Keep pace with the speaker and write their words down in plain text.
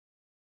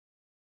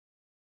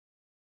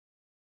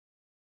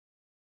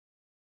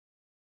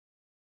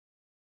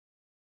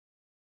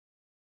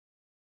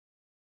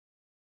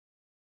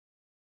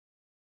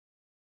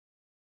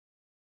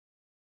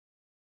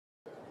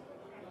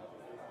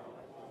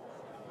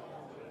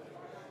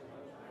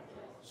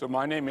So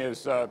my name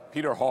is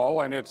Peter Hall,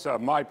 and it's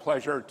my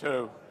pleasure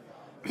to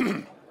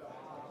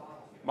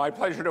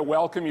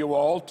welcome you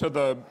all to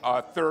the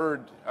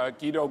third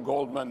Guido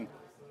Goldman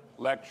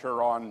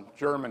lecture on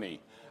Germany.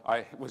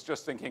 I was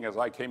just thinking as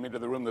I came into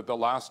the room that the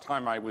last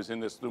time I was in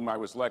this room, I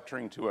was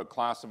lecturing to a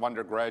class of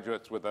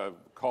undergraduates with a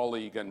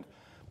colleague, and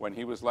when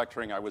he was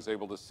lecturing, I was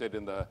able to sit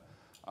in the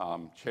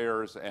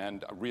chairs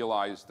and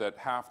realized that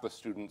half the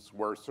students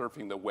were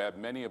surfing the web.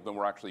 Many of them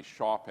were actually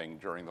shopping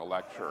during the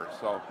lecture.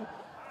 So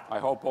I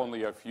hope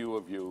only a few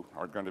of you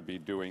are going to be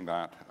doing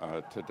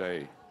that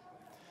today.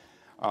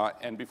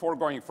 And before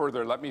going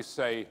further, let me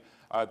say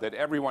that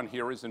everyone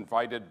here is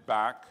invited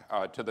back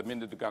to the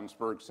Minda de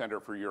Gunsberg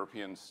Center for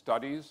European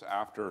Studies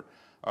after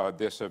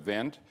this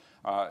event.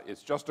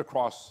 It's just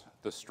across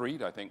the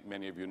street. I think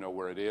many of you know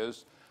where it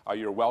is.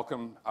 You're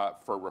welcome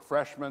for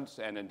refreshments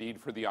and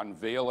indeed for the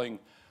unveiling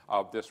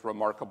of this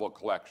remarkable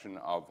collection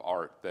of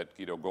art that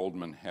Guido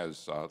Goldman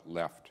has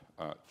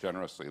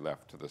generously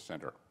left to the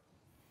center.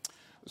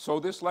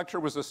 So this lecture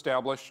was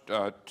established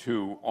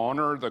to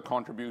honor the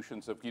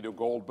contributions of Guido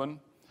Goldman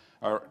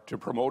to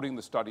promoting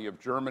the study of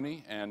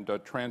Germany and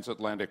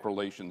transatlantic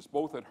relations,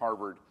 both at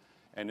Harvard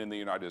and in the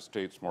United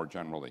States more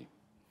generally.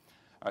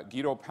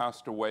 Guido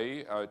passed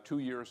away 2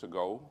 years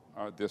ago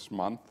this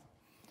month,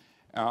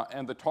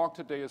 and the talk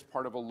today is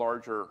part of a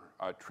larger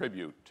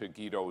tribute to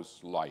Guido's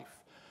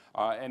life.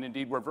 And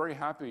indeed, we're very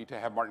happy to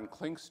have Martin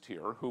Klinkst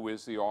here, who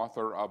is the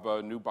author of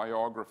a new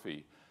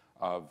biography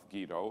of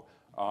Guido.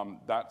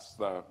 That's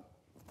the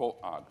full,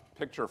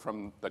 picture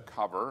from the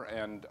cover,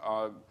 and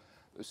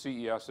the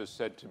CES has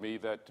said to me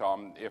that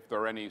if there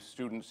are any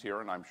students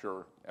here, and I'm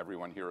sure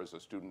everyone here is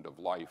a student of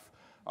life,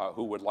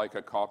 who would like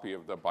a copy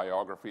of the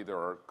biography, there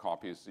are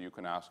copies that you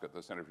can ask at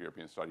the Center for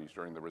European Studies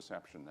during the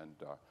reception,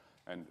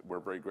 and we're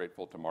very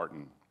grateful to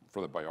Martin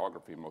for the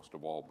biography most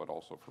of all, but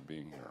also for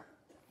being here.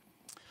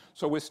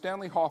 So with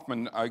Stanley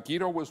Hoffman,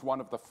 Guido was one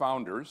of the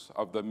founders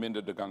of the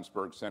Minda de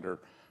Gunsberg Center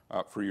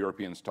for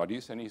European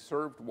Studies, and he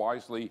served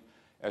wisely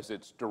as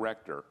its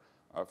director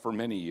for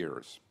many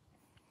years.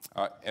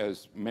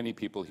 As many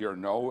people here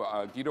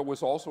know, Guido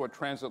was also a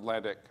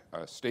transatlantic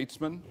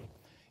statesman,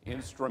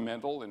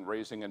 instrumental in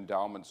raising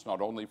endowments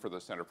not only for the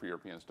Center for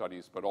European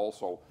Studies, but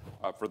also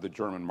for the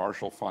German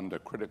Marshall Fund, a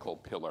critical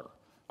pillar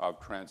of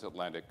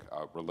transatlantic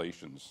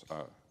relations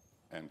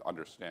and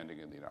understanding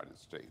in the United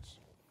States.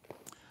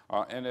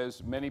 And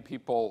as many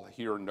people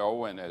here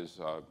know, and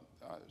as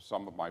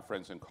some of my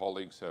friends and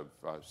colleagues have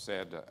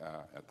said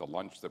at the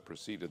lunch that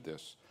preceded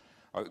this,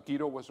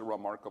 Guido was a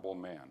remarkable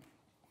man,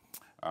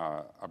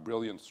 a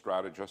brilliant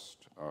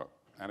strategist,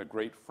 and a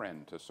great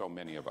friend to so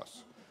many of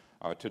us.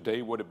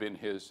 Today would have been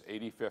his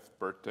 85th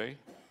birthday,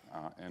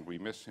 and we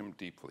miss him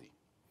deeply.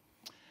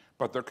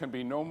 But there can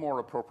be no more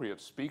appropriate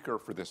speaker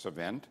for this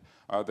event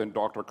than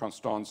Dr.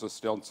 Constanze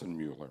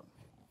Stelzenmüller.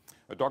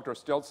 Dr.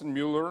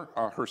 Stelzenmüller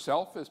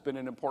herself has been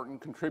an important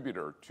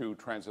contributor to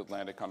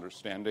transatlantic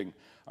understanding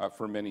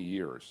for many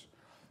years.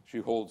 She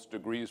holds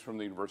degrees from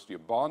the University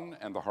of Bonn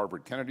and the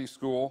Harvard Kennedy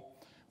School.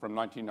 From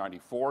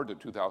 1994 to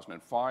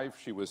 2005,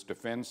 she was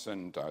defense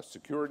and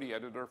security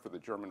editor for the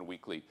German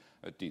weekly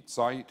Die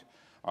Zeit.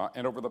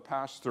 And over the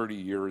past 30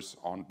 years,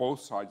 on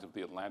both sides of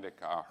the Atlantic,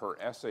 her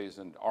essays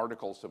and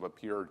articles have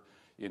appeared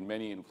in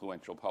many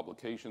influential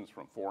publications,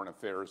 from Foreign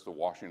Affairs, the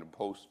Washington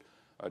Post,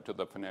 to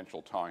the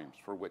Financial Times,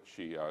 for which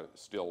she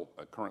still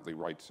currently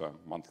writes a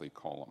monthly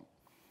column.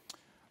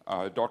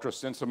 Dr.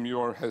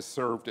 Stelzenmüller has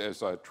served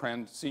as a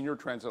senior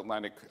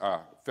transatlantic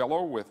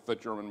fellow with the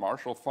German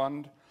Marshall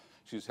Fund.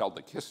 She's held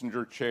the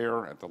Kissinger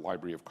Chair at the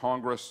Library of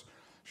Congress.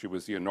 She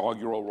was the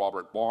inaugural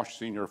Robert Bosch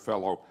Senior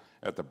Fellow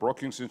at the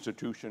Brookings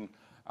Institution,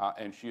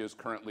 and she is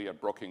currently at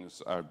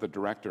Brookings the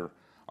director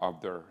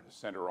of their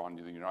Center on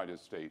the United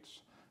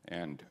States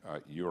and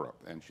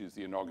Europe. And she's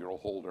the inaugural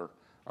holder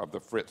of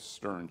the Fritz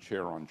Stern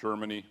Chair on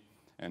Germany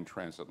and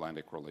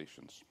Transatlantic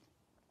Relations.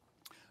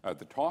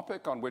 The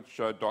topic on which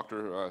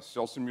Dr.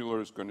 Stelzenmüller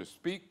is going to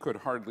speak could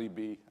hardly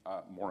be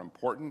more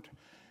important.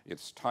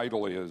 Its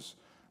title is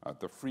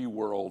The Free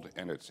World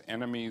and Its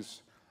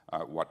Enemies,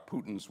 What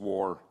Putin's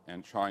War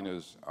and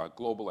China's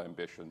Global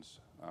Ambitions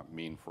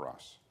Mean for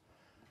Us.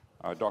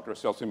 Dr.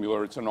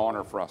 Stelzenmüller, it's an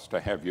honor for us to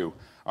have you.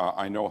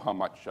 I know how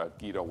much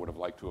Guido would have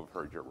liked to have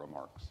heard your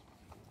remarks.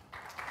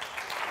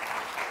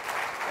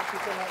 Thank you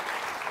so much.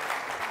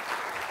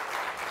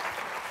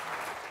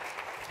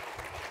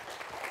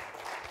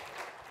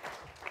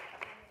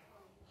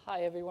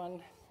 Hi,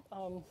 everyone.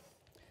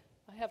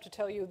 I have to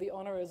tell you, the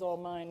honor is all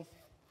mine.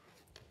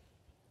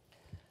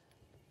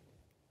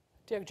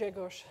 Dear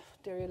Grzegorz,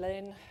 dear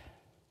Elaine,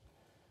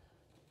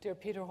 dear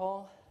Peter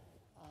Hall,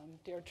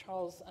 dear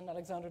Charles and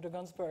Alexander de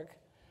Gunsberg,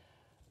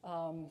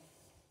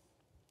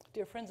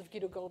 dear friends of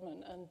Guido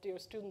Goldman, and dear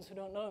students who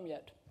don't know him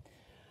yet.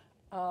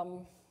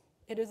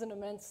 It is an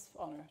immense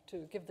honor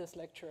to give this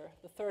lecture,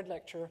 the third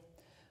lecture,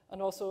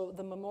 and also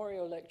the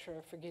memorial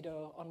lecture for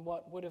Guido on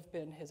what would have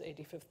been his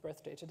 85th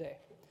birthday today.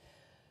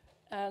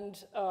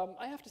 And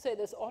I have to say,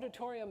 this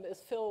auditorium is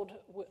filled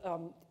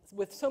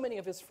with so many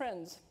of his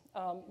friends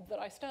that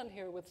I stand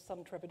here with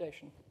some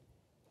trepidation.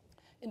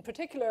 In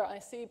particular, I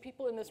see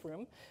people in this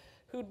room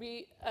who'd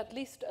be at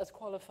least as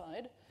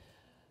qualified,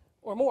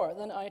 or more,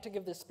 than I to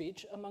give this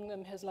speech, among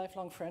them his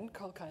lifelong friend,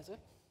 Karl Kaiser,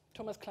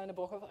 Thomas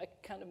Kleine-Brockhoff.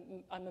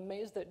 I'm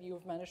amazed that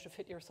you've managed to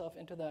fit yourself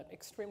into that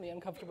extremely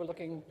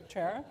uncomfortable-looking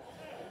chair.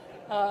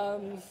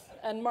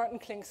 And Martin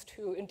Klinkst,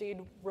 who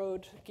indeed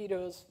wrote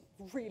Guido's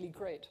really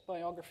great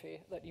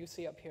biography that you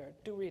see up here.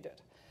 Do read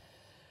it.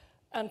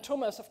 And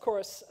Thomas, of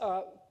course,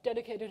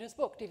 dedicated his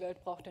book, Die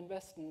Welt braucht den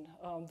Westen,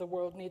 The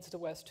World Needs the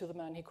West, to the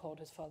man he called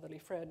his fatherly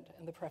friend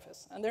in the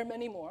preface. And there are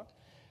many more.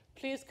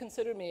 Please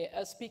consider me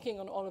as speaking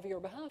on all of your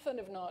behalf, and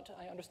if not,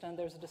 I understand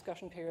there's a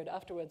discussion period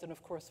afterwards, and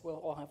of course we'll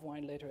all have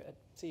wine later at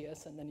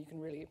CES, and then you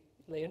can really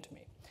lay into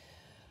me.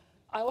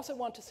 I also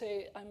want to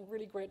say I'm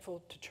really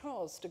grateful to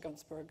Charles de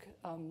Gunsberg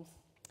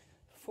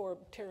for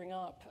tearing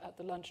up at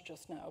the lunch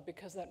just now,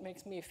 because that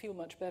makes me feel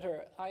much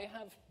better. I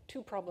have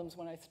two problems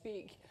when I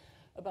speak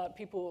about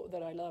people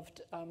that I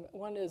loved.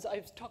 One is I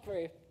talk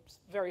very,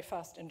 very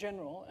fast in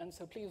general, and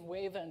so please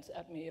wave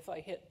at me if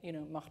I hit,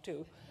 Mach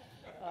 2,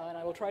 and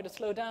I will try to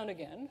slow down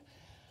again.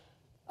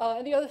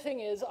 And the other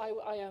thing is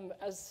I am,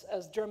 as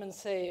Germans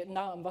say,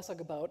 nah am Wasser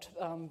gebaut,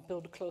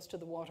 build close to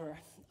the water.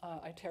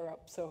 I tear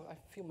up, so I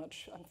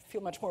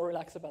feel much more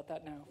relaxed about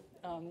that now.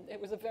 It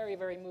was a very,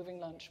 very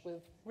moving lunch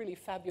with really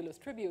fabulous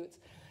tributes.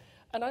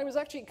 And I was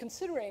actually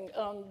considering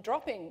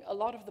dropping a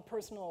lot of the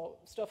personal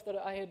stuff that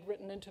I had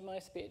written into my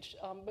speech.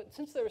 But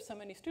since there are so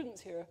many students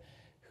here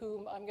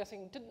whom I'm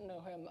guessing didn't know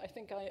him, I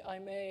think I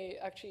may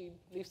actually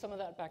leave some of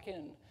that back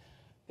in,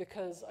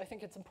 because I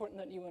think it's important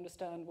that you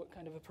understand what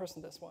kind of a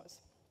person this was.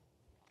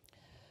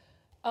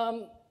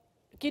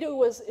 Guido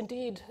was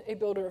indeed a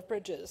builder of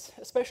bridges,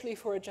 especially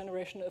for a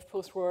generation of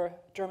post-war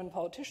German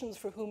politicians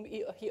for whom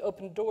he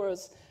opened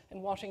doors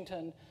in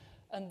Washington,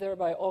 and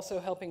thereby also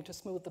helping to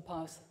smooth the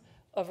path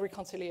of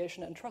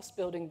reconciliation and trust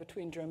building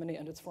between Germany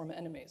and its former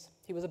enemies.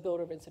 He was a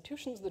builder of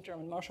institutions, the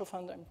German Marshall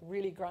Fund. I'm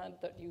really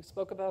glad that you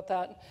spoke about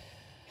that.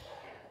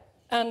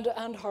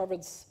 And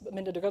Harvard's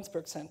Minda de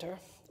Gunsberg Center,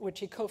 which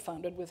he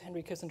co-founded with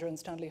Henry Kissinger and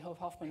Stanley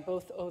Hoffman.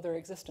 Both owe their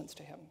existence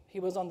to him.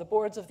 He was on the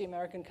boards of the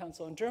American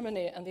Council on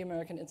Germany and the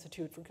American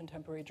Institute for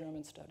Contemporary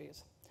German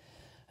Studies.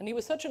 And he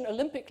was such an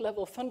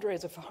Olympic-level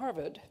fundraiser for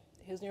Harvard,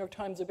 his New York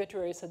Times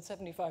obituary said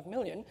 75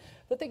 million,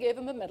 that they gave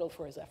him a medal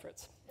for his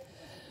efforts.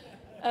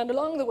 And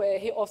along the way,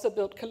 he also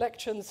built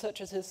collections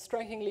such as his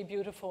strikingly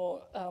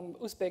beautiful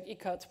Uzbek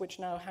ikats, which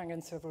now hang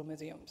in several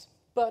museums.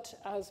 But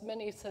as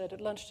many said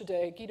at lunch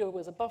today, Guido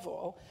was above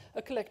all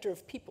a collector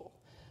of people,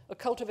 a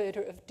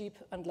cultivator of deep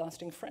and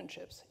lasting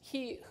friendships.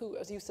 He who,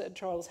 as you said,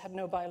 Charles, had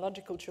no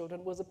biological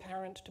children, was a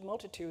parent to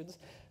multitudes,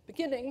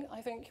 beginning,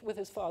 I think, with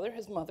his father,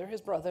 his mother,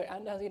 his brother,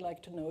 and, as he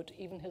liked to note,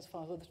 even his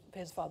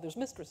father's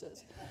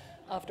mistresses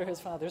after his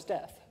father's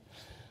death.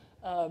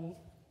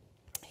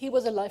 He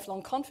was a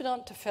lifelong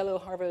confidant to fellow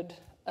Harvard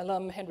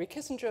alum Henry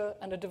Kissinger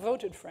and a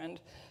devoted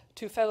friend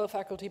to fellow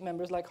faculty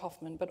members like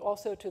Hoffman, but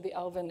also to the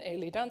Alvin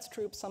Ailey dance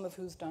troupe, some of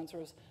whose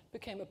dancers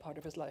became a part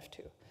of his life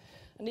too.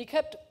 And he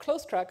kept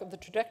close track of the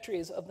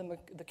trajectories of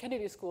the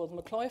Kennedy School's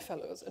McCloy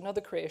Fellows,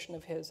 another creation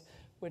of his,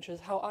 which is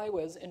how I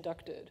was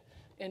inducted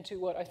into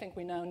what I think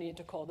we now need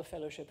to call the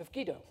Fellowship of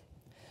Guido.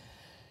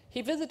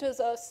 He visited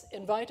us,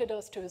 invited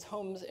us to his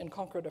homes in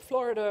Concord,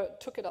 Florida,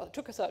 took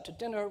us out to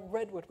dinner,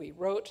 read what we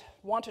wrote,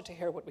 wanted to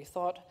hear what we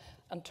thought,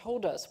 and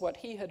told us what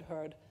he had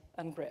heard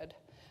and read.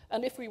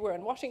 And if we were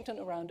in Washington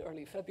around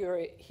early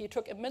February, he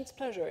took immense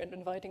pleasure in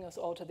inviting us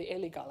all to the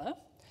Ailey Gala,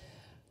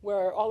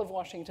 where all of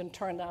Washington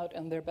turned out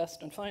in their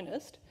best and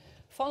finest,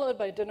 followed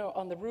by dinner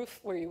on the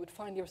roof where you would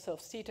find yourself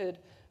seated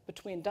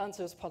between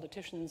dancers,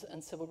 politicians,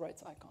 and civil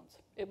rights icons.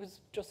 It was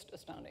just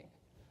astounding.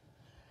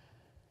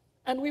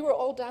 And we were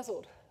all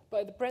dazzled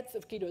by the breadth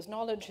of Guido's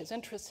knowledge, his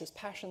interests, his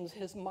passions,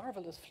 his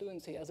marvelous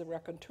fluency as a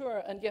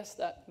raconteur, and yes,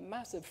 that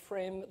massive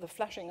frame, the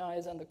flashing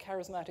eyes, and the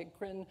charismatic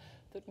grin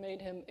that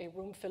made him a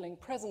room-filling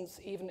presence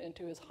even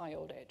into his high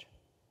old age.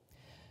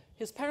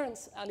 His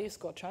parents, Alice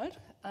Gottschalk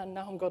and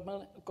Nahum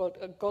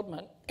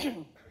Goldman,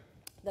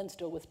 then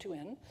still with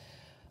 2N,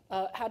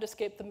 had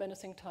escaped the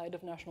menacing tide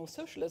of National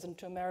Socialism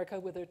to America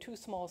with their 2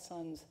 small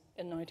sons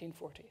in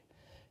 1940.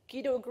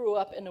 Guido grew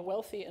up in a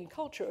wealthy and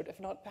cultured, if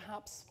not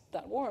perhaps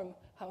that warm,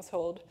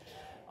 household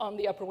on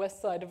the Upper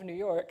West Side of New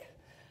York,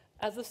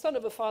 as the son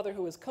of a father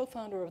who was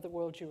co-founder of the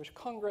World Jewish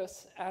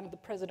Congress and the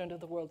president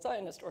of the World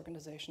Zionist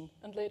Organization,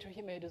 and later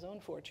he made his own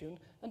fortune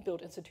and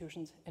built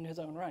institutions in his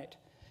own right.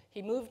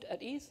 He moved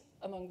at ease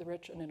among the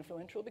rich and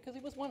influential because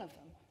he was one of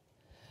them.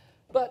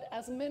 But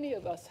as many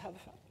of us have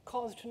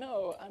cause to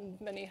know, and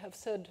many have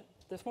said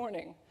this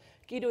morning,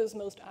 Guido's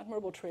most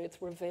admirable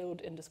traits were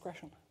veiled in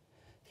discretion.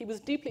 He was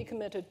deeply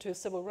committed to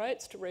civil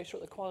rights, to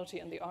racial equality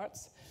and the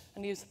arts,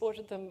 and he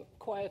supported them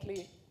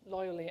quietly,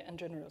 loyally, and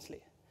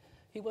generously.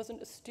 He was an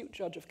astute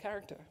judge of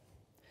character,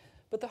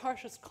 but the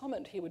harshest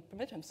comment he would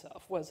permit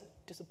himself was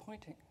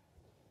disappointing.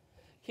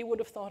 He would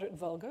have thought it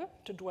vulgar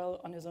to dwell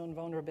on his own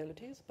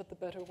vulnerabilities, but the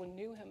better one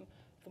knew him,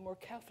 the more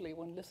carefully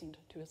one listened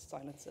to his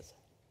silences.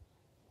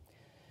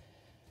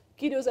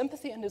 Guido's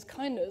empathy and his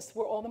kindness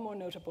were all the more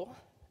notable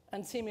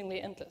and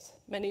seemingly endless.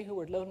 Many who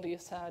were lonely,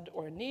 sad,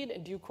 or in need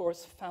in due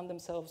course found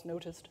themselves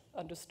noticed,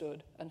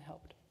 understood, and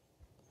helped.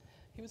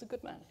 He was a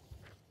good man.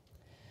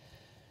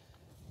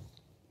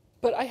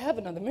 But I have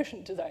another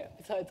mission today,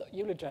 besides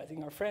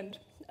eulogizing our friend,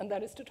 and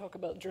that is to talk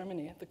about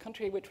Germany, the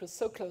country which was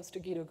so close to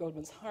Guido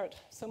Goldman's heart,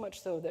 so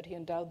much so that he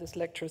endowed this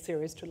lecture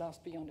series to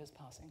last beyond his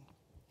passing.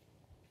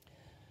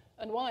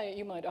 And why,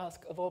 you might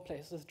ask, of all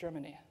places,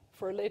 Germany?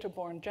 For a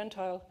later-born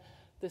Gentile,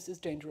 this is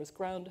dangerous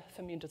ground,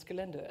 vermintes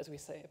Gelände, as we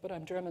say. But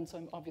I'm German, so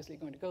I'm obviously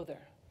going to go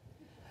there.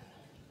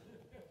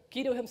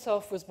 Guido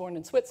himself was born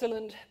in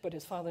Switzerland, but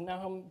his father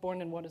Nahum,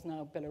 born in what is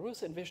now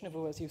Belarus, in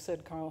Vyshnevo, as you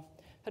said, Karl,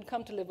 had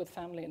come to live with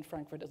family in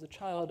Frankfurt as a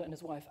child, and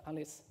his wife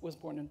Alice was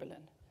born in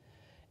Berlin.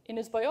 In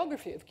his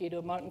biography of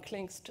Guido, Martin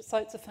Klinkst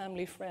cites a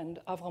family friend,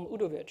 Avram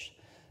Udovic,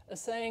 as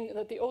saying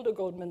that the older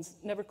Goldmans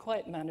never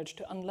quite managed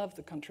to unlove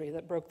the country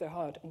that broke their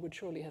heart and would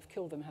surely have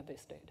killed them had they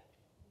stayed.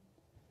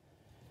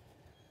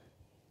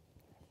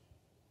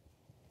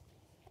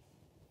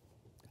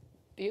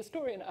 The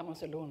historian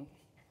Amos Elon,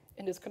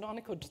 in his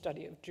canonical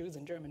study of Jews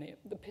in Germany,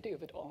 The Pity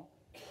of It All,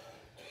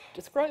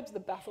 describes the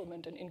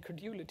bafflement and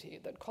incredulity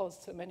that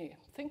caused so many,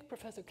 think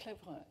Professor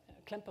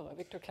Klemperer,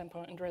 Victor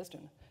Klemperer in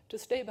Dresden, to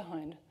stay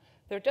behind,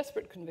 their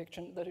desperate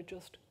conviction that it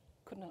just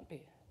could not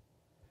be.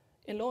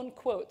 Elon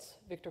quotes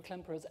Victor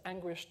Klemperer's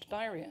anguished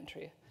diary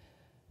entry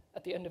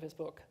at the end of his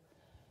book.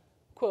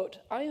 Quote,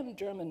 "I am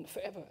German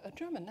forever, a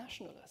German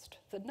nationalist.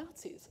 The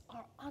Nazis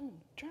are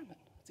un-German.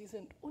 Sie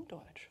sind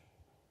undeutsch.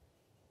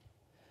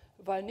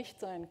 Weil nicht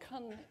sein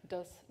kann,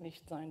 das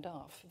nicht sein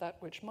darf.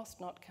 That which must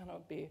not,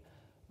 cannot be,"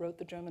 wrote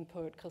the German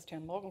poet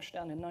Christian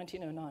Morgenstern in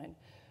 1909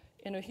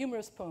 in a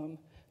humorous poem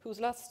whose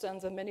last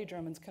stanza many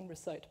Germans can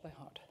recite by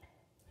heart.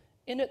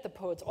 In it, the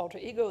poet's alter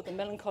ego, the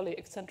melancholy,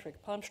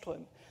 eccentric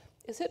Palmström,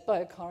 is hit by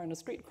a car in a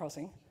street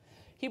crossing.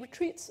 He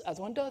retreats, as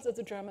one does as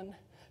a German,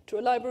 to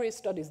a library,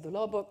 studies the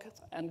law book,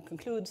 and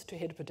concludes to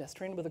hit a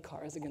pedestrian with a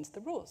car as against the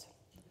rules.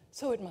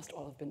 So it must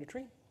all have been a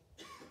dream.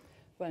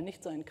 Weil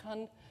nicht sein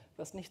kann,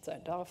 was nicht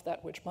sein darf,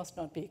 that which must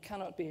not be,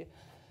 cannot be.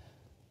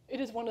 It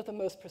is one of the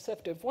most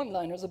perceptive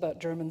one-liners about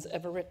Germans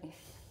ever written.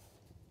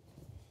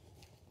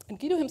 And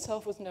Guido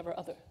himself was never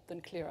other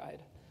than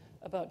clear-eyed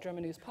about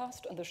Germany's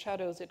past and the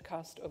shadows it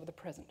cast over the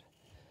present.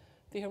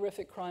 The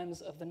horrific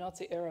crimes of the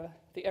Nazi era,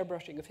 the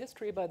airbrushing of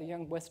history by the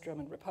young West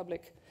German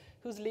Republic,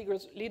 whose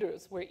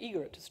leaders were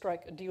eager to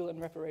strike a deal in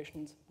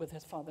reparations with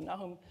his father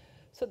Nahum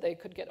so they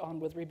could get on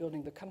with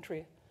rebuilding the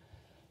country,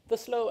 the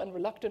slow and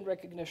reluctant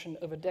recognition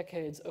over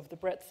decades of the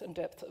breadth and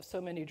depth of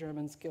so many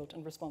Germans' guilt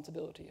and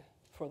responsibility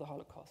for the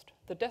Holocaust,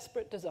 the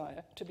desperate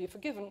desire to be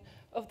forgiven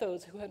of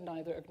those who had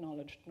neither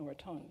acknowledged nor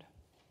atoned.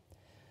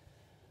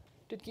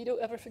 Did Guido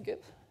ever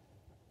forgive?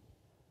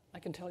 I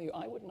can tell you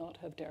I would not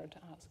have dared to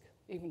ask,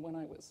 even when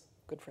I was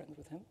good friends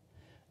with him.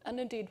 And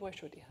indeed, why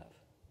should he have?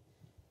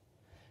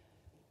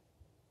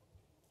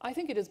 I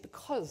think it is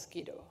because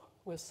Guido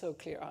was so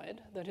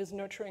clear-eyed that his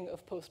nurturing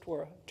of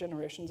post-war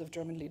generations of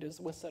German leaders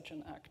was such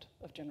an act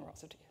of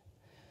generosity.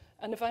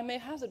 And if I may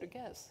hazard a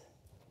guess,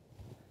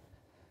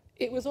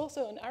 it was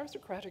also an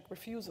aristocratic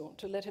refusal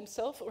to let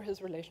himself or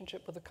his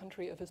relationship with the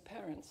country of his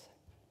parents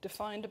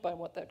defined by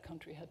what that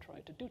country had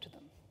tried to do to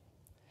them.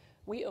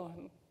 We owe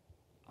him,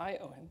 I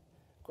owe him,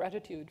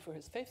 gratitude for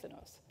his faith in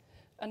us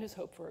and his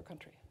hope for our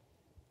country.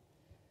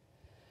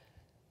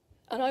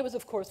 And I was,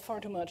 of course, far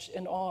too much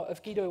in awe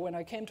of Guido when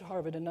I came to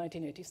Harvard in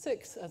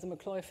 1986 as a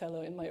McCloy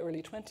Fellow in my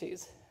early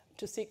 20s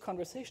to seek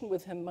conversation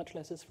with him, much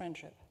less his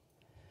friendship.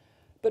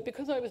 But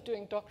because I was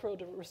doing doctoral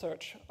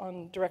research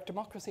on direct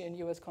democracy and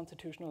US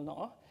constitutional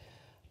law,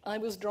 I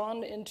was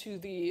drawn into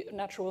the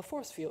natural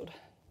force field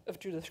of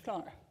Judith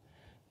Sklar,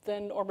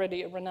 then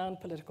already a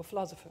renowned political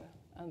philosopher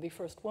and the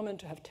first woman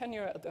to have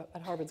tenure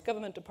at Harvard's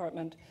government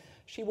department.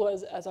 She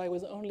was, as I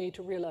was only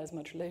to realize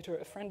much later,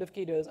 a friend of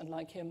Guido's and,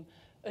 like him,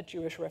 a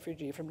Jewish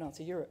refugee from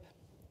Nazi Europe.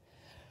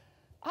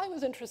 I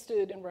was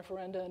interested in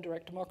referenda and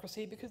direct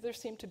democracy because there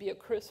seemed to be a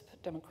crisp,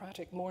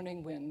 democratic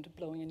morning wind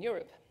blowing in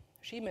Europe.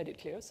 She made it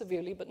clear,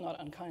 severely but not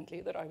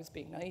unkindly, that I was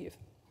being naive.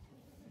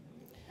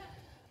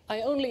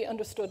 I only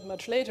understood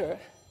much later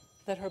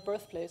that her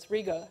birthplace,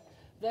 Riga,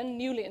 then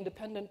newly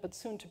independent, but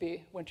soon to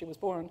be, when she was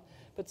born,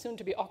 but soon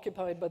to be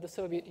occupied by the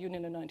Soviet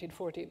Union in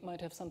 1940, might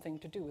have something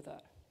to do with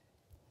that.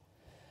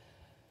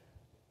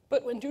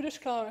 But when Judith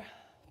Sklar,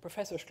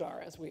 Professor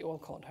Sklar, as we all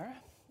called her,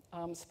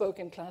 spoke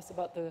in class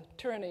about the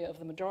tyranny of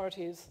the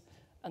majorities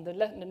and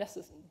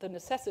the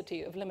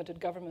necessity of limited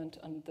government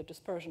and the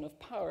dispersion of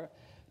power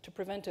to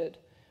prevent it,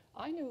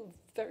 I knew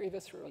very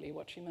viscerally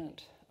what she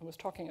meant and was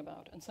talking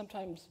about, and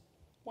sometimes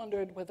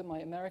wondered whether my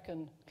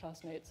American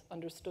classmates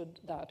understood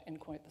that in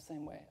quite the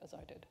same way as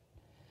I did.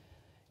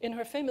 In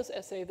her famous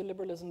essay, The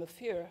Liberalism of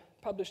Fear,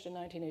 published in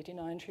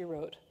 1989, she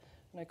wrote,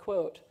 and I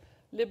quote,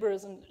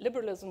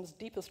 "Liberalism's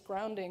deepest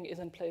grounding is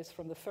in place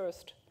from the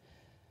first,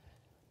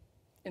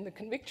 in the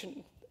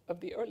conviction of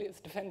the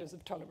earliest defenders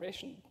of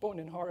toleration, born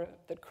in horror,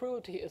 that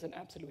cruelty is an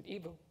absolute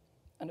evil,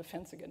 an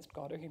offense against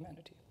God or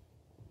humanity."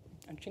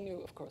 And she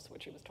knew, of course,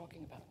 what she was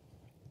talking about.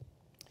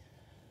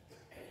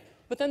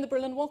 But then the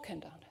Berlin Wall came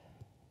down.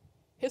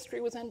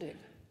 History was ending.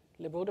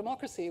 Liberal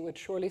democracy would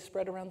surely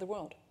spread around the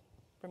world.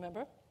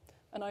 Remember?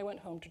 And I went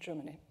home to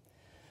Germany.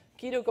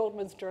 Guido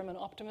Goldman's German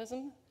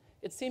optimism,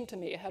 it seemed to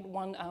me, had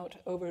won out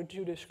over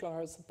Judith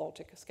Schlar's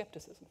Baltic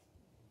skepticism.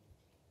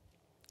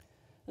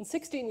 And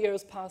 16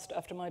 years passed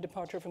after my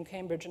departure from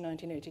Cambridge in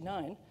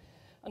 1989,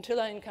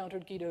 until I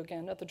encountered Guido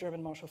again at the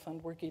German Marshall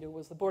Fund, where Guido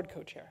was the board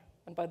co-chair.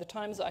 And by the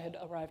time I had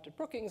arrived at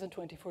Brookings in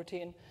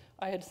 2014,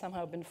 I had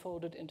somehow been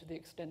folded into the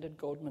extended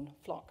Goldman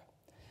flock.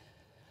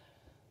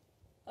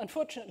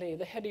 Unfortunately,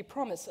 the heady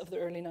promise of the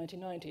early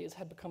 1990s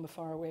had become a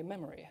faraway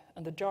memory,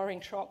 and the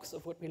jarring shocks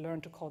of what we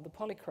learned to call the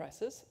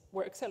polycrisis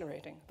were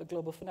accelerating: the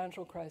global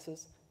financial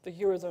crisis, the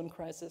Eurozone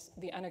crisis,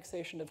 the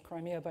annexation of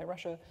Crimea by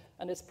Russia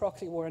and its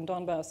proxy war in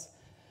Donbass,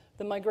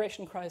 the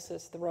migration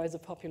crisis, the rise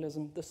of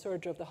populism, the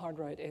surge of the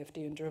hard-right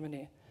AfD in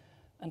Germany,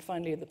 and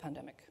finally the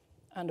pandemic,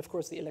 and of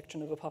course the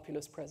election of a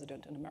populist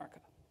president in America.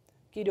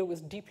 Guido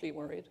was deeply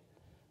worried,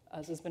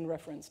 as has been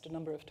referenced a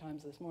number of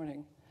times this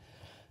morning,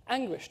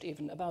 anguished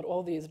even about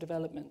all these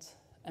developments,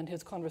 and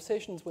his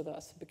conversations with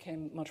us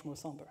became much more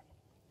somber.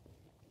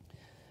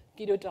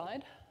 Guido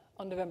died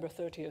on November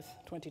 30th,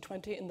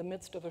 2020, in the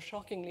midst of a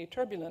shockingly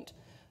turbulent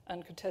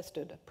and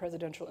contested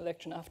presidential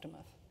election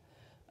aftermath.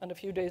 And a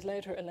few days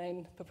later,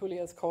 Elaine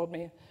Papoulias called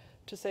me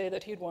to say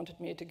that he'd wanted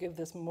me to give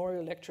this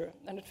memorial lecture,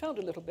 and it felt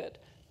a little bit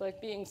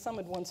like being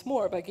summoned once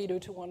more by Guido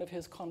to one of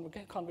his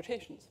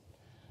convocations,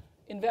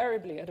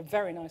 invariably at a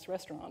very nice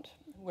restaurant,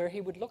 where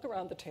he would look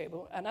around the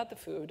table and at the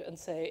food and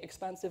say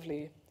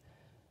expansively,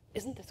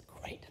 "Isn't this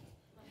great?"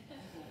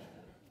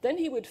 Then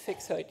he would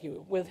fixate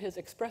you with his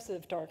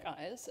expressive dark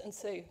eyes and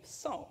say,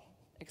 "So,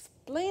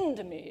 explain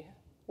to me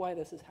why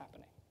this is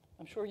happening."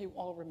 I'm sure you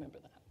all remember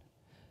that.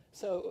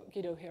 So,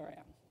 Guido, here I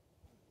am.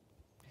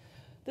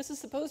 This is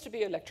supposed to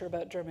be a lecture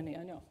about Germany,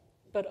 I know,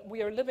 but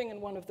we are living in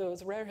one of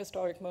those rare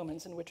historic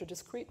moments in which a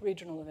discrete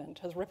regional event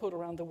has rippled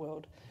around the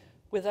world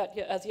with that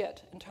as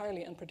yet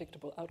entirely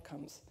unpredictable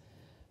outcomes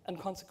and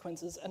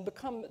consequences, and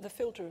become the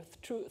filter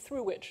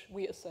through which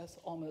we assess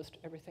almost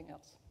everything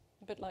else,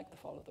 a bit like the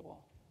fall of the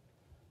wall.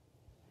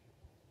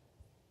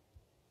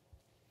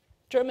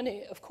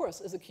 Germany, of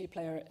course, is a key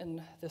player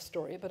in this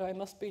story, but I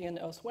must begin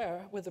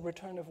elsewhere with the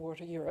return of war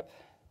to Europe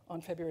on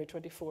February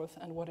 24th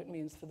and what it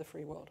means for the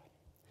free world.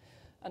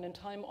 And in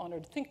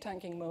time-honored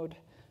think-tanking mode,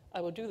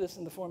 I will do this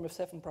in the form of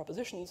 7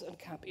 propositions and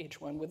cap each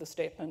one with a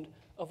statement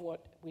of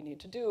what we need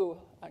to do.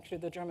 Actually,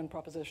 the German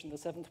proposition, the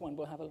 7th one,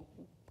 will have a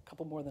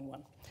couple more than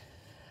one.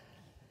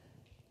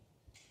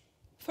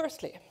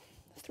 Firstly,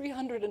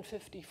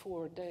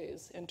 354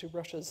 days into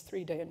Russia's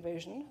 3-day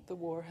invasion, the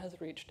war has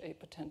reached a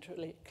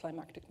potentially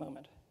climactic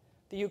moment.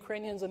 The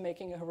Ukrainians are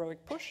making a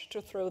heroic push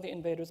to throw the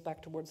invaders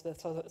back towards their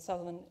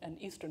southern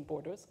and eastern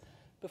borders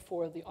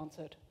before the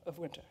onset of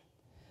winter.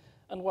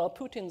 And while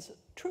Putin's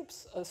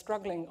troops are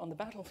struggling on the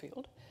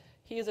battlefield,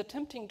 he is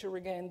attempting to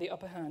regain the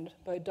upper hand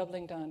by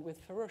doubling down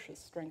with ferocious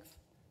strength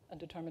and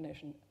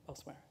determination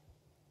elsewhere.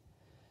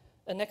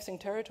 Annexing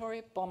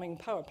territory, bombing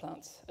power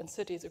plants and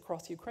cities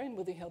across Ukraine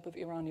with the help of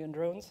Iranian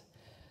drones,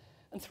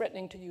 and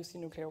threatening to use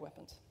nuclear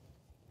weapons.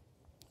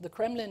 The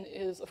Kremlin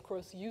is, of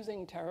course,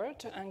 using terror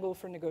to angle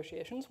for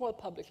negotiations while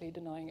publicly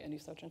denying any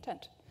such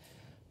intent.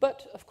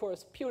 But, of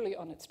course, purely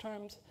on its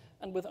terms,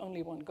 and with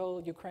only one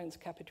goal: Ukraine's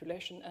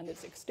capitulation and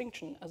its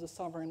extinction as a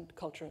sovereign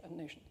culture and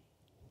nation.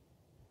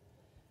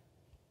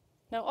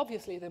 Now,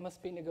 obviously, there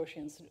must be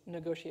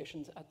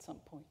negotiations at some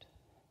point,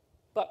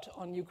 but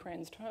on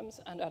Ukraine's terms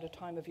and at a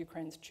time of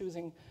Ukraine's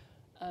choosing,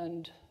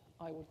 and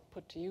I would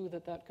put to you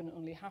that that can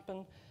only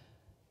happen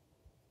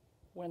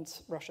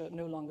once Russia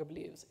no longer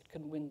believes it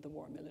can win the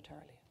war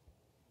militarily.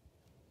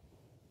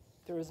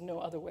 There is no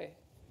other way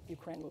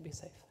Ukraine will be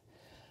safe.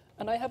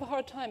 And I have a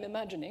hard time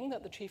imagining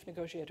that the chief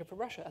negotiator for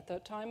Russia at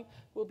that time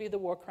will be the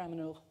war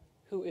criminal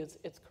who is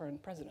its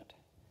current president.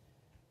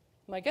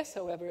 My guess,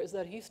 however, is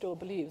that he still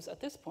believes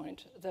at this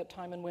point that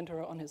time and winter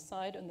are on his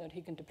side and that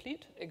he can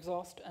deplete,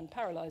 exhaust, and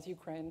paralyze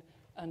Ukraine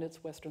and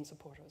its Western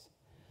supporters.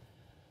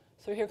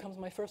 So here comes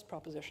my first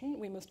proposition.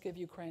 We must give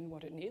Ukraine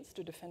what it needs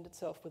to defend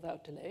itself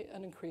without delay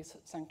and increase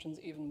sanctions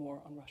even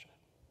more on Russia.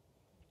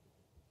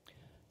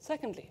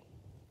 Secondly,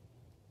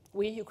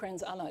 we,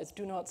 Ukraine's allies,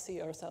 do not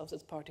see ourselves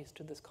as parties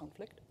to this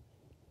conflict,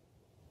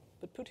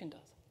 but Putin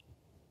does.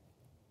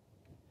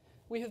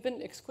 We have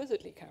been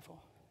exquisitely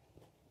careful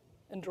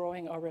in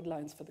drawing our red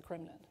lines for the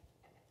Kremlin.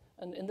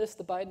 And in this,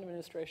 the Biden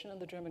administration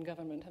and the German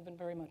government have been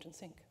very much in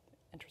sync,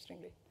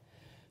 interestingly.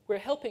 We're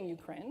helping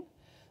Ukraine,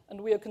 and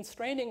we are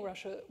constraining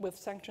Russia with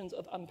sanctions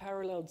of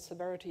unparalleled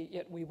severity,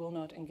 yet we will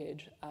not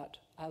engage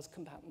as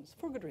combatants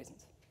for good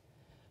reasons.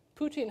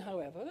 Putin,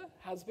 however,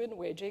 has been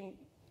waging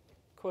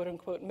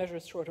quote-unquote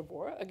measures short of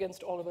war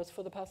against all of us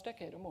for the past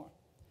decade or more.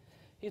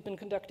 He's been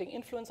conducting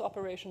influence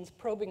operations,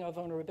 probing our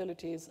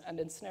vulnerabilities, and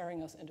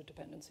ensnaring us into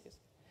dependencies.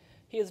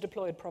 He has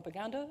deployed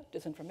propaganda,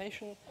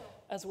 disinformation,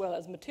 as well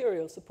as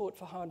material support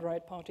for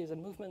hard-right parties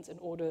and movements in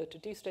order to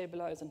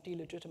destabilize and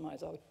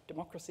delegitimize our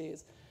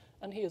democracies,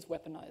 and he has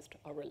weaponized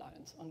our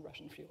reliance on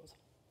Russian fuels.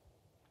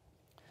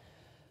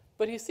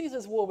 But he sees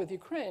his war with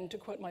Ukraine, to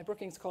quote my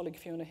Brookings colleague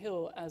Fiona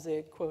Hill, as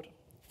a, quote,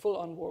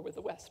 full-on war with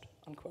the West,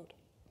 unquote.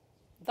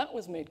 That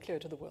was made clear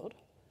to the world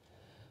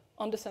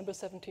on December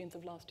 17th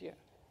of last year.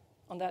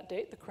 On that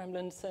date, the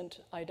Kremlin sent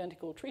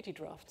identical treaty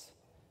drafts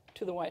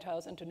to the White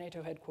House and to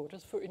NATO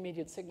headquarters for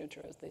immediate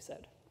signature, as they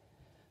said.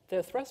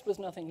 Their thrust was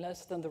nothing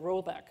less than the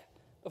rollback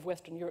of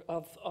Western Europe,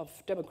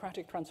 of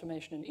democratic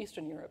transformation in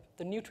Eastern Europe,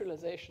 the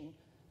neutralization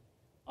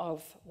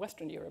of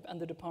Western Europe, and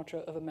the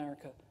departure of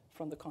America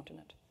from the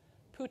continent.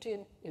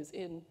 Putin is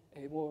in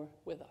a war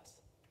with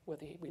us,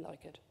 whether we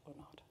like it or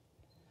not.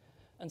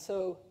 And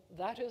so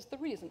that is the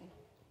reason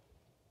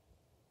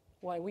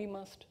why we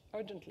must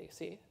urgently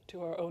see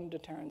to our own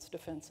deterrence,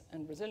 defense,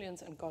 and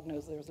resilience, and God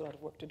knows there's a lot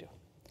of work to do.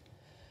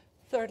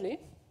 Thirdly,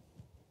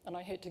 and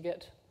I hate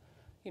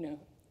to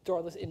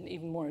draw this in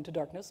even more into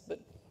darkness,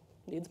 but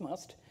needs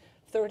must.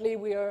 Thirdly,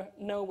 we are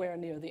nowhere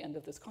near the end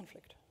of this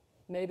conflict,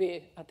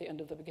 maybe at the end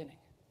of the beginning,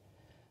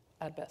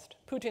 at best.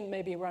 Putin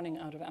may be running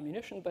out of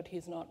ammunition, but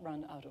he's not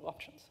run out of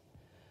options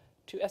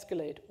to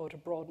escalate or to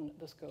broaden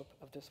the scope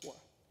of this war.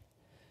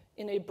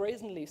 In a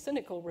brazenly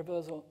cynical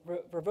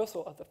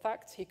reversal of the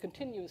facts, he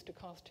continues to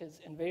cast his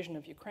invasion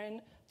of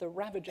Ukraine, the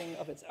ravaging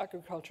of its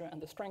agriculture,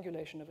 and the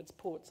strangulation of its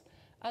ports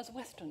as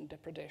Western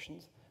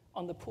depredations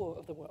on the poor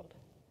of the world.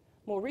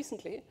 More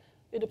recently,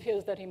 it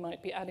appears that he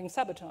might be adding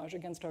sabotage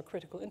against our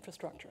critical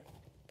infrastructure,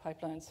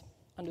 pipelines,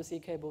 undersea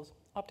cables,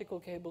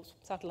 optical cables,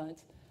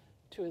 satellites,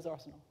 to his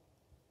arsenal.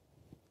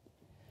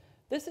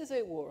 This is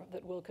a war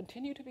that will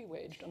continue to be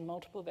waged on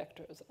multiple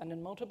vectors and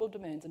in multiple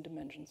domains and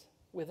dimensions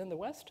within the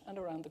West and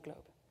around the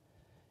globe.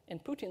 In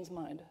Putin's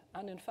mind,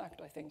 and in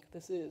fact, I think,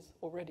 this is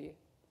already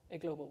a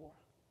global war.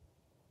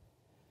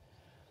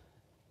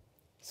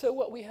 So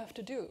what we have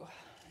to do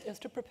is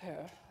to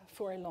prepare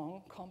for a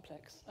long,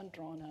 complex, and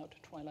drawn-out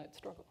twilight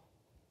struggle.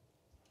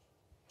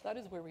 That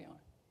is where we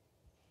are.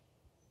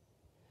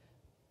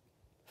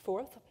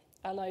 Fourth,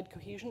 Allied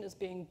cohesion is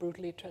being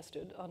brutally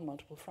tested on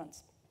multiple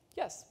fronts.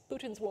 Yes,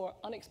 Putin's war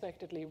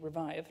unexpectedly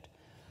revived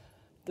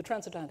the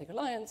transatlantic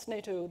alliance,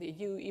 NATO, the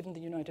EU, even the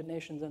United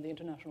Nations, and the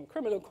International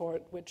Criminal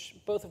Court,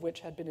 both of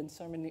which had been in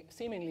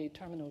seemingly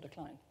terminal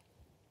decline.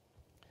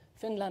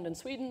 Finland and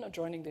Sweden are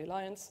joining the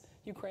alliance.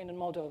 Ukraine and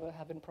Moldova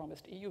have been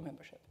promised EU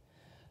membership.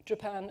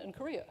 Japan and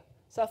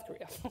South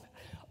Korea,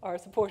 are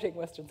supporting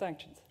Western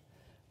sanctions.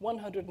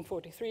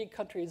 143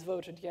 countries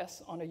voted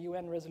yes on a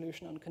UN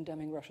resolution on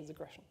condemning Russia's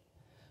aggression.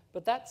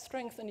 But that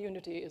strength and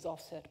unity is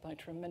offset by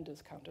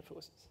tremendous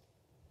counterforces.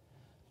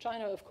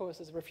 China, of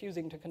course, is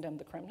refusing to condemn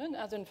the Kremlin,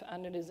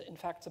 and it is in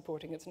fact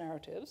supporting its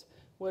narratives,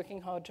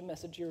 working hard to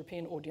message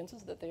European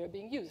audiences that they are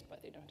being used by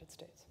the United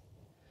States.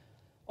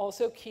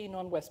 Also key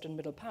non-Western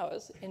middle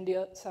powers,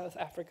 India, South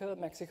Africa,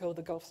 Mexico,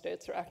 the Gulf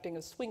states, are acting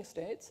as swing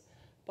states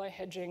by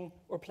hedging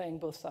or playing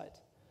both sides.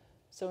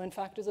 So in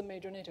fact is a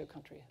major NATO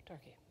country,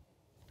 Turkey.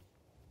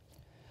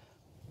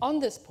 On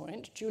this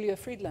point, Julia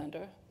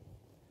Friedlander,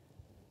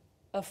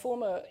 a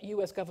former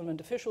US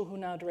government official who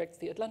now directs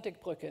the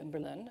Atlantic Brücke in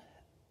Berlin,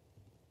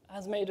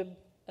 has made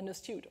an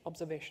astute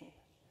observation.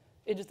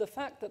 It is the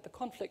fact that the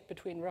conflict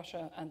between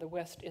Russia and the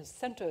West is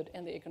centered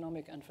in the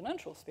economic and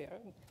financial sphere,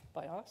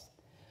 by us,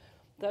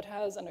 that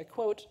has, and I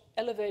quote,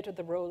 elevated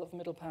the role of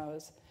middle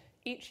powers,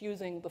 each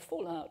using the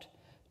fallout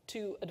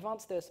to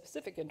advance their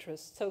specific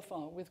interests, so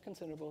far with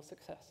considerable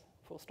success,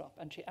 full stop.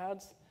 And she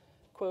adds,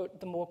 quote,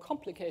 the more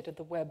complicated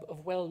the web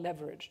of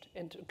well-leveraged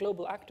into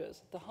global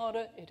actors, the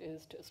harder it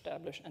is to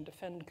establish and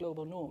defend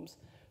global norms,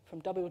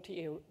 from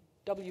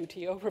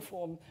WTO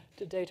reform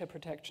to data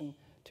protection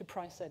to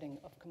price setting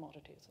of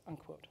commodities,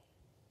 unquote.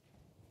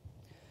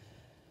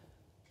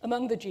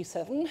 Among the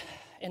G7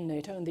 in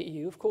NATO and the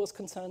EU, of course,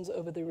 concerns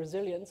over the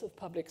resilience of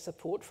public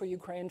support for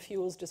Ukraine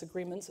fuels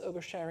disagreements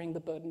over sharing the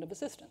burden of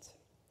assistance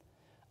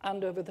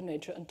and over the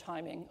nature and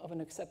timing of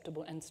an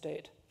acceptable end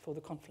state for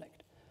the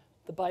conflict.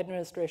 The Biden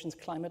administration's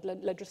climate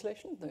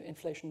legislation, the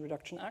Inflation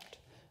Reduction Act,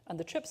 and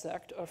the CHIPS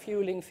Act are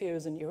fueling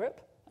fears in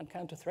Europe and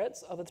counter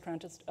threats of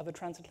a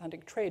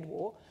transatlantic trade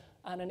war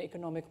and an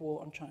economic war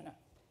on China.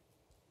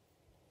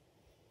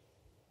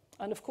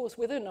 And of course,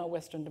 within our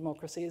Western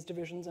democracies,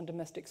 divisions and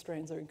domestic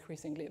strains are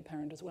increasingly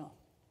apparent as well.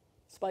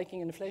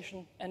 Spiking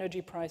inflation,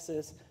 energy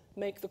prices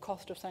make the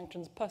cost of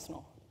sanctions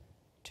personal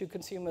to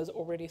consumers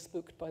already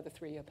spooked by the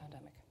 3-year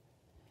pandemic.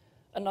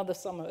 Another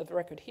summer of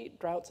record heat,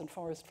 droughts, and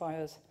forest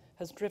fires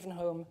has driven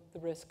home the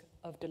risk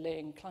of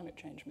delaying climate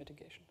change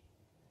mitigation.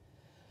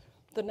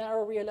 The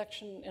narrow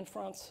re-election in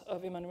France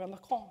of Emmanuel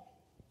Macron,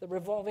 the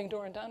revolving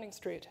door in Downing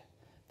Street,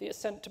 the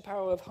ascent to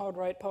power of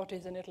hard-right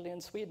parties in Italy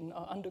and Sweden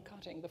are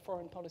undercutting the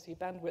foreign policy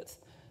bandwidth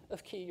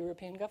of key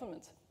European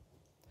governments.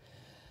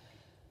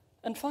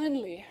 And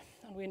finally,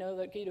 and we know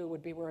that Guido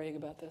would be worrying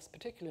about this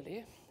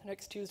particularly,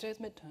 next Tuesday's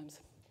midterms.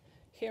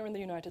 Here in the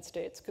United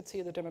States could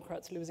see the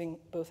Democrats losing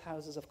both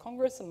houses of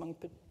Congress among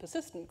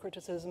persistent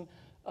criticism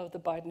of the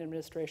Biden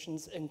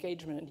administration's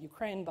engagement in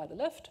Ukraine by the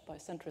left, by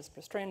centrist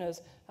restrainers,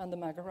 and the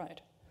MAGA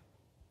right.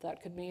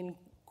 That could mean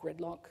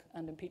gridlock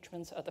and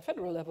impeachments at the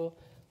federal level,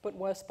 but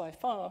worse by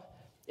far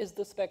is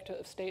the specter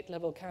of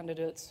state-level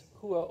candidates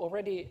who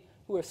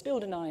who are still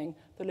denying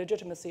the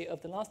legitimacy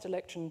of the last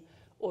election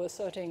or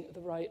asserting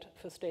the right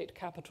for state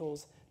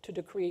capitals to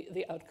decree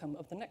the outcome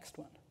of the next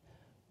one.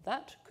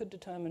 That could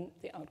determine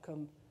the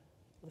outcome,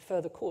 the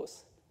further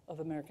course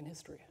of American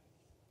history.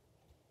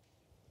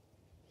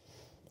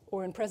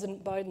 Or in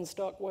President Biden's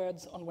stark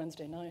words on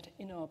Wednesday night,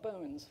 in our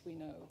bones, we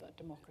know that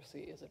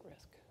democracy is at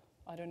risk.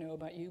 I don't know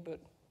about you,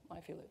 but I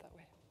feel it that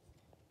way.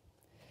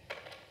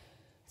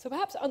 So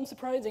perhaps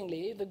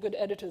unsurprisingly, the good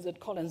editors at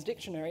Collins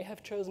Dictionary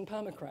have chosen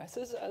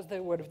permacrisis as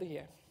their word of the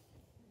year.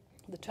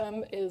 The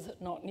term is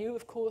not new,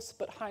 of course,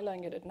 but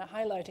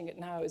highlighting it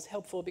now is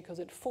helpful because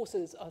it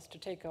forces us to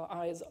take our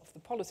eyes off the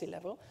policy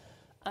level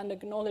and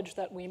acknowledge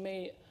that we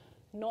may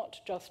not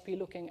just be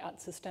looking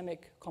at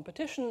systemic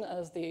competition,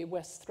 as the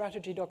West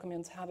strategy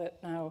documents have it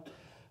now,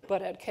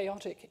 but at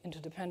chaotic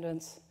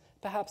interdependence,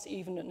 perhaps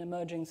even an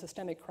emerging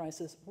systemic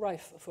crisis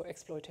rife for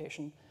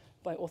exploitation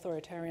by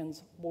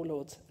authoritarians,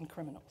 warlords, and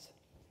criminals.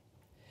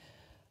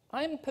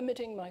 I'm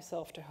permitting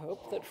myself to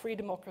hope that free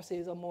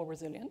democracies are more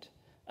resilient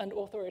and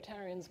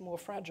authoritarians more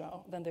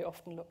fragile than they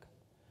often look.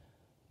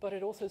 But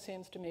it also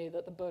seems to me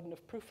that the burden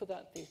of proof for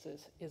that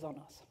thesis is on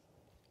us.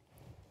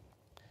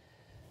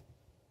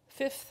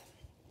 Fifth,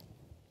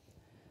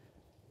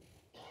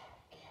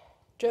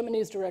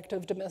 Germany's Director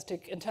of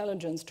Domestic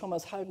Intelligence,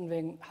 Thomas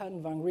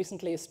Haldenwang,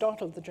 recently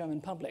startled the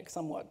German public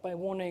somewhat by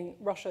warning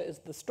Russia is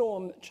the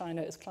storm,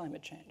 China is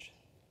climate change.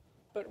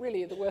 But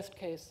really, the worst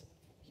case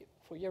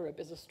for Europe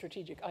is a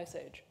strategic ice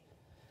age.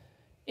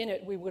 In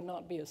it, we would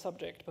not be a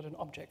subject, but an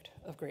object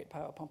of great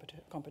power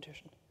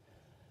competition.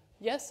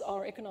 Yes,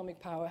 our economic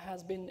power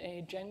has been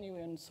a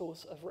genuine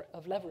source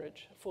of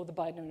leverage for the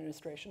Biden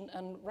administration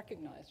and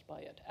recognized by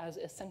it as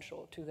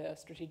essential to their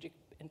strategic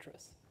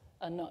interests,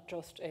 and not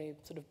just a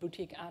sort of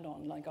boutique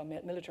add-on like our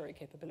military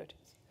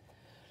capabilities.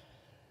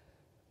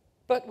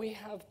 But we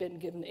have been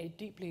given a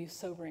deeply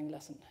sobering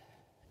lesson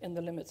in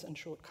the limits and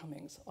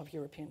shortcomings of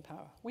European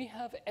power. We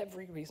have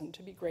every reason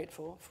to be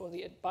grateful for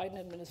the Biden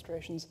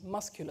administration's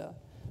muscular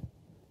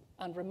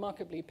and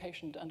remarkably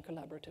patient and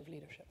collaborative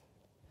leadership.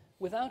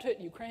 Without it,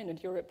 Ukraine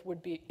and Europe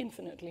would be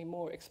infinitely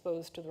more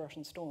exposed to the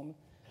Russian storm.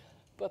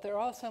 But there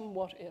are some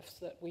what-ifs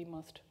that we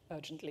must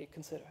urgently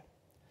consider.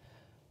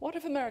 What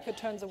if America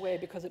turns away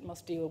because it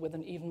must deal with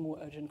an even more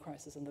urgent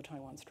crisis in the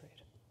Taiwan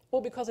Strait?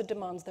 Or because it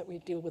demands that we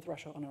deal with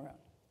Russia on our own?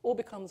 Or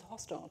becomes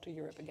hostile to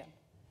Europe again?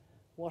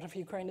 What if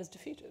Ukraine is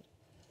defeated?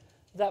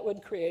 That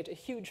would create a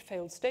huge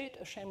failed state,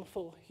 a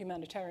shameful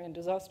humanitarian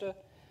disaster,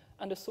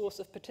 and a source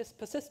of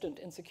persistent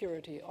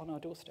insecurity on our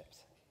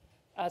doorsteps.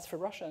 As for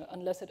Russia,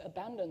 unless it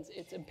abandons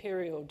its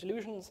imperial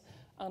delusions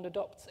and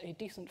adopts a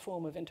decent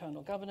form of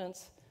internal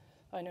governance,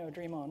 I know,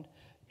 dream on,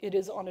 it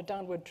is on a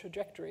downward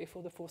trajectory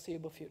for the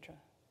foreseeable future.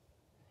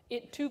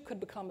 It too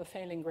could become a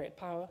failing great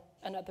power,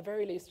 and at the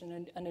very least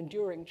an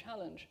enduring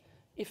challenge,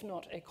 if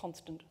not a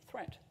constant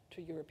threat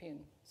to European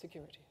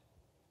security.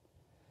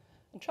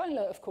 And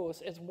China, of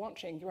course, is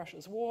watching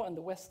Russia's war and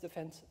the West's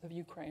defense of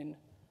Ukraine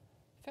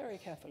very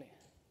carefully.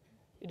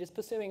 It is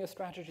pursuing a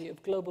strategy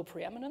of global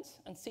preeminence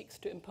and seeks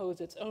to impose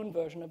its own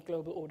version of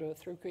global order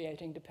through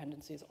creating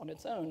dependencies on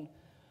its own.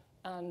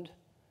 And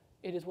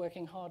it is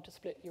working hard to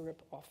split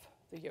Europe off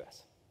the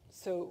US.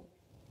 So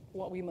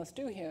what we must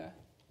do here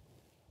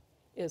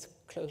is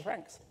close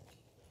ranks,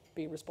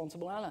 be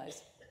responsible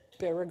allies,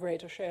 bear a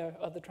greater share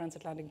of the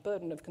transatlantic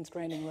burden of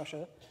constraining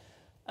Russia,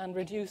 and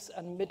reduce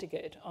and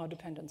mitigate our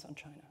dependence on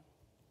China.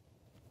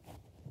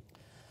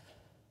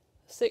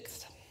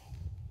 Sixth,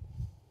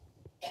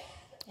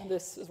 and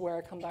this is where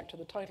I come back to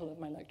the title of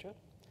my lecture,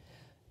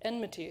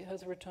 enmity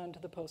has returned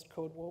to the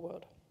post-Cold War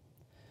world.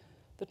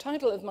 The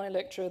title of my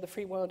lecture, The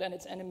Free World and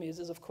Its Enemies,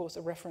 is of course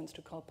a reference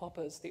to Karl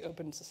Popper's The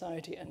Open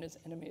Society and Its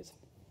Enemies.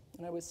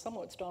 And I was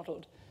somewhat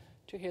startled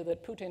to hear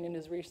that Putin in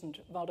his recent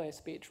Valdai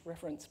speech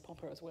referenced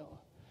Popper as well.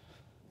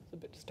 It's a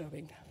bit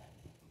disturbing.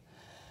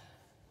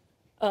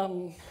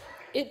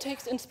 It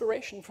takes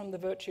inspiration from the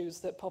virtues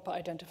that Popper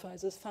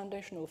identifies as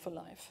foundational for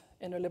life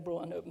in a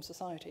liberal and open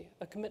society,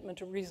 a commitment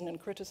to reason and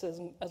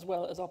criticism, as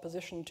well as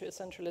opposition to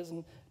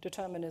essentialism,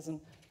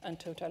 determinism, and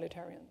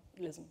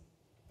totalitarianism.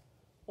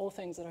 All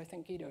things that I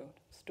think Guido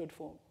stood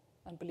for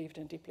and believed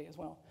in deeply as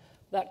well.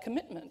 That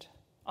commitment,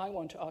 I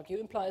want to argue,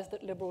 implies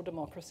that liberal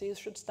democracies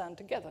should stand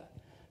together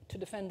to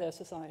defend their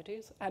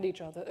societies and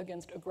each other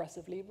against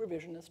aggressively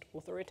revisionist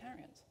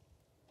authoritarians.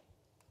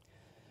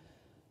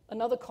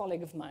 Another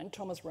colleague of mine,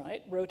 Thomas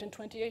Wright, wrote in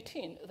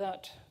 2018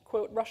 that,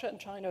 quote, Russia and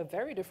China are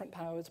very different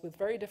powers with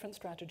very different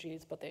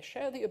strategies, but they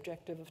share the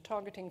objective of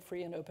targeting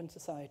free and open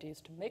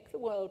societies to make the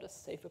world a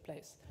safer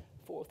place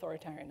for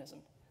authoritarianism,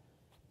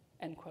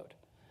 end quote.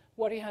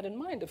 What he had in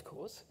mind, of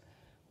course,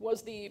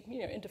 was the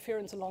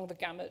interference along the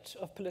gamut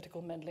of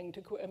political meddling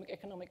to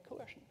economic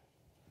coercion.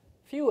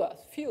 Few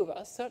of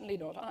us, certainly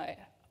not I,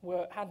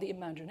 had the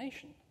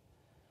imagination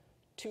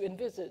to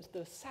envisage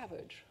the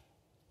savage,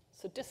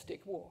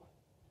 sadistic war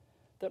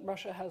that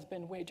Russia has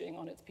been waging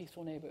on its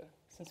peaceful neighbor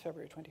since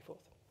February 24th.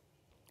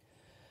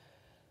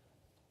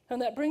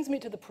 And that brings me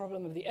to the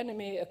problem of the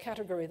enemy, a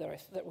category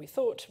that we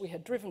thought we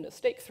had driven a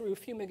stake through,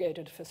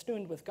 fumigated,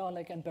 festooned with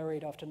garlic, and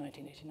buried after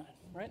 1989,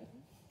 right?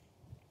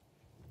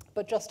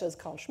 But just as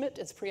Carl Schmitt,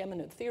 its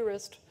preeminent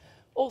theorist,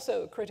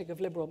 also a critic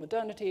of liberal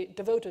modernity,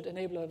 devoted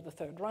enabler of the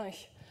Third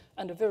Reich,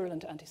 and a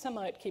virulent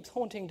anti-Semite, keeps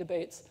haunting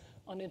debates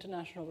on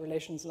international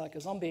relations like a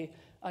zombie,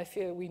 I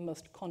fear we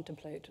must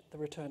contemplate the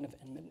return of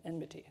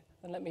enmity.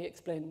 And let me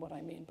explain what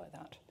I mean by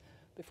that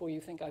before you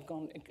think I've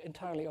gone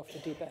entirely off the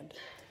deep end.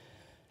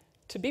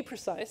 To be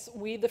precise,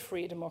 we, the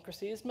free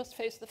democracies, must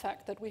face the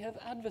fact that we have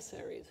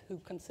adversaries who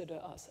consider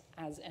us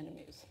as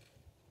enemies.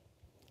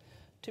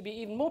 To be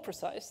even more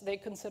precise, they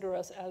consider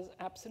us as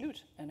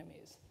absolute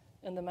enemies,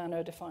 in the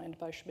manner defined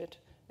by Schmitt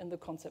in the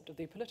concept of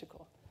the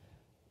political.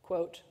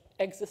 Quote,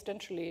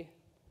 existentially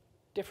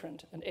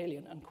different and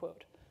alien,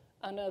 unquote.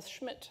 And as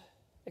Schmitt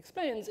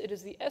explains, it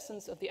is the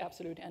essence of the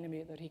absolute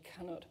enemy that he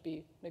cannot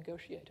be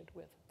negotiated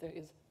with. There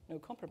is no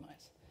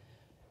compromise.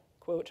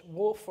 Quote,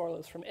 war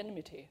follows from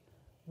enmity.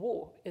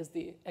 War is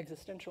the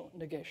existential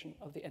negation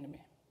of the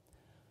enemy.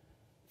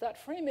 That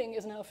framing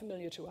is now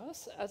familiar to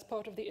us as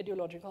part of the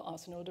ideological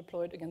arsenal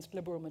deployed against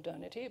liberal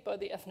modernity by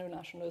the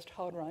ethno-nationalist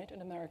hard right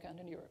in America and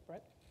in Europe,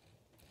 right?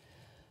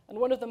 And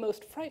one of the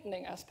most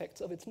frightening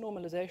aspects of its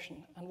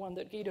normalization, and one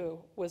that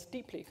Guido was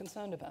deeply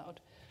concerned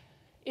about,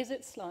 is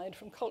its slide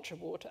from culture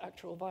war to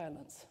actual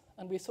violence.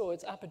 And we saw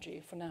its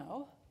apogee for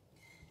now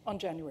on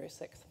January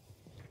 6th.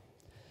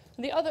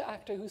 And the other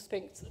actor who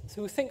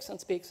thinks and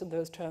speaks in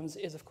those terms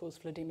is, of course,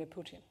 Vladimir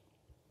Putin.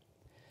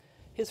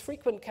 His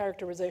frequent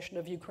characterization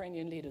of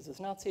Ukrainian leaders as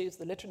Nazis,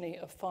 the litany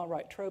of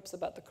far-right tropes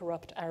about the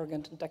corrupt,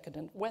 arrogant, and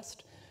decadent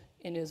West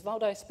in his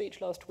Valdai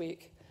speech last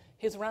week,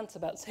 his rants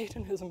about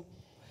Satanism,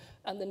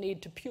 and the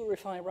need to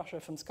purify Russia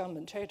from scum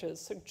and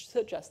traitors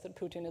suggest that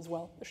Putin is,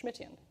 well, a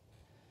Schmittian.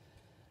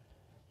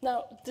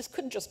 Now, this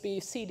couldn't just be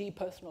seedy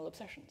personal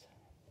obsessions.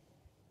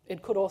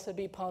 It could also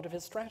be part of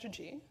his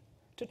strategy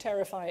to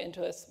terrify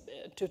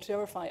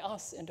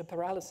us into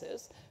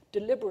paralysis,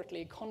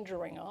 deliberately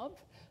conjuring up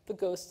the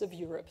ghosts of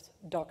Europe's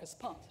darkest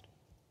past,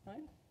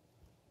 right?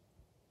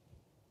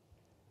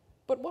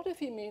 But what if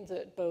he means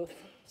it both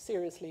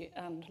seriously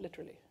and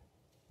literally?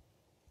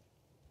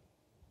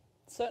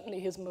 Certainly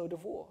his mode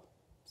of war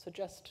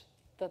suggests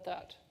that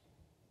that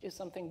is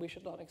something we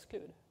should not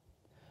exclude.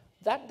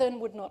 That then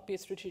would not be a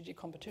strategic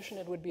competition,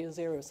 it would be a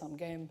zero-sum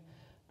game,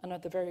 and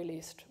at the very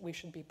least, we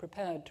should be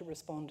prepared to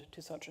respond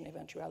to such an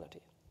eventuality.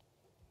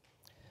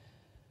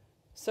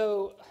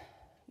 So,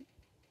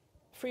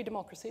 free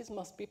democracies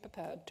must be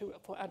prepared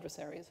for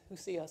adversaries who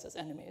see us as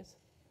enemies.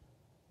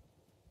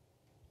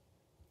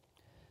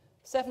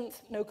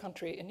 Seventh, no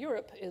country in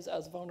Europe is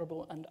as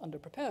vulnerable and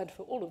underprepared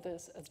for all of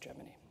this as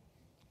Germany.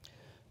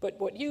 But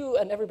what you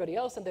and everybody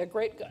else and their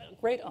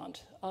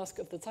great-aunt ask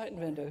of the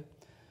Zeitenwende,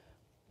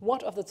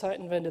 what of the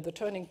Zeitenwende, the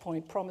turning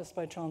point promised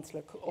by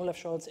Chancellor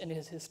Olaf Scholz in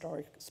his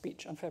historic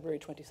speech on February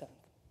 27th?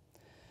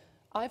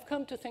 I've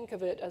come to think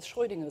of it as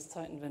Schrödinger's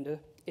Zeitenwende.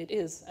 It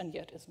is, and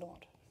yet is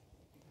not.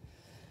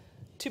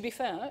 To be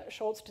fair,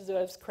 Scholz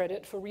deserves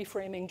credit for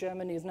reframing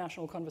Germany's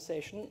national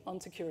conversation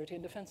on security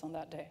and defense on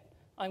that day.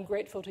 I'm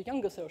grateful to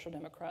younger social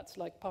democrats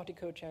like party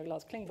co-chair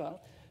Lars Klingvall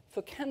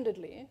for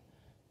candidly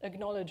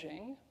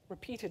acknowledging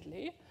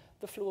repeatedly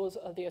the flaws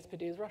of the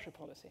SPD's Russia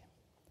policy.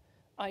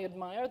 I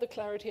admire the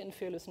clarity and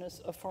fearlessness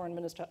of Foreign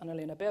Minister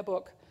Annalena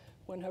Baerbock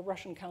when her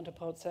Russian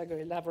counterpart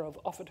Sergei Lavrov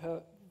offered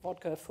her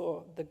vodka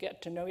for the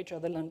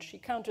get-to-know-each-other lunch. She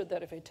countered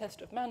that if a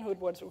test of manhood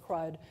was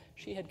required,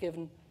 she had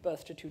given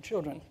birth to 2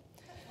 children.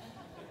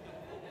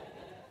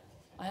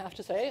 I have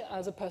to say,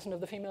 as a person of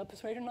the female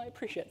persuasion, I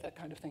appreciate that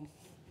kind of thing.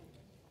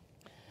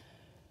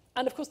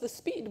 And of course, the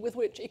speed with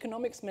which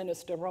Economics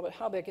Minister Robert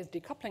Habeck is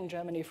decoupling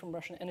Germany from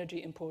Russian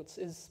energy imports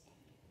is,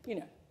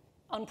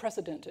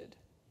 unprecedented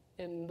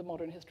in the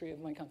modern history of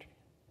my country.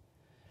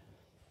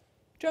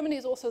 Germany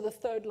is also the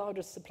 3rd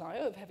largest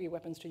supplier of heavy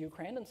weapons to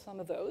Ukraine, and some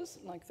of those,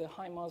 like the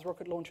HIMARS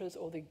rocket launchers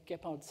or the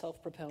Gepard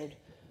self-propelled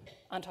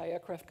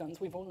anti-aircraft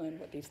guns, we've all known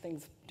what these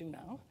things do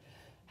now,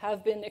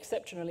 have been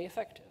exceptionally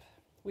effective.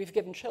 We've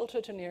given shelter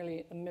to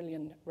nearly 1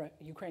 million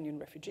Ukrainian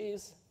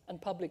refugees,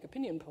 and public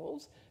opinion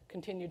polls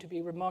continue to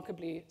be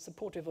remarkably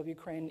supportive of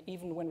Ukraine,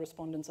 even when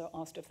respondents are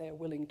asked if they are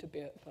willing to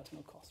bear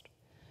personal cost.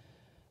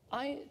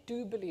 I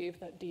do believe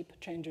that deep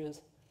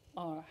changes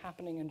are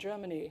happening in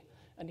Germany,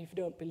 and if you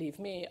don't believe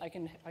me, I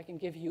can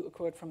give you a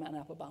quote from Anne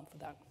Applebaum for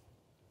that.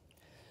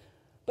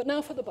 But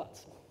now for the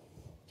buts.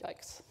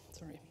 Yikes,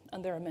 sorry,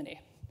 and there are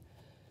many.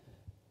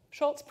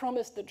 Scholz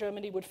promised that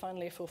Germany would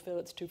finally fulfill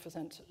its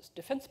 2%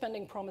 defense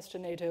spending promise to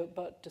NATO,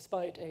 but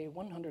despite a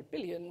 100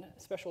 billion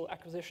special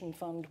acquisition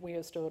fund, we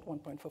are still at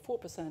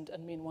 1.44%,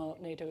 and meanwhile,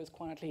 NATO is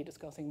quietly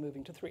discussing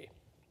moving to 3%.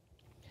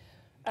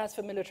 As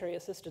for military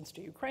assistance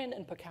to Ukraine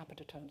in per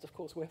capita terms, of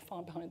course, we're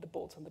far behind the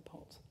Balts and the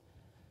Poles,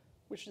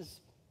 which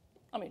is,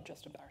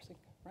 just embarrassing,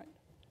 right?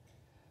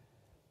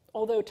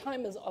 Although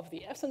time is of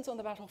the essence on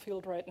the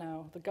battlefield right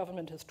now, the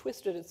government has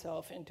twisted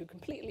itself into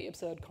completely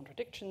absurd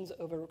contradictions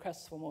over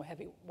requests for more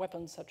heavy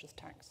weapons such as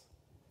tanks.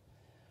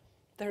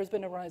 there has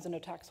been a rise in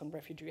attacks on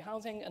refugee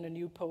housing, and a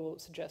new poll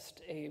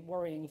suggests a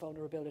worrying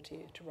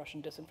vulnerability to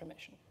Russian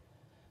disinformation.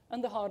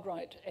 And the hard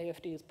right,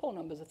 AfD's poll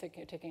numbers are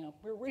ticking up.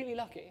 We're really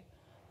lucky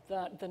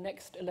that the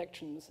next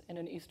elections in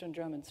an Eastern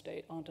German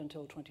state aren't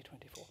until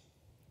 2024.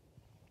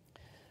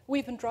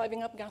 We've been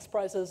driving up gas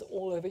prices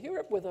all over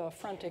Europe with our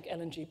frantic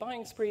LNG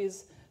buying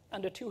sprees,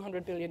 and a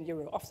 200 billion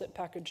euro offset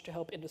package to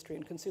help industry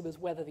and consumers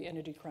weather the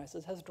energy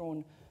crisis has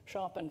drawn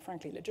sharp and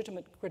frankly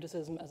legitimate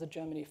criticism as a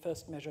Germany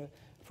first measure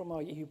from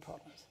our EU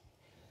partners.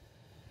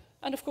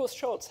 And of course,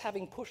 Scholz,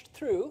 having pushed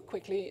through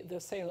quickly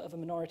the sale of a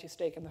minority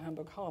stake in the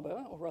Hamburg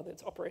Harbor, or rather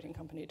its operating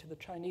company, to the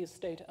Chinese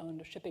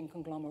state-owned shipping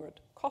conglomerate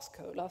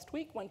COSCO last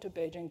week, went to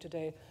Beijing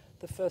today,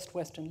 the first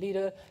Western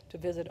leader to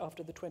visit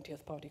after the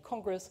 20th Party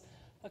Congress,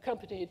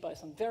 accompanied by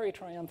some very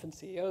triumphant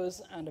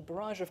CEOs and a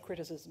barrage of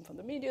criticism from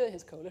the media,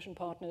 his coalition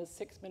partners,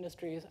 6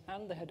 ministries,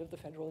 and the head of the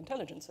Federal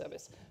Intelligence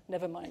Service,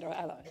 never mind our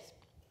allies.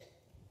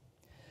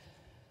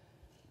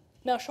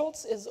 Now,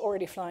 Scholz is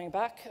already flying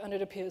back, and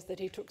it appears that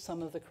he took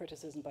some of the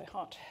criticism by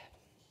heart,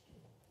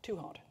 too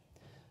hard,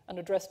 and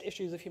addressed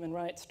issues of human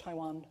rights,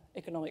 Taiwan,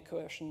 economic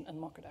coercion, and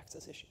market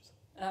access issues.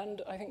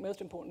 And I think most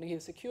importantly, he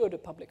secured a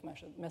public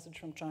message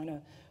from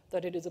China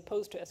that it is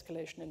opposed to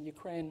escalation in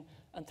Ukraine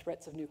and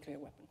threats of nuclear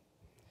weapons.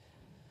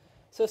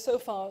 So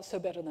far, so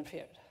better than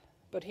feared.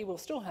 But he will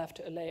still have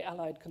to allay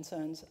allied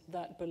concerns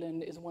that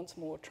Berlin is once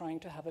more trying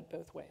to have it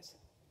both ways.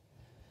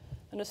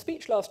 And a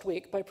speech last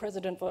week by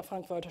President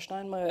Frank-Walter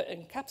Steinmeier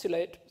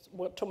encapsulates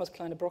what Thomas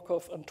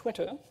Kleine-Brockhoff on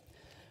Twitter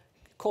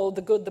called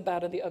the good, the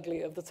bad, and the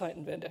ugly of the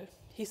Zeitenwende.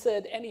 He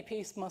said, any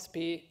peace must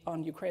be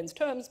on Ukraine's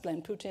terms,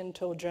 blamed Putin,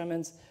 told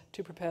Germans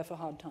to prepare for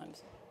hard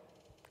times.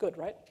 Good,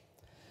 right?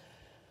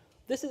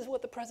 This is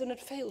what the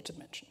president failed to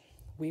mention.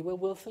 We were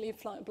willfully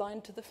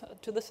blind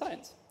to the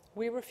science.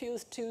 We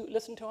refused to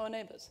listen to our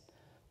neighbors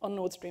on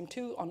Nord Stream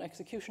 2, on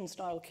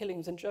execution-style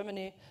killings in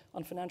Germany,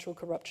 on financial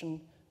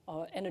corruption,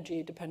 our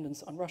energy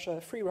dependence on Russia,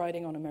 free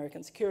riding on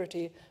American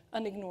security,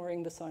 and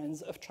ignoring the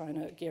signs of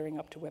China gearing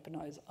up to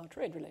weaponize our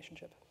trade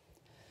relationship.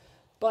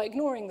 By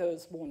ignoring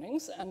those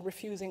warnings and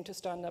refusing to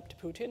stand up to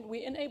Putin,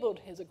 we enabled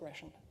his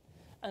aggression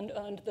and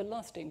earned the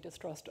lasting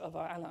distrust of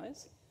our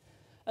allies.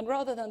 And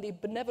rather than the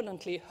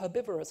benevolently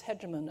herbivorous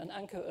hegemon and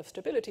anchor of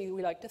stability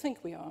we like to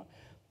think we are,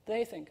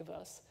 they think of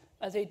us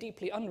as a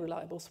deeply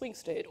unreliable swing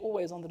state,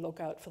 always on the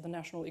lookout for the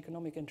national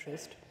economic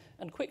interest,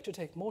 and quick to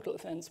take mortal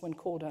offense when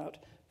called out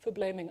for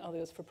blaming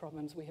others for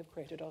problems we have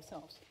created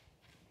ourselves.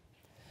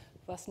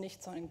 Was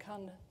nicht sein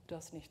kann,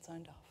 das nicht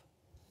sein darf.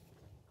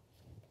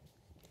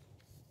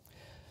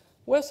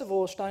 Worst of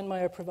all,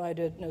 Steinmeier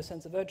provided no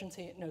sense of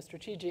urgency, no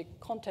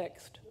strategic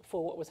context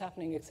for what was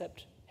happening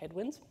except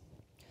headwinds,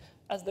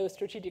 as though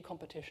strategic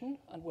competition,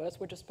 and worse,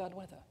 were just bad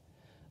weather,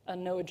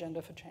 and no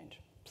agenda for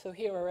change. So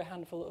here are a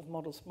handful of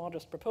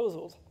modest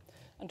proposals,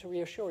 and to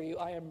reassure you,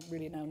 I am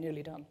really now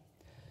nearly done.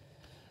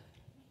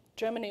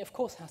 Germany, of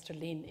course, has to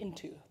lean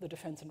into the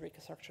defense and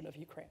reconstruction of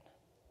Ukraine.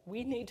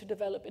 We need to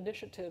develop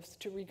initiatives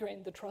to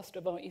regain the trust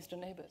of our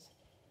eastern neighbors.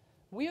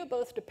 We are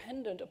both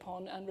dependent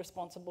upon and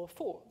responsible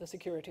for the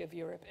security of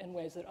Europe in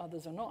ways that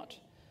others are not.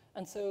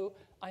 And so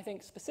I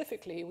think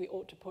specifically we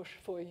ought to push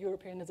for a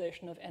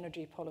Europeanization of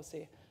energy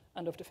policy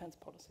and of defense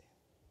policy.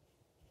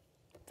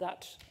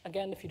 That,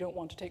 again, if you don't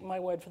want to take my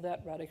word for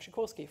that, Radek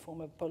Sikorski,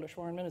 former Polish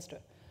foreign minister,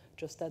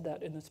 just said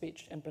that in the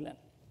speech in Berlin.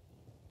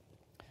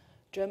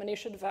 Germany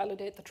should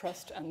validate the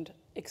trust and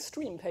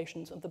extreme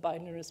patience of the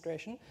Biden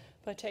administration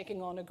by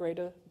taking on a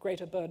greater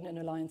burden in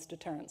alliance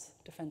deterrence,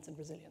 defense, and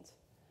resilience.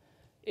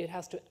 It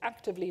has to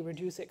actively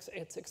reduce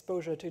its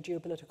exposure to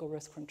geopolitical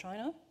risk from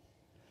China.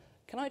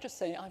 Can I just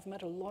say, I've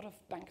met a lot of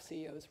bank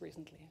CEOs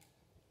recently.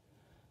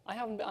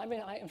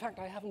 In fact,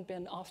 I haven't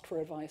been asked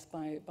for advice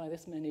by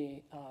this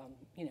many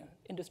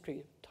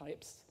industry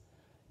types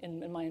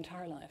in my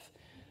entire life.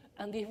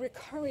 And the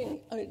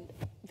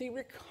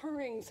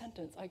recurring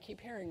sentence I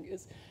keep hearing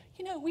is,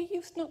 we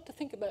used not to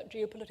think about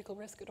geopolitical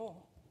risk at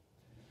all.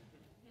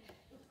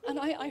 And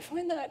I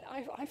find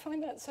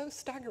that so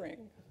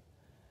staggering.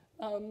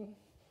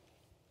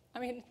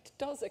 It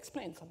does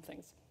explain some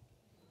things.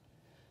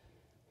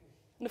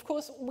 And of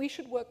course, we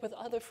should work with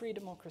other free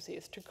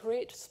democracies to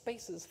create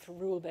spaces for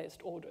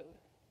rule-based order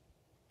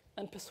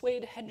and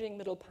persuade hedging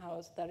middle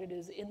powers that it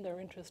is in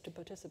their interest to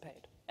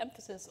participate.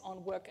 Emphasis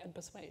on work and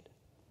persuade.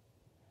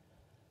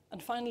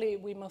 And finally,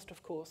 we must,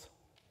 of course,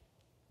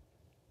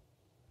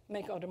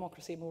 make our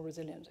democracy more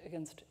resilient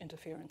against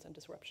interference and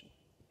disruption.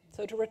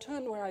 So to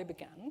return where I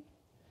began,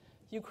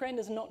 Ukraine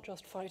is not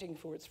just fighting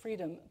for its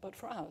freedom, but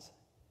for ours.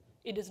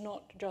 It is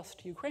not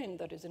just Ukraine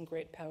that is in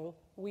great peril.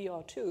 We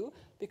are too,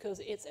 because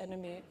its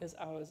enemy is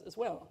ours as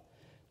well.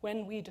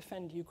 When we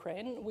defend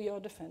Ukraine, we are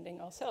defending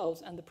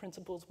ourselves and the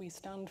principles we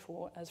stand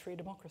for as free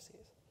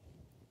democracies.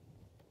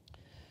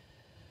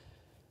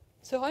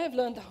 So I have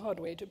learned the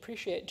hard way to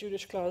appreciate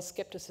Judith Klaar's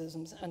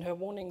skepticisms and her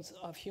warnings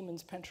of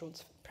humans'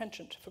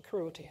 penchant for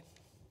cruelty.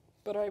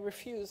 But I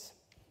refuse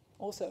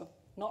also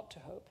not to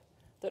hope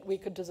that we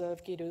could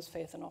deserve Guido's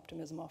faith and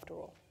optimism after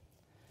all.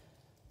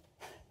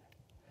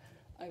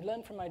 I've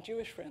learned from my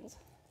Jewish friends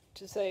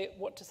to say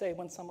what to say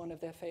when someone of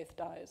their faith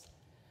dies.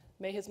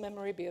 May his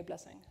memory be a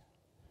blessing.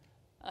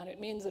 And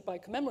it means that by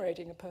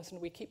commemorating a person,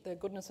 we keep their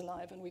goodness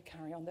alive and we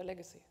carry on their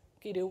legacy.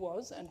 Guido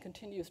was and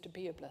continues to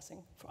be a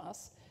blessing for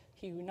us.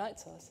 He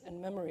unites us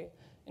in memory,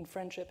 in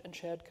friendship, and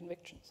shared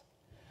convictions.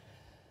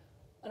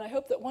 And I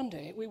hope that one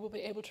day we will be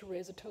able to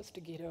raise a toast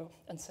to Guido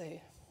and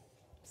say,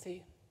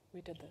 see,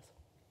 we did this.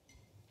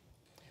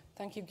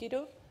 Thank you,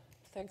 Guido.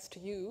 Thanks to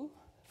you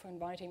for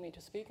inviting me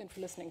to speak and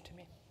for listening to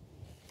me.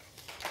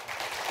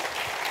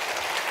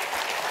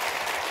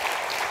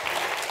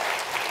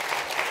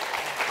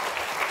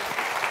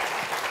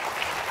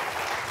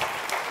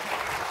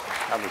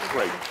 That was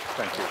great.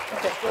 Thank you.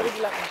 Okay, what would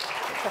you like me?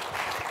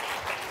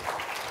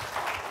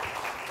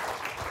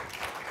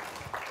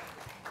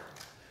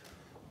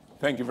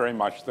 Thank you very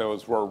much.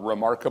 Those were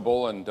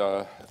remarkable and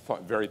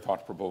very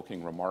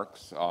thought-provoking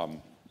remarks.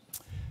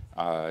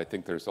 I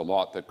think there's a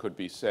lot that could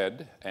be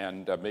said,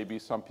 and maybe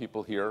some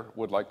people here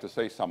would like to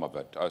say some of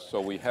it.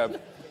 So we have a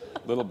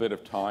little bit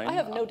of time. I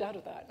have no doubt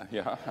of that.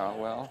 Yeah,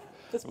 well,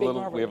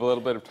 we have a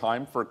little bit of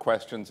time for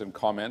questions and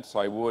comments.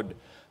 I would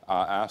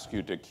ask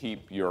you to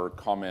keep your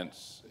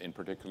comments, in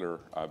particular,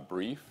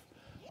 brief.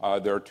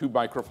 There are two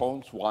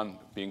microphones, one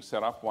being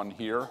set up, one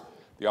here,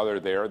 the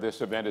other there.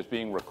 This event is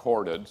being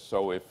recorded,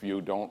 so if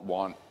you don't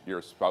want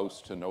your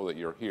spouse to know that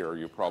you're here,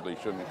 you probably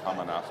shouldn't come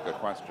and ask a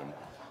question.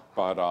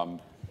 But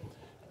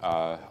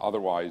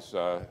otherwise,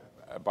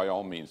 by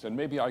all means. And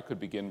maybe I could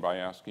begin by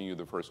asking you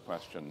the first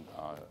question,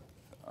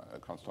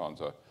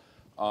 Constanza.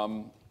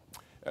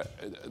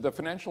 The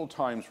Financial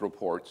Times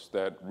reports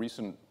that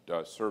recent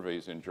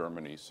surveys in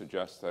Germany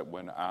suggest that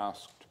when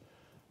asked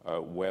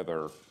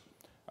whether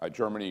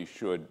Germany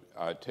should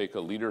take a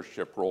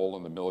leadership role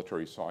in the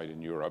military side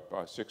in Europe,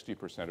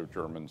 60% of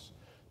Germans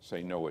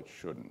say no, it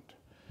shouldn't.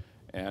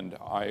 And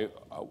I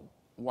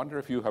wonder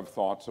if you have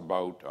thoughts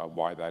about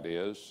why that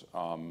is,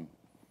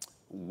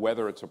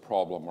 whether it's a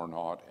problem or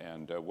not,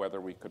 and whether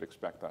we could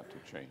expect that to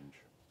change.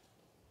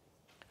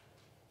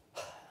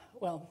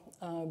 Well,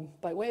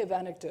 by way of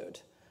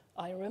anecdote,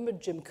 I remember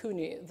Jim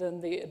Cooney,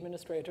 then the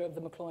administrator of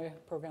the McCloy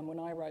program when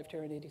I arrived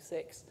here in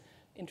 '86,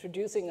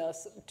 introducing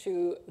us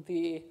to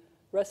the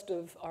rest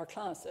of our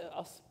class,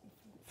 us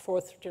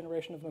fourth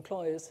generation of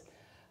McCloys,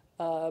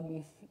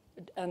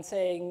 and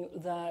saying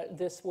that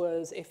this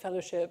was a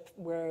fellowship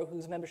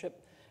whose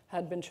membership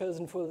had been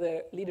chosen for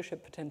their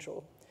leadership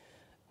potential.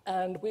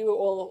 And we were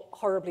all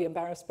horribly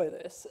embarrassed by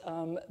this,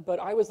 but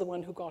I was the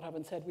one who got up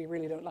and said, we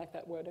really don't like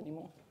that word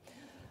anymore.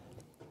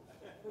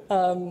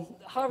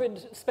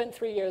 Harvard spent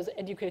 3 years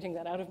educating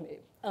that out of me.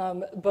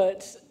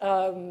 But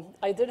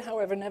I did,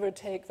 however, never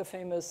take the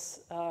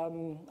famous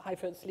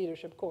Heifetz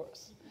leadership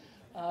course.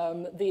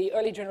 The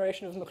early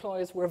generation of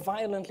McCloys were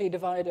violently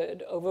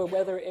divided over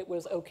whether it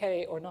was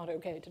okay or not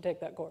okay to take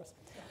that course.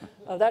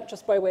 That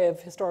just by way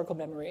of historical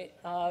memory.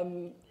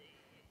 I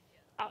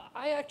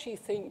actually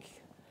think,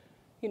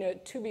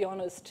 to be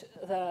honest,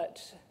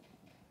 that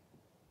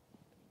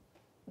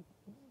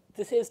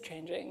this is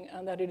changing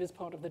and that it is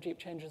part of the deep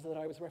changes that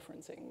I was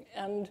referencing.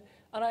 And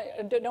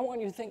I don't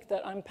want you to think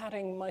that I'm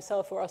patting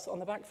myself or us on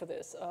the back for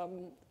this.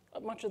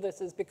 Much of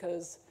this is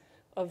because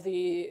of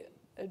the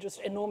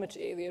just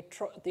enormity,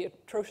 the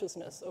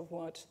atrociousness of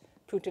what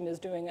Putin is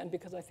doing, and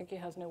because I think he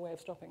has no way of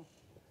stopping.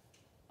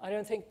 I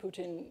don't think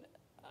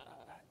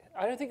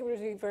it would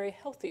be very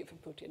healthy for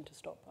Putin to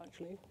stop,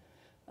 actually.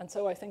 And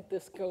so I think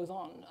this goes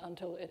on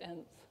until it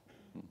ends.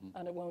 Mm-hmm.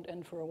 And it won't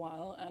end for a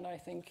while, and I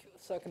think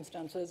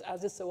circumstances,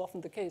 as is so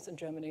often the case in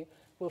Germany,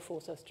 will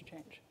force us to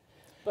change.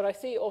 But I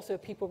see also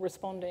people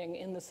responding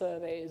in the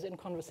surveys, in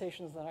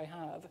conversations that I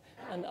have,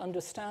 and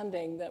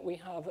understanding that we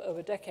have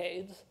over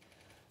decades,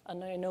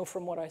 and I know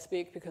from what I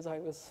speak because I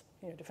was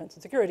defense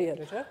and security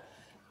editor,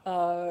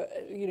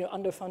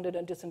 underfunded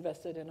and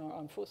disinvested in our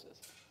armed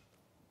forces.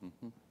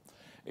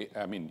 Mm-hmm.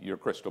 I mean, your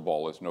crystal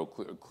ball is no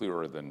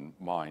clearer than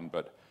mine,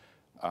 but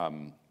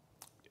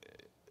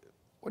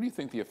what do you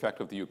think the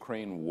effect of the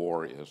Ukraine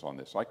war is on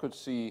this? I could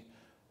see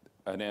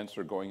an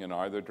answer going in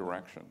either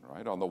direction,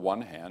 right? On the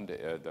one hand,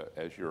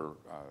 as your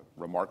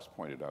remarks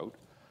pointed out,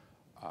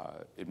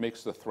 it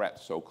makes the threat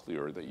so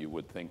clear that you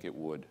would think it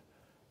would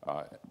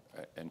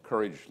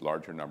encourage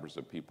larger numbers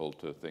of people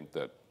to think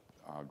that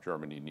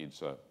Germany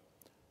needs a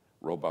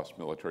robust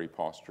military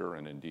posture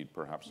and indeed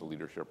perhaps a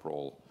leadership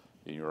role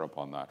in Europe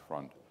on that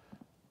front.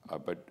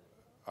 But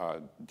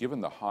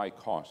given the high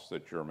costs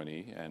that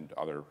Germany and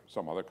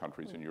some other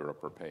countries in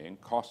Europe are paying,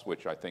 costs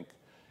which I think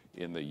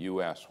in the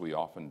US we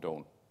often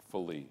don't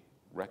fully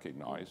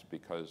recognize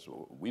because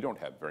we don't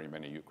have very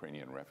many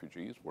Ukrainian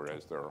refugees,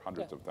 whereas there are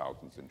hundreds of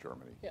thousands in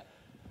Germany. Yeah.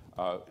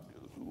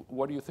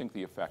 What do you think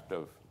the effect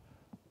of,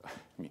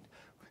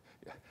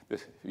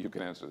 you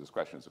can answer this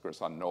question, it's of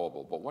course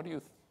unknowable, but what do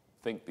you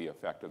think the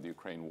effect of the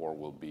Ukraine war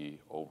will be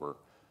over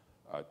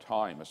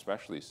time,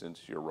 especially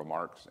since your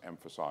remarks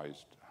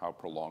emphasized how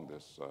prolonged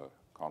this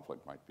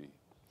conflict might be?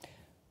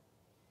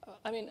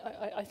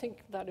 I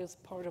think that is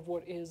part of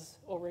what is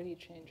already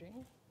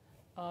changing.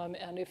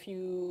 And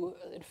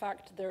in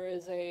fact, there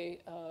is a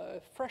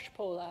fresh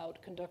poll out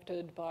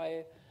conducted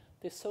by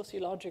the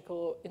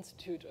Sociological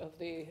Institute of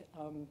the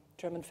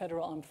German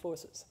Federal Armed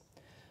Forces,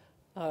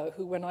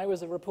 who, when I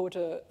was a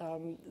reporter,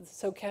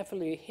 so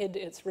carefully hid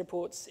its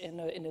reports in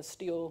a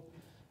steel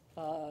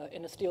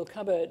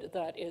cupboard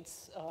that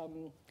its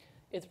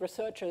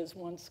researchers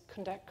once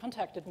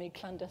contacted me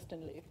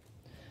clandestinely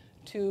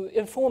to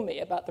inform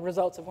me about the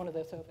results of one of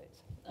their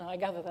surveys. I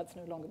gather that's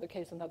no longer the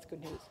case, and that's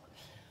good news.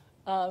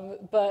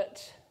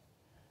 But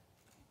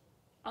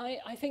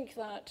I think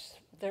that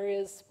there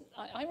is,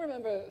 I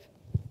remember,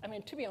 I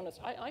mean, to be honest,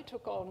 I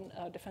took on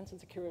defense and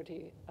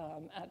security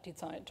at Die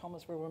Zeit,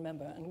 Thomas will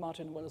remember, and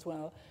Martin will as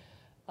well,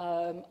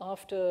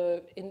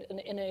 after,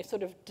 in a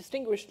sort of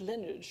distinguished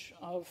lineage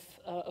of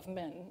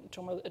men,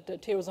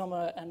 Theo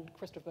Sommer and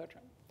Christoph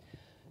Bertram.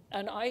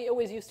 And I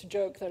always used to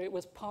joke that it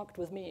was parked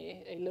with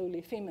me, a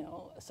lowly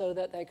female, so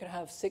that they could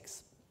have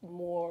 6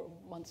 more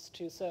months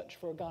to search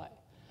for a guy,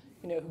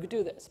 you know, who could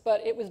do this.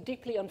 But it was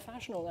deeply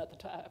unfashionable at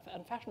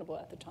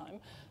the time.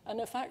 And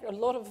in fact, a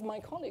lot of my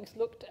colleagues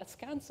looked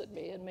askance at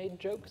me and made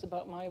jokes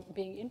about my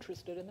being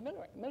interested in the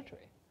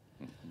military.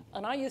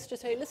 And I used to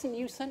say, listen,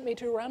 you sent me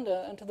to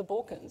Rwanda and to the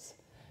Balkans.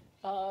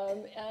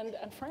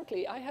 And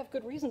frankly, I have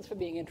good reasons for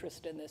being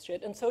interested in this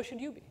shit, and so should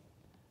you be.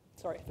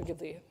 Sorry, forgive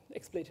the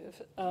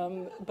expletive.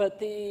 But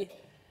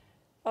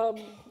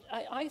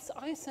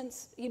I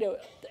sense, you know,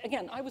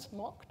 again, I was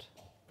mocked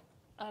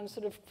and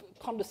sort of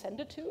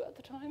condescended to at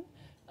the time,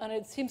 and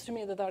it seems to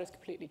me that that is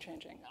completely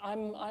changing.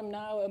 I'm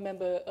now a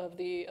member of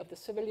the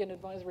Civilian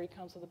Advisory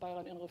Council, the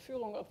Beirat Innere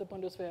Führung of the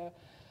Bundeswehr.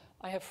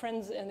 I have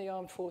friends in the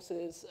armed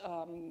forces,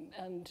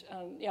 and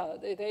yeah,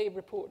 they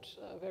report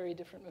a very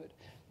different mood.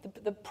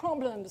 The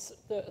problems,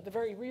 the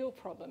very real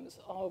problems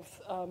of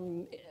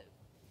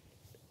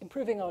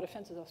improving our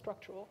defenses are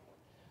structural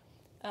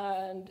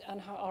and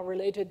how are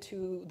related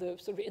to the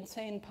sort of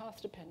insane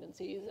path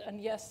dependencies.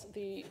 And yes,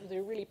 the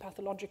really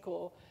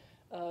pathological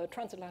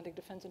transatlantic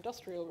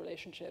defense-industrial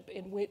relationship,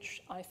 in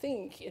which I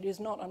think it is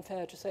not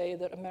unfair to say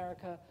that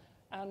America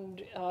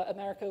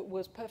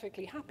was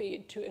perfectly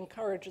happy to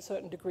encourage a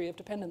certain degree of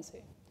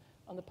dependency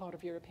on the part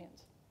of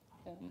Europeans.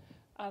 Yeah.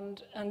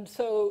 And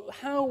so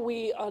how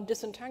we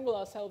disentangle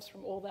ourselves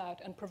from all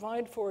that and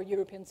provide for a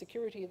European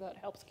security that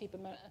helps keep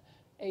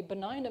a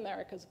benign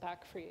America's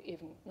back free,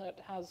 even, that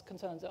has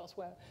concerns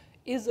elsewhere,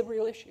 is a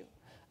real issue.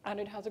 And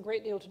it has a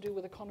great deal to do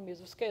with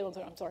economies of scale. And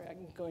so, I'm sorry,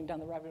 I'm going down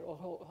the rabbit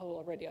hole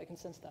already, I can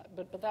sense that.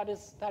 But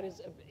that's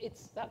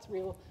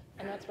real,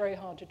 and that's very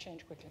hard to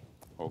change quickly.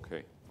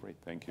 Okay, great,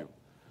 thank you.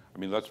 I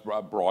mean, let's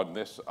broaden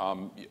this.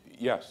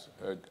 Yes,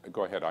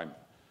 go ahead,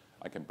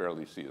 I can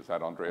barely see. Is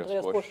that Andreas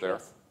Busch there?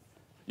 Yes.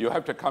 You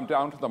have to come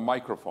down to the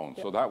microphone,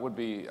 so that would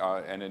be,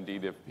 and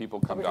indeed, if people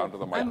come down to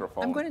the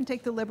microphone. I'm going to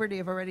take the liberty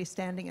of already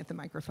standing at the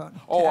microphone.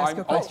 Oh,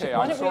 okay,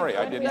 I'm sorry,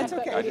 I didn't. That's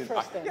okay.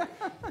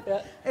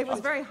 It was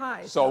very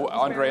high. So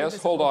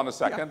Andreas, hold on a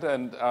second,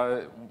 and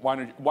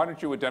why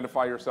don't you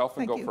identify yourself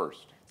and go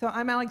first? So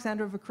I'm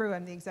Alexandra Vacru.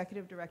 I'm the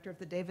Executive Director of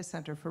the Davis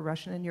Center for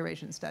Russian and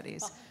Eurasian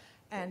Studies.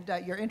 And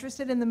you're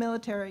interested in the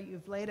military.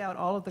 You've laid out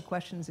all of the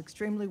questions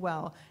extremely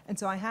well. And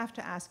so I have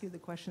to ask you the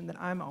question that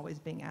I'm always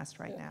being asked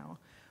right now,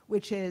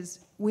 which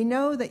is, we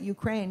know that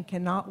Ukraine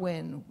cannot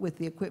win with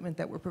the equipment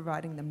that we're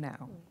providing them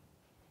now.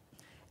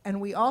 And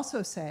we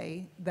also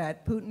say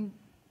that Putin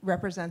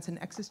represents an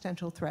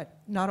existential threat,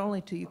 not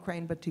only to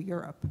Ukraine, but to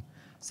Europe.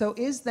 So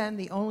is then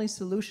the only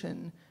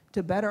solution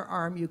to better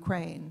arm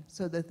Ukraine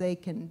so that they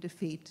can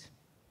defeat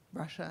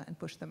Russia and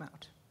push them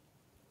out?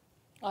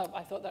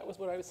 I thought that was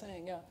what I was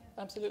saying, yeah,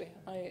 absolutely.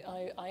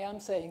 I am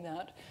saying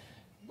that.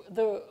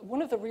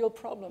 One of the real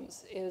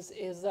problems is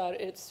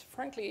that it's,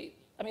 frankly,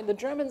 I mean, the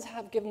Germans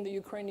have given the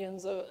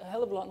Ukrainians a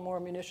hell of a lot more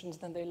munitions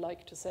than they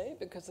like to say,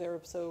 because they're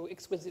so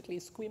exquisitely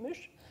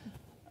squeamish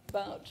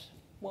about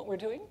what we're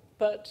doing.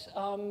 But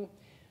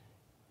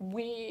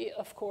we,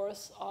 of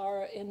course,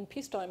 are in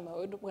peacetime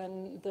mode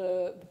when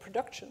the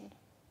production,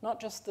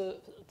 not just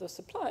the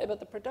supply, but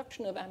the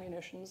production of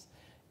ammunitions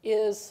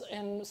is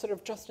in sort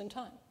of just in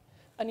time.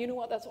 And you know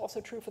what? That's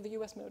also true for the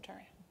US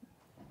military.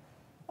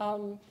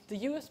 The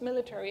US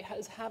military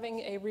is having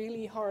a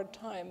really hard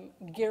time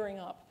gearing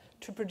up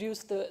to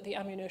produce the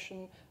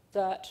ammunition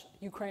that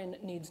Ukraine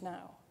needs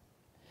now.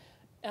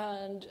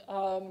 And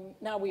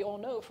now we all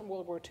know from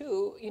World War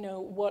II, you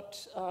know,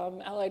 what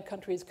Allied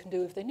countries can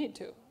do if they need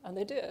to. And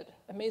they did,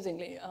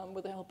 amazingly,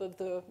 with the help of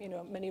the, you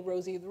know, many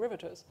rosy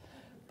derivatives.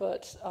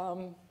 But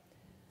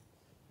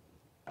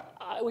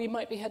we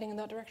might be heading in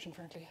that direction,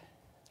 frankly.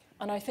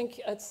 And I think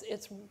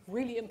it's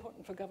really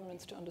important for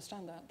governments to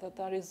understand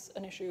that is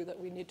an issue that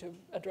we need to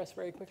address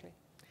very quickly.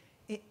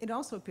 It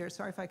also appears,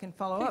 sorry if I can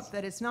follow up,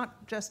 that it's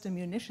not just a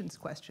munitions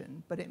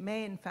question, but it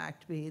may in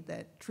fact be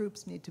that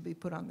troops need to be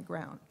put on the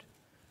ground,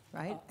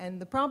 right? And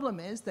the problem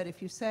is that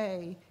if you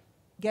say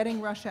getting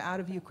Russia out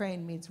of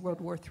Ukraine means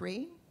World War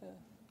III,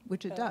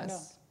 which it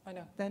does, I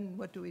know. Then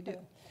what do we do?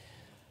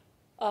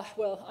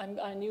 Well,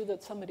 I knew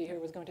that somebody here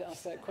was going to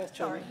ask that question.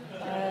 Sorry.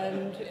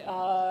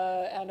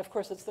 And of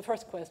course, it's the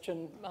first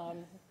question.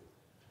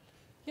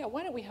 Yeah,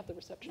 why don't we have the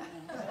reception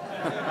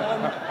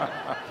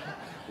now?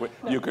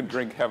 You can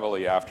drink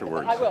heavily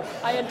afterwards. I will.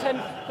 I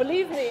intend,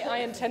 believe me, I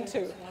intend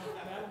to.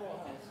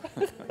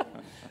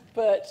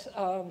 But,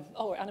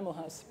 oh, Animal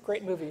House,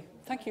 great movie.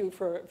 Thank you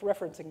for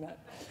referencing that.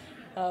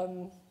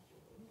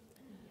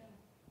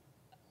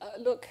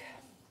 Look,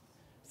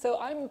 so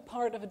I'm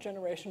part of a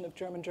generation of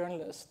German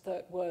journalists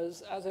that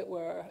was, as it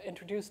were,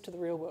 introduced to the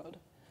real world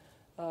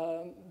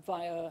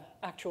via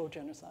actual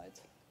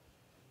genocides.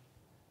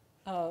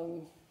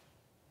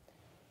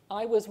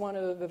 I was one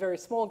of a very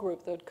small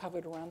group that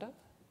covered Rwanda.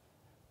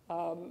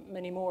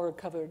 Many more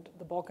covered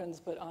the Balkans,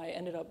 but I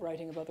ended up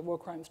writing about the war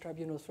crimes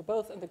tribunals for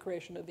both and the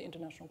creation of the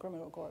International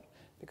Criminal Court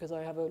because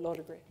I have a law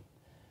degree.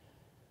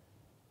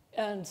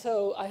 And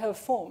so I have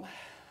form,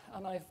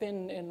 and I've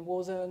been in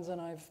war zones,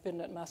 and I've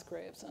been at mass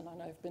graves, and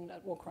I've been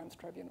at war crimes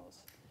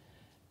tribunals.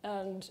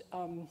 And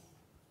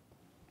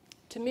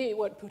to me,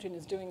 what Putin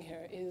is doing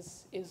here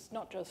is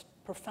not just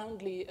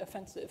profoundly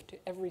offensive to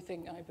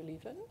everything I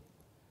believe in,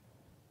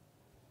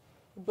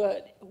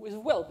 but is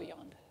well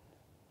beyond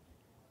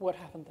what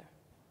happened there.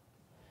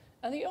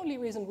 And the only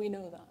reason we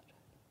know that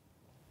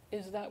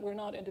is that we're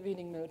not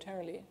intervening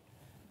militarily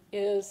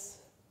is,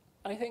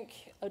 I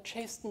think, a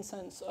chastened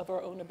sense of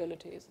our own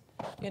abilities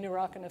in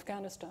Iraq and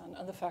Afghanistan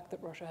and the fact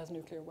that Russia has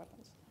nuclear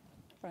weapons,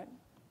 right?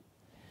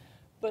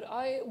 But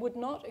I would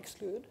not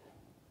exclude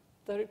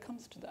that it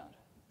comes to that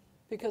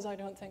because I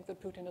don't think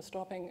that Putin is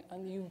stopping,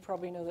 and you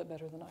probably know that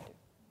better than I do.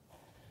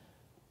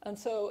 And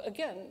so,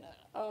 again,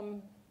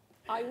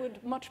 I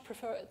would much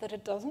prefer that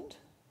it doesn't,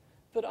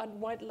 but I'd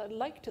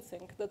like to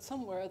think that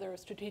somewhere there are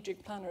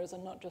strategic planners,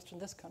 and not just in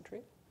this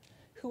country,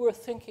 who are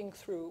thinking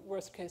through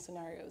worst-case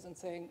scenarios and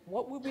saying,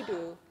 what would we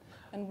do,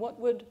 and what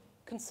would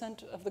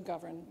consent of the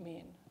governed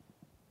mean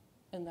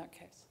in that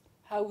case?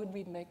 How would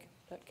we make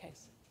that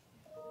case?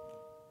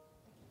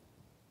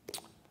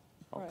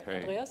 Okay.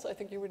 Right, Andreas, I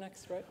think you were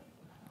next, right?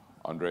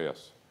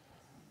 Andreas.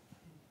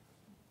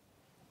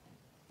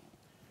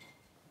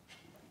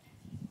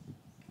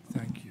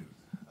 Thank you.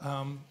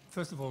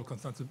 First of all,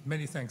 Constanze,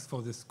 many thanks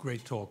for this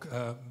great talk.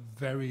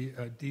 Very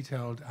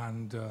detailed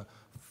and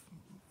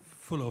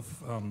full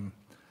of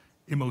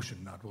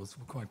emotion. That was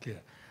quite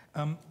clear.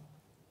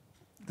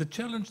 The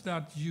challenge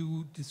that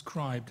you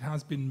described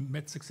has been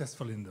met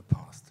successfully in the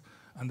past.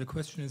 And the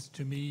question is,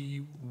 to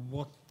me,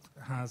 what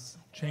has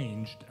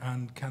changed,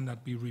 and can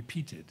that be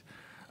repeated?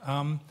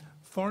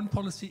 Foreign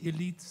policy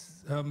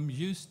elites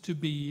used to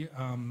be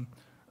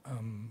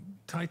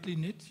tightly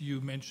knit.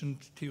 You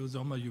mentioned Theo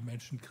Sommer, you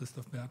mentioned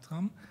Christoph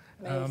Bertram.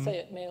 May I say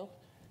it, male?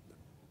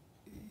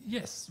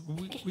 Yes,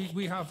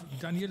 we have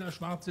Daniela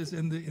Schwarzes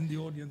in the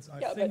audience, I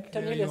think. Yeah, but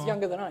Daniela is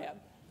younger than I am.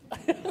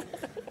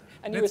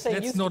 And you were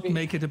saying let's not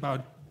make it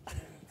about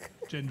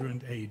gender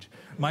and age.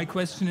 My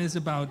question is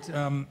about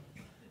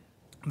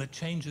the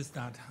changes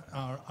that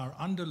are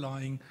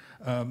underlying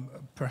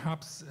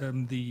perhaps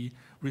the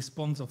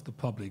response of the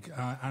public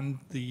and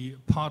the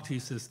party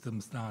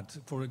systems that,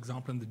 for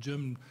example, in the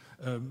German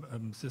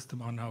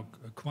system are now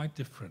quite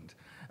different.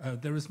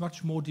 There is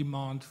much more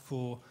demand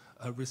for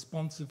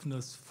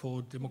responsiveness,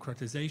 for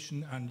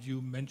democratization, and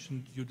you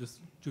mentioned Judith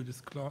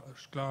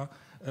Sklar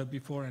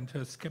before and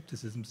her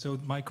skepticism. So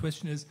my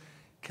question is,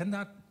 can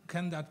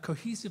that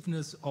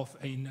cohesiveness of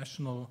a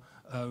national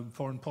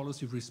foreign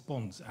policy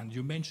response, and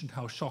you mentioned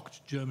how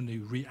shocked Germany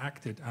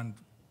reacted, and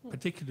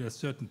particularly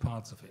certain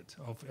parts of it,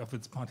 of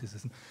its party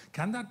system,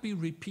 can that be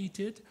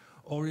repeated,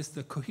 or is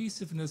the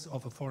cohesiveness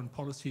of a foreign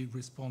policy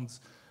response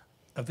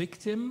a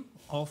victim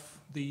of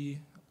the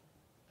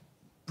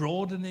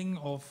broadening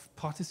of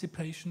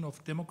participation,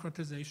 of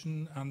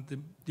democratization, and the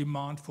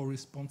demand for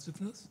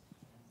responsiveness?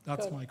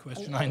 That's my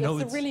question. I know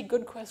it's a really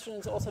good question.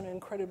 It's also an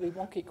incredibly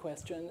wonky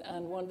question,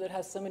 and one that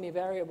has so many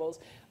variables.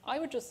 I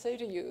would just say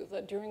to you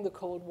that during the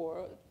Cold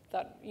War,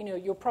 that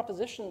your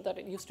proposition that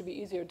it used to be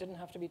easier didn't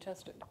have to be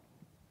tested,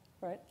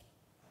 right?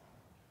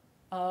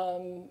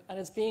 And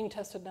it's being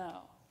tested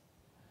now.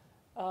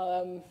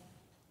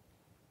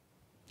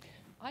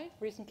 I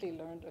recently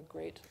learned a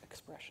great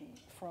expression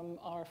from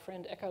our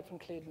friend Eckhard von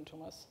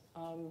Kleeden-Thomas,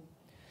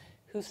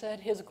 who said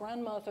his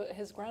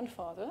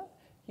grandfather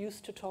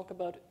used to talk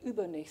about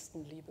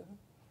Übernächstenliebe,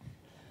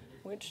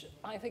 which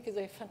I think is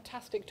a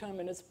fantastic term,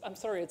 and I'm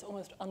sorry, it's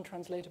almost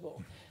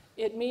untranslatable.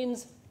 It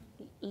means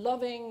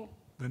loving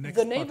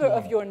the neighbor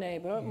of your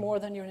neighbor more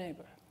than your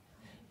neighbor.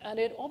 And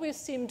it always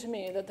seemed to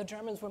me that the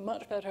Germans were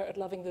much better at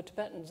loving the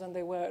Tibetans than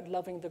they were at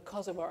loving the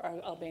Kosovo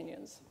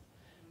Albanians,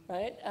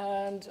 right?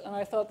 And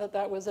I thought that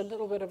that was a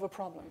little bit of a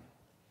problem.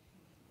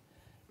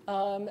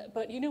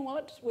 But you know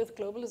what? With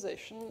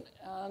globalization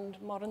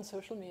and modern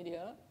social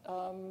media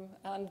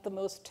and the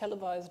most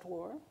televised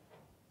war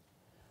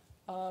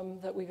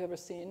that we've ever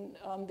seen,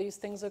 these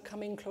things are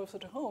coming closer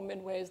to home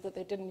in ways that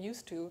they didn't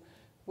used to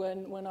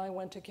when I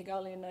went to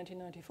Kigali in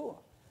 1994.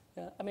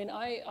 Yeah. I mean,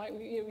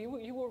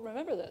 you will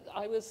remember that.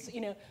 I was,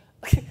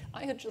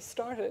 I had just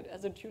started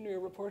as a junior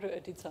reporter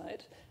at Die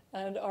Zeit,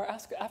 and our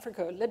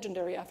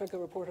legendary Africa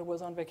reporter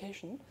was on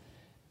vacation.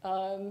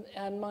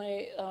 And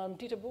my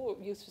Dieter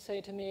Bohr used to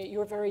say to me,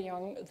 "You're very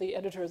young, the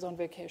editor is on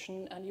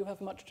vacation, and you have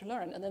much to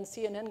learn." And then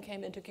CNN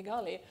came into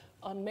Kigali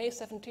on May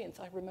 17th.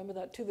 I remember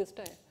that to this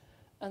day.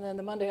 And then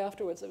the Monday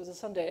afterwards, it was a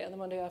Sunday, and the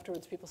Monday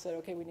afterwards people said,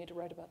 "Okay, we need to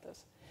write about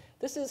this."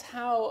 This is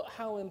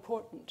how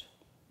important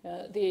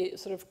the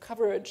sort of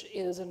coverage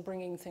is in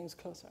bringing things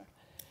closer.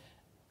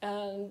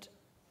 And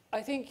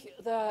I think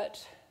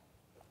that,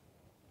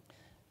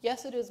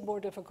 yes, it is more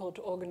difficult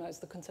to organize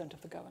the consent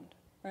of the governed.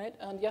 Right?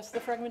 And yes, the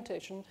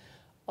fragmentation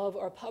of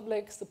our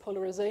publics, the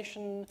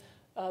polarization,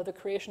 the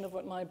creation of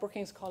what my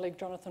Brookings colleague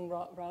Jonathan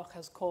Rauch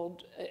has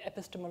called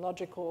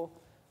epistemological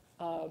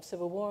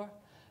civil war,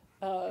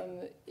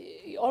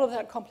 all of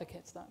that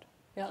complicates that.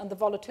 Yeah? And the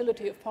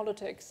volatility of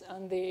politics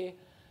and the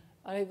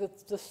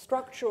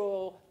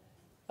structural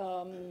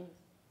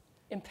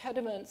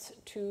impediments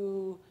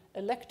to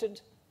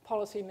elected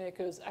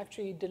policymakers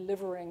actually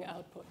delivering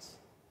outputs.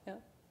 Yeah?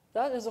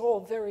 That is all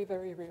very,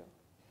 very real.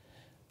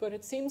 But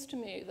it seems to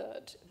me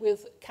that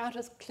with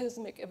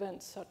cataclysmic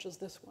events such as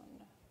this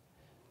one,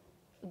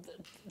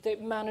 they've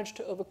managed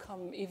to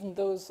overcome even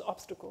those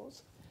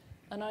obstacles.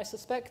 And I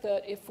suspect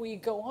that if we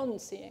go on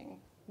seeing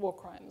war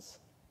crimes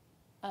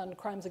and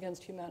crimes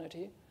against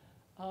humanity,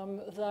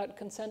 that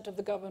consent of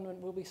the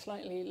government will be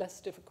slightly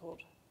less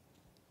difficult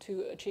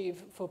to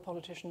achieve for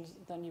politicians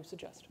than you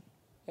suggest.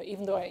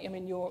 Even though, I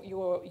mean,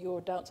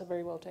 your doubts are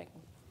very well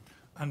taken.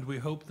 And we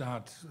hope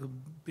that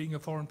being a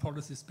foreign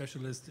policy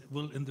specialist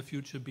will in the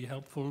future be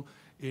helpful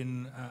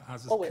in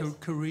as a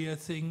career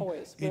thing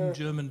in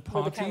German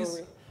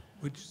parties,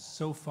 which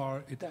so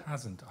far it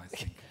hasn't, I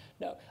think.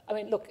 No, I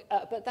mean, look,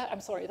 but that,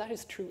 I'm sorry, that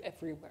is true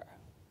everywhere.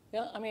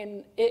 Yeah, I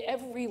mean,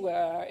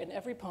 everywhere, in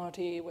every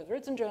party, whether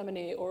it's in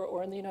Germany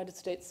or in the United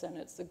States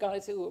Senate, the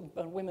guys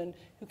and women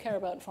who care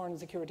about foreign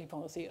security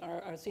policy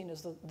are seen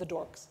as the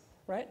dorks,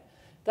 right?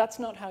 That's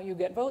not how you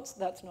get votes.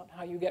 That's not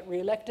how you get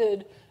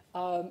reelected.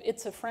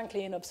 It's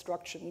frankly an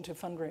obstruction to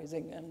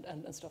fundraising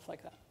and stuff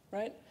like that,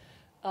 right?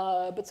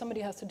 But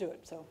somebody has to do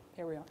it, so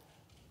here we are.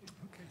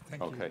 Okay,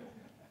 thank you. Okay.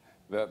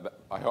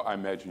 I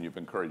imagine you've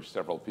encouraged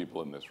several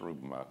people in this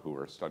room who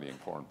are studying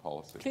foreign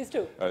policy. Please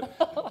do.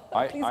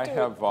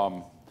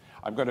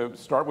 I'm going to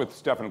start with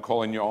Stefan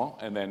Collignon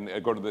and then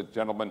go to the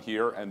gentleman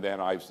here, and then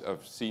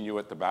I've seen you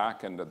at the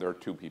back, and there are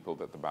two people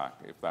at the back,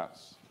 if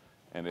that's,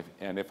 and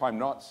if I'm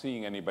not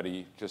seeing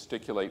anybody,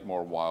 gesticulate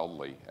more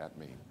wildly at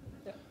me.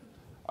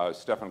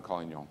 Stefan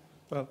Collignon.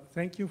 Well,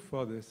 thank you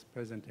for this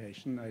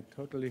presentation. I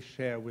totally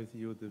share with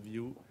you the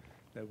view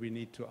that we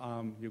need to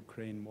arm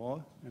Ukraine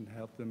more and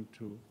help them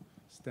to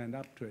stand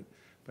up to it.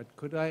 But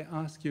could I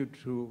ask you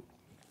to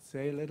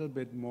say a little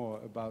bit more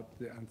about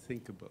the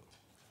unthinkable,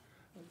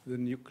 the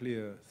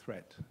nuclear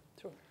threat?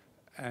 Sure.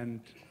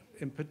 And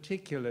in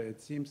particular, it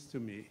seems to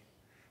me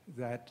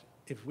that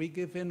if we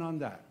give in on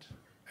that,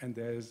 and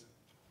there's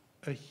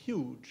a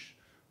huge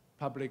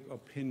public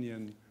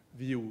opinion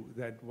view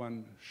that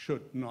one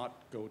should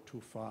not go too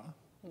far,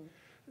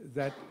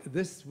 that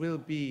this will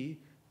be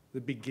the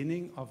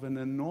beginning of an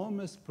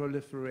enormous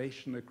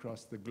proliferation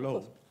across the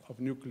globe of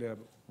nuclear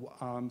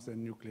arms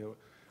and nuclear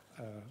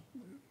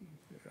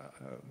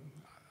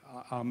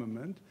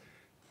armament,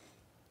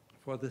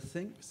 for the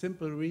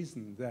simple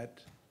reason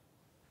that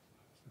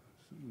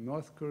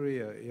North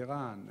Korea,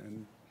 Iran,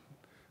 and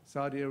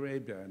Saudi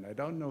Arabia, and I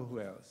don't know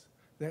who else,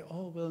 they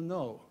all will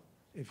know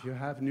if you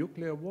have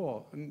nuclear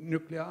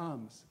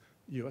arms,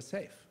 you're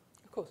safe.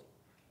 Of course.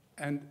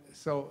 And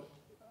so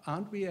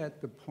aren't we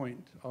at the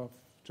point of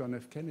John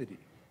F. Kennedy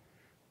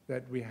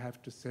that we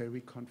have to say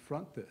we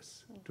confront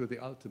this to the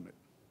ultimate?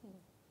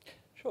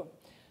 Sure.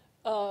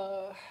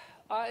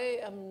 I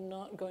am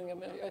not going,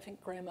 I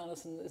think Graham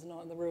Allison is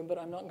not in the room, but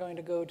I'm not going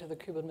to go to the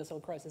Cuban Missile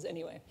Crisis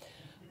anyway.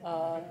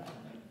 And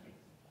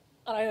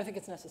I don't think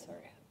it's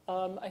necessary.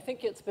 I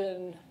think it's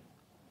been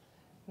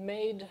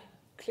made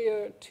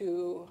clear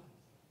to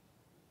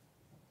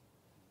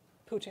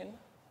Putin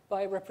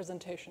by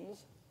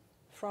representations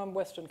from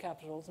Western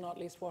capitals, not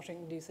least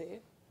Washington, D.C.,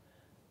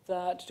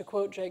 that, to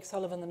quote Jake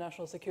Sullivan, the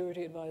National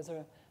Security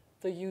Advisor,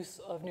 the use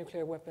of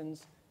nuclear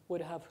weapons would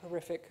have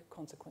horrific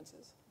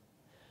consequences.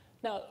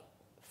 Now,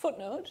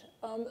 footnote,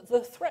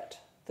 the threat,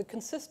 the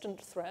consistent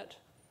threat,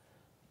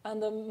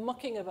 and the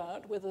mucking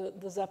about with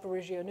the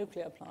Zaporizhia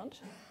nuclear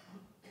plant,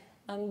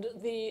 and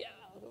the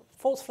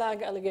false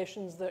flag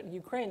allegations that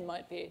Ukraine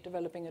might be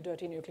developing a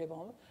dirty nuclear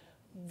bomb,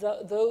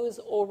 those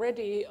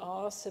already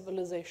are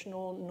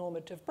civilizational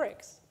normative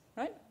breaks,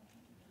 right?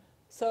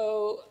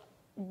 So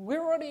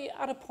we're already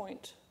at a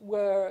point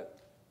where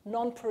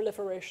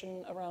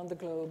non-proliferation around the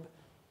globe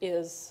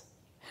is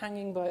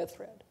hanging by a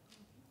thread.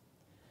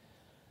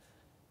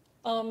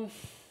 I'm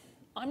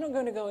not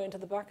going to go into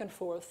the back and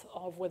forth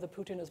of whether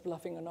Putin is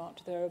bluffing or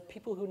not. There are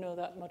people who know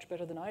that much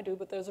better than I do,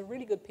 but there's a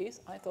really good piece,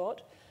 I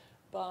thought,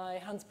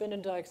 by Hans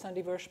Binnendijk,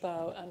 Sandy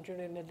Vershbow, and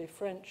Julian Nedley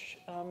French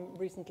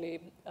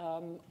recently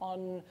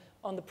on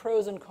the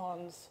pros and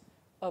cons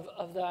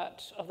of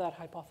that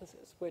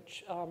hypothesis,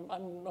 which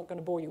I'm not going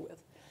to bore you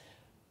with.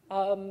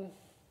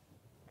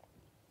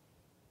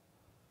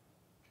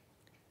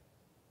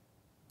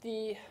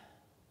 And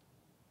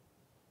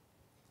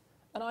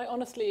I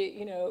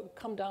honestly,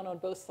 come down on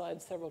both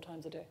sides several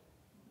times a day.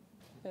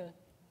 Yeah.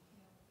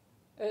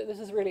 This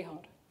is really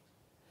hard.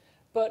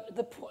 But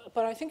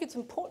I think it's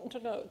important to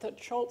note that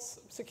Scholz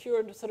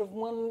secured sort of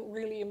one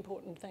really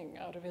important thing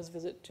out of his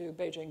visit to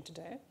Beijing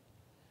today,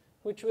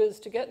 which was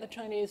to get the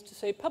Chinese to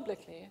say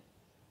publicly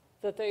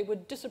that they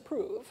would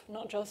disapprove,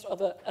 not just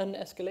of an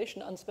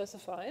escalation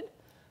unspecified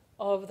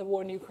of the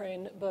war in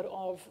Ukraine, but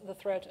of the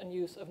threat and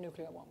use of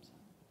nuclear bombs.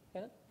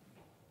 Yeah?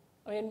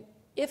 I mean,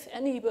 if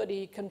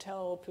anybody can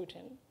tell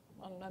Putin,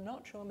 and I'm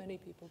not sure many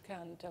people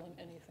can tell him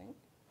anything,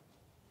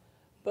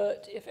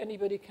 but if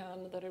anybody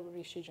can, that it would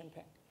be Xi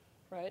Jinping,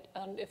 right?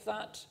 And if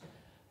that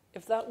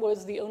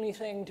was the only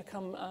thing to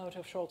come out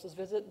of Scholz's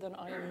visit, then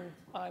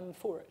I'm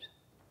for it,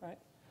 right?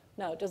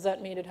 Now, does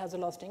that mean it has a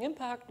lasting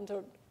impact? And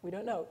so we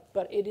don't know,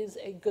 but it is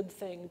a good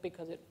thing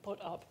because it put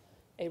up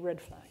a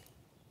red flag.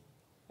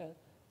 Yeah.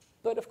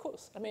 But of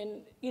course, I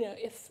mean,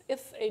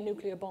 if a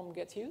nuclear bomb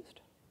gets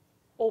used,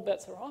 all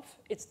bets are off.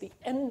 It's the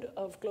end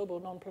of global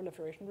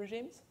non-proliferation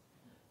regimes,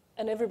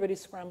 and everybody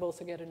scrambles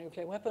to get a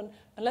nuclear weapon.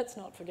 And let's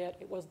not forget,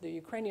 it was the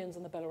Ukrainians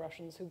and the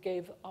Belarusians who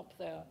gave up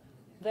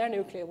their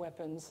nuclear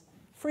weapons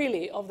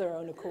freely of their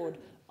own accord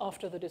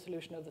after the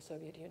dissolution of the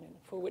Soviet Union,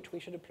 for which we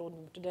should applaud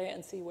them today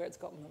and see where it's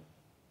gotten them.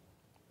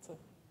 So.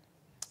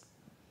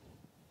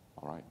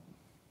 All right.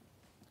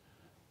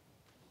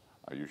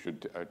 You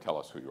should tell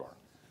us who you are.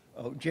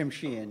 Oh, Jim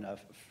Sheehan, a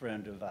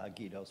friend of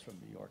Guido's from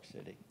New York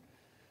City.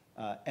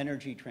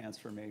 Energy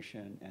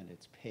transformation and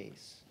its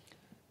pace.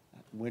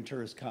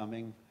 Winter is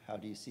coming. How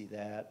do you see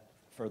that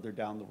further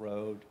down the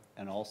road,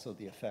 and also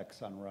the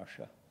effects on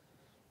Russia?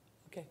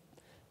 Okay.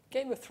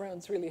 Game of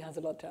Thrones really has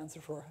a lot to answer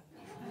for.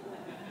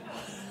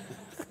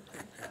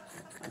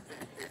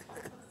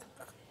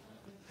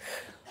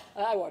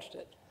 I watched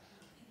it.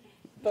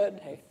 But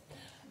hey.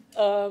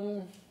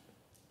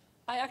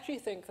 I actually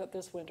think that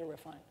this winter we're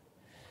fine.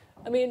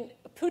 I mean,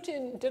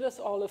 Putin did us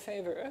all a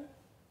favor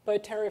by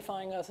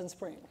terrifying us in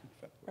spring,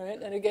 right?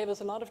 And it gave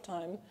us a lot of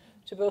time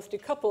to both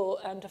decouple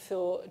and to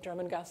fill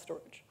German gas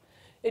storage.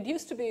 It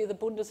used to be the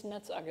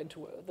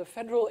Bundesnetzagentur, the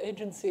Federal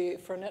Agency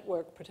for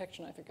Network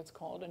Protection, I think it's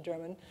called in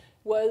German,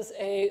 was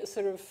a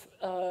sort of,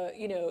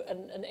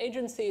 an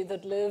agency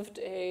that lived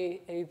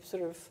a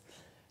sort of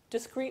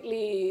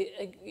discreetly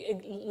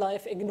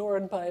life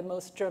ignored by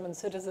most German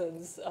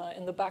citizens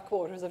in the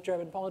backwaters of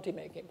German policy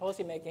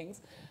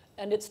makings.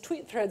 And its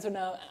tweet threads are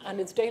now, and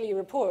its daily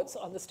reports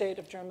on the state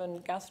of German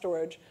gas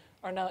storage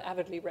are now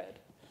avidly read.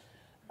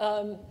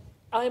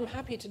 I'm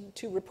happy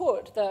to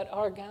report that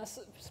our gas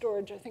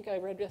storage, I think I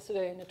read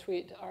yesterday in a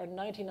tweet, are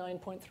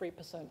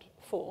 99.3%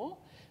 full,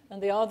 and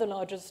they are the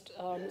largest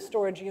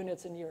storage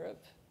units in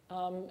Europe.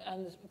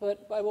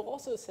 But I will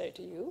also say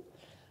to you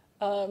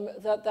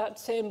that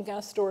same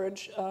gas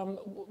storage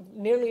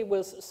nearly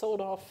was sold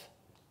off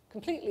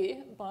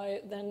completely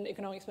by then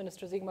Economics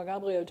Minister Sigmar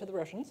Gabriel to the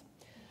Russians,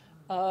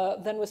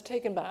 then was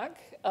taken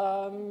back.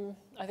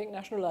 I think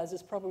nationalized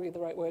is probably the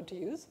right word to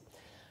use.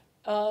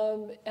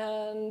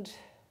 And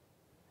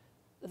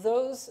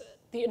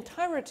the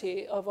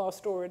entirety of our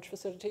storage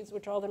facilities,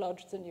 which are the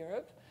largest in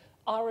Europe,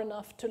 are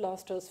enough to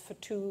last us for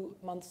 2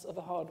 months of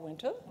a hard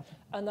winter,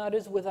 and that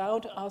is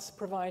without us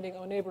providing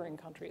our neighboring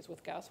countries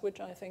with gas, which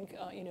I think,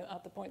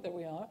 at the point that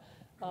we are,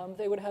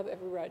 they would have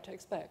every right to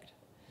expect.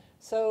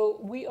 So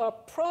we are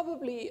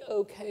probably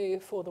okay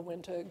for the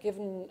winter,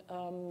 given,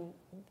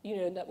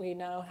 that we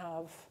now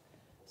have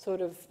sort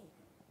of,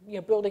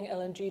 building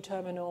LNG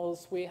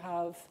terminals. We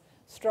have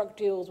struck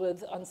deals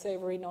with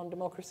unsavory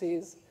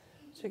non-democracies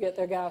to get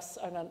their gas,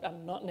 and I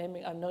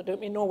don't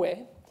mean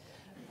Norway.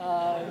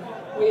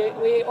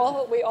 We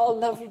all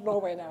love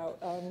Norway now.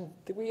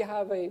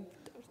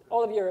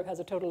 All of Europe has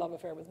a total love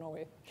affair with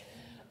Norway.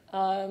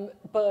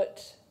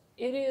 But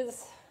it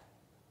is,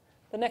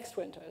 the next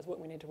winter is what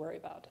we need to worry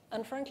about.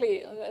 And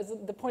frankly, as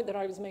the point that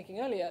I was making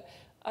earlier,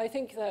 I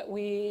think that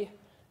one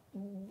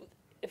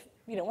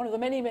of the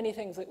many, many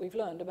things that we've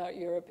learned about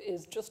Europe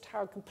is just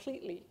how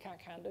completely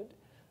cack-handed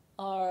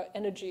our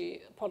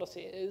energy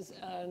policy is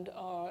and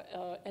our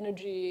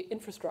energy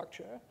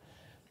infrastructure.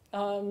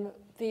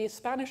 The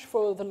Spanish,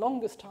 for the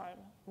longest time,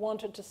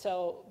 wanted to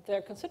sell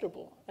their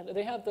considerable, and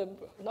they have the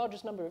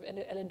largest number of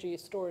LNG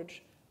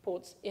storage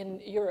ports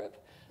in Europe,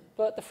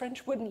 but the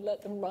French wouldn't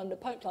let them run a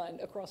pipeline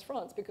across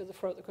France because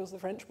the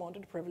French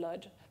wanted to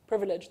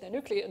privilege their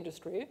nuclear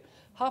industry,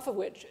 half of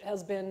which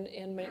has been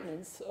in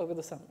maintenance over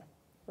the summer,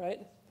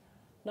 right?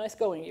 Nice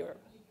going,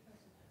 Europe.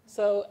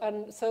 So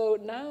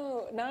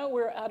now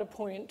we're at a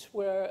point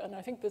where, and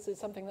I think this is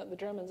something that the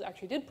Germans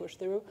actually did push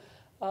through,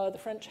 the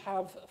French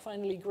have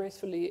finally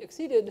gracefully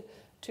acceded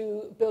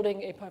to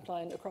building a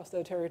pipeline across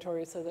their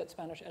territory so that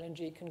Spanish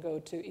LNG can go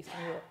to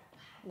Eastern Europe.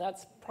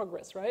 That's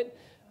progress, right?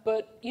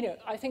 But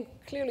I think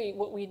clearly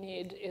what we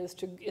need is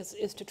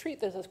to treat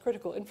this as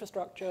critical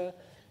infrastructure,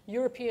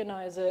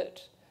 Europeanize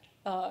it,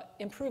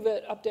 improve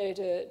it, update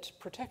it,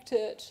 protect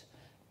it,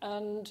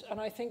 And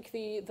I think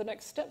the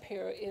next step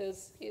here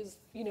is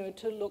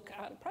to look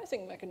at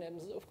pricing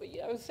mechanisms.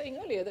 I was saying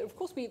earlier that of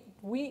course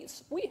we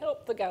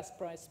helped the gas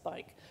price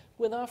spike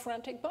with our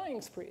frantic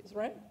buying sprees,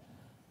 right?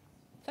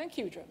 Thank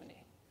you,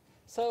 Germany.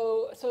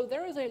 So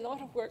there is a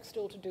lot of work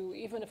still to do,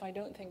 even if I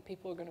don't think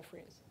people are going to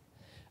freeze.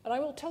 And I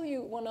will tell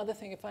you one other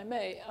thing, if I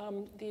may.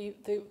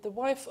 The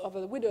wife of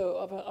the widow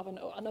of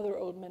another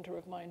old mentor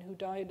of mine who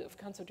died of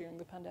cancer during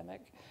the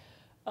pandemic,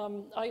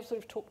 I sort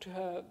of talked to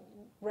her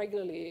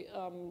regularly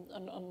on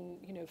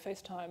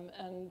FaceTime,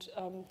 and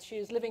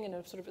she's living in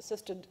a sort of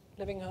assisted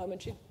living home,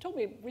 and she told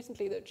me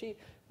recently that she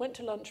went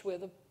to lunch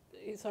with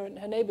her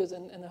neighbors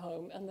in the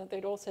home, and that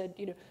they'd all said,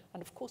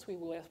 and of course we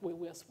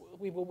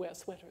will wear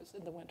sweaters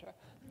in the winter.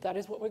 That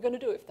is what we're going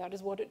to do. If that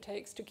is what it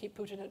takes to keep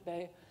Putin at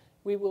bay,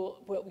 we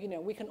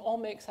can all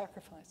make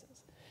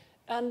sacrifices.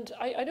 And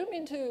I don't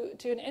mean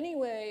to in any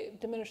way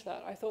diminish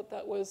that. I thought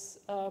that was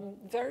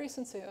very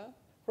sincere,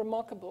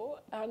 remarkable,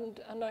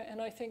 and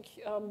I think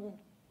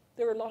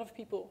there are a lot of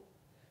people,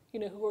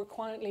 who are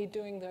quietly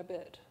doing their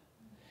bit.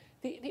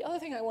 The other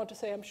thing I want to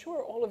say, I'm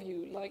sure all of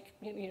you, like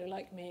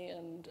me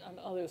and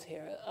others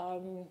here,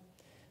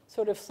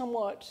 sort of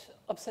somewhat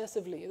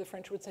obsessively, the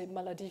French would say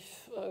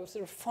maladif,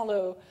 sort of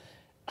follow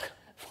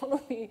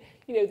the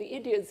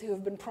idiots who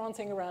have been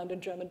prancing around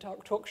in German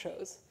talk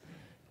shows,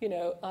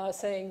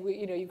 saying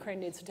Ukraine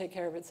needs to take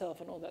care of itself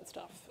and all that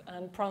stuff,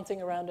 and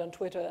prancing around on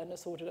Twitter and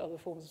assorted other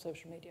forms of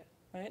social media,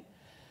 right?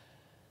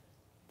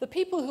 The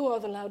people who are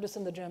the loudest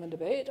in the German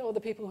debate are the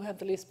people who have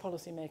the least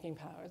policy-making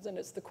powers, and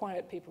it's the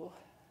quiet people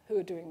who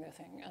are doing their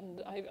thing.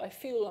 And I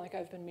feel like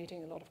I've been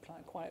meeting a lot of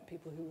quiet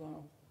people who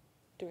are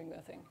doing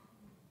their thing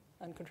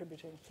and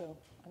contributing. So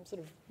I'm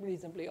sort of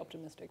reasonably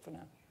optimistic for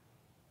now.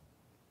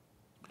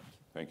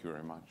 Thank you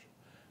very much.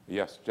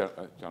 Yes,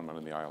 gentleman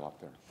in the aisle up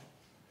there.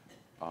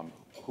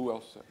 Who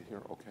else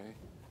here? Okay.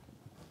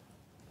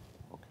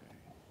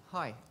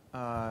 Hi,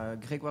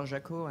 Grégoire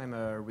Jacot. I'm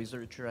a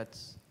researcher at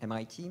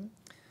MIT.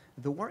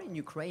 The war in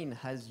Ukraine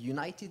has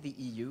united the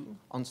EU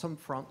on some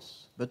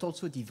fronts, but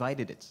also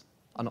divided it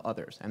on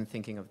others. I'm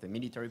thinking of the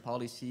military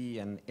policy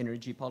and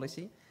energy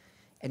policy.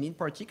 And in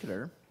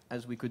particular,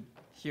 as we could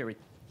hear it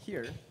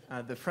here,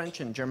 the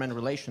French and German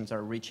relations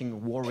are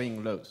reaching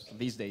worrying lows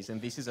these days,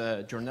 and this is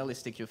a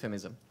journalistic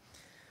euphemism.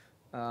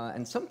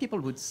 And some people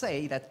would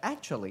say that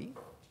actually,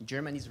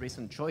 Germany's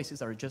recent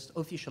choices are just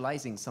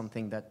officializing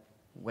something that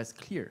was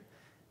clear,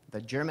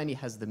 that Germany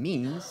has the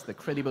means, the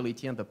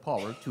credibility, and the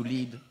power to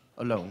lead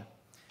alone.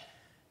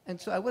 And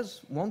so I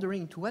was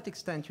wondering to what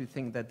extent you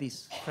think that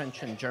this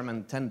French and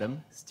German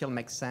tandem still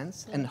makes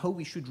sense, and how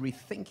we should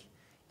rethink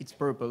its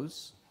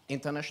purpose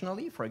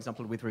internationally, for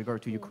example, with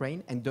regard to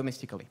Ukraine, and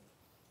domestically.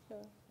 Yeah.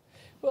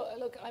 Well,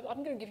 look,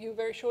 I'm going to give you a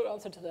very short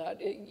answer to that.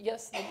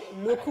 Yes,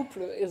 le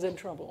couple is in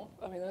trouble.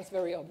 I mean, that's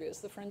very obvious.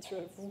 The French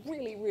are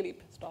really, really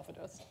pissed off at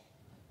us.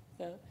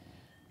 Yeah.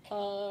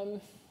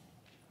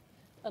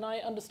 And I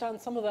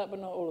understand some of that, but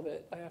not all of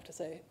it, I have to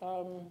say.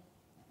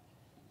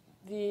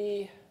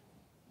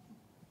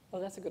 Oh,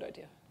 that's a good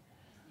idea.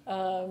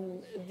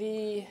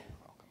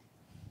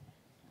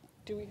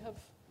 Do we have,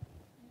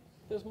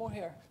 there's more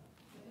here.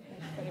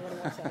 If anybody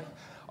wants any.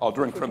 I'll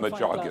drink from the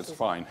jug, glasses. it's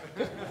fine.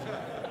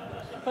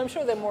 I'm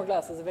sure there are more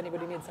glasses if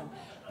anybody needs some.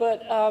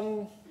 But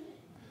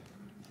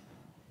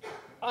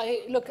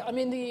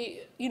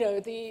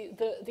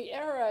the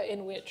era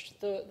in which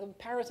the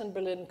Paris and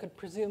Berlin could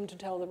presume to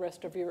tell the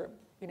rest of Europe,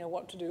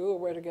 what to do or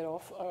where to get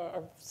off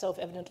are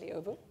self-evidently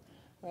over,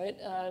 right?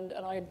 And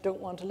I don't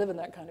want to live in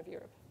that kind of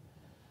Europe.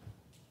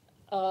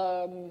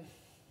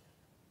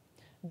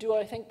 Do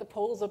I think the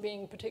Poles are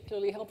being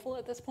particularly helpful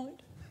at this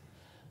point?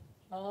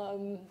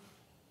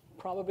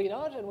 Probably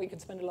not, and we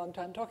could spend a long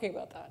time talking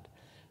about that.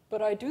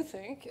 But I do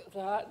think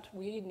that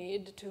we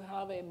need to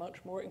have a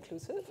much more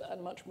inclusive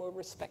and much more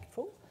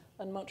respectful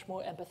and much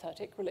more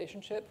empathetic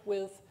relationship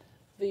with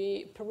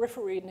the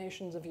periphery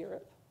nations of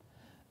Europe.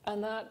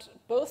 And that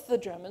both the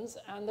Germans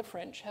and the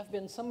French have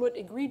been somewhat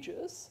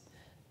egregious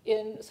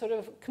in sort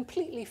of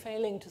completely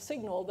failing to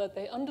signal that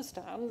they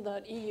understand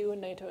that EU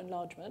and NATO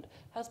enlargement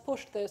has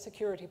pushed their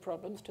security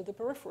problems to the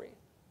periphery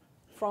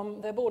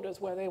from their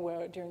borders where they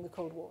were during the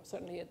Cold War.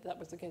 Certainly that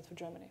was the case for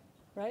Germany,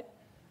 right?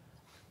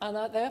 And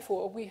that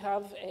therefore we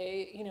have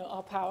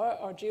our power,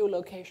 our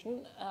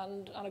geolocation,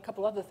 and a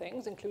couple other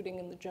things, including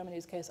in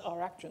Germany's case,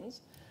 our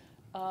actions,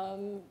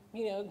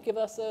 give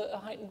us a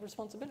heightened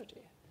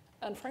responsibility.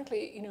 And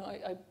frankly,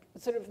 I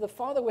sort of the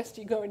farther west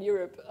you go in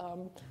Europe,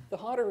 the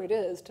harder it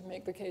is to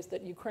make the case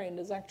that Ukraine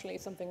is actually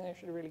something they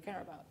should really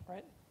care about,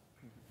 right?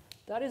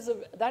 That is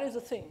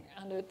a thing,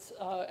 and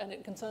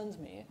it concerns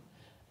me.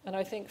 And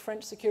I think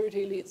French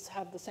security elites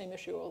have the same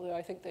issue, although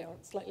I think they are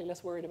slightly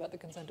less worried about the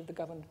consent of the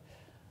governed,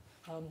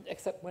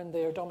 except when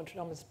they are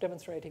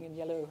demonstrating in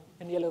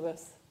yellow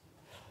vests.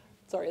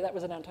 Sorry, that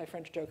was an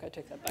anti-French joke. I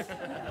take that back.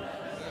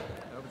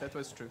 No, but that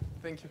was true.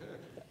 Thank you.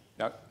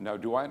 Now,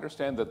 do I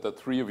understand that the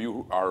three of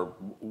you are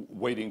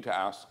waiting to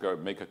ask,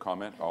 make a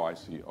comment? Oh, I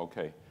see.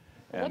 Okay.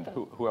 And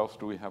who else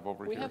do we have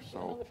over here? We have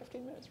another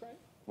 15 minutes, right?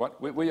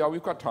 What?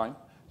 We've got time.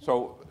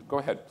 So go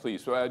ahead,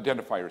 please. So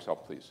identify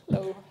yourself, please.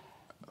 Hello.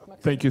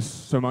 Thank you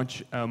so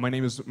much. My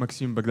name is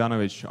Maxim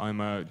Bogdanovich.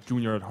 I'm a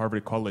junior at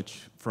Harvard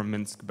College from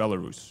Minsk,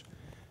 Belarus.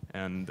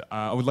 And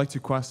I would like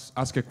to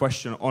ask a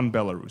question on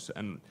Belarus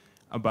and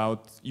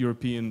about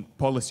European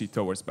policy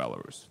towards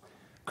Belarus.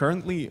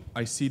 Currently,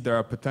 I see there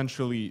are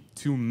potentially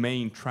two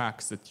main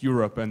tracks that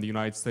Europe and the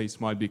United States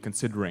might be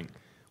considering.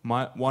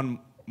 One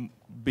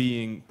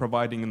being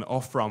providing an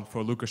off-ramp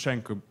for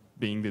Lukashenko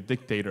being the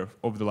dictator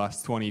over the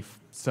last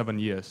 27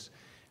 years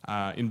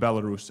in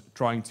Belarus,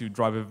 trying to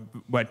drive a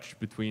wedge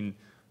between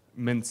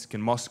Minsk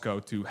and Moscow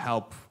to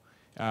help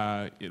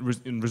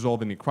in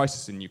resolving the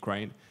crisis in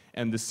Ukraine.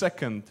 And the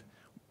second,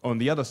 on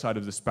the other side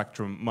of the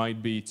spectrum,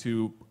 might be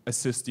to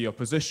assist the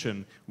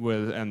opposition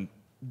with and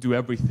do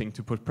everything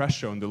to put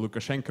pressure on the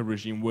Lukashenko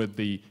regime with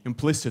the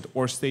implicit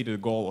or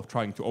stated goal of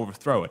trying to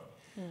overthrow it.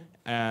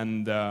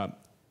 And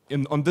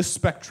on this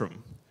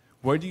spectrum,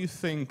 where do you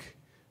think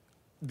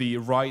the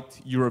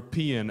right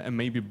European and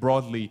maybe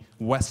broadly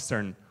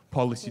Western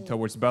policy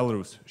towards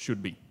Belarus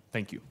should be?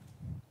 Thank you.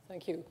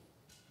 Thank you.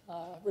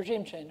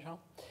 Regime change, huh?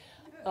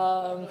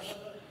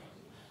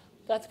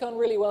 That's gone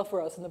really well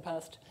for us in the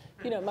past.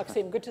 You know,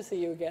 Maxime, good to see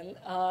you again.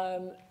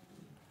 And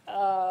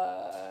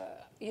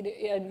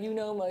you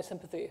know my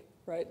sympathy,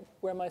 right?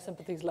 Where my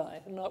sympathies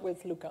lie, not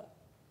with Luka.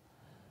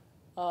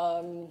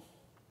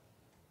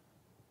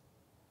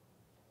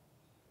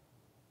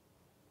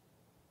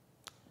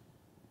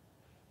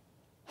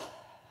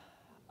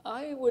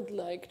 I would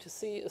like to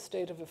see a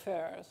state of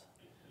affairs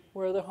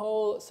where the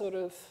whole sort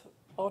of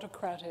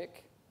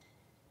autocratic,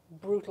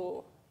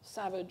 brutal,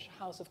 savage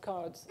house of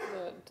cards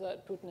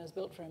that Putin has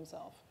built for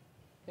himself,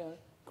 you know,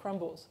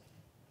 crumbles.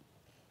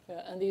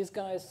 Yeah, and these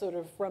guys sort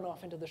of run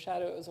off into the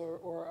shadows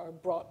or are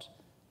brought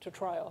to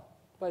trial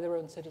by their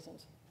own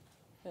citizens.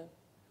 Yeah.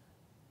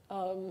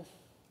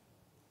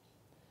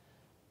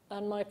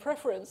 And my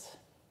preference,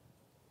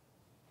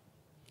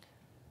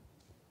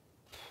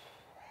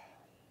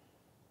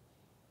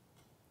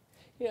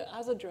 you know,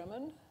 as a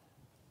German,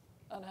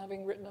 and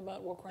having written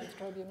about war crimes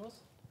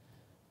tribunals,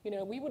 you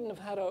know, we wouldn't have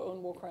had our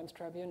own war crimes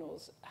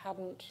tribunals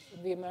hadn't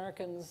the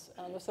Americans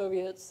and the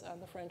Soviets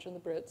and the French and the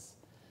Brits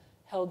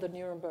held the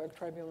Nuremberg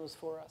tribunals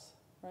for us,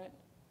 right?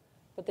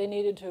 But they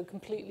needed to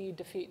completely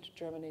defeat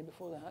Germany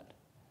before that.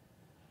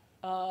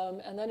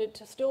 And then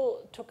it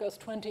still took us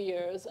 20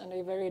 years and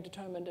a very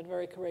determined and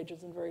very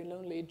courageous and very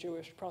lonely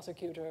Jewish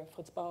prosecutor,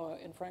 Fritz Bauer,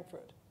 in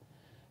Frankfurt,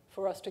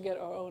 for us to get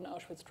our own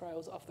Auschwitz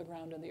trials off the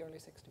ground in the early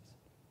 60s.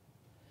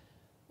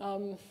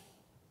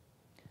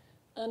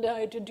 And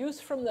I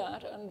deduce from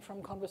that, and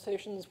from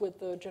conversations with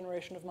the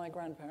generation of my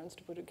grandparents,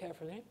 to put it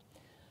carefully,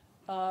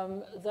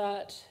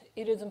 that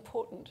it is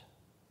important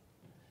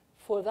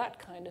for that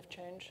kind of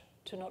change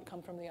to not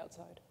come from the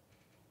outside.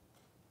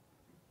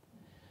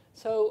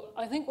 So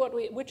I think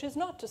which is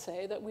not to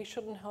say that we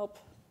shouldn't help,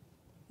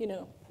 you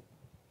know,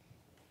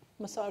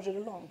 massage it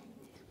along.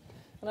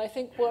 And I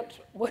think that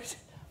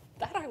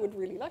I would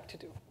really like to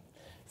do.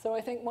 So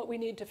I think what we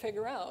need to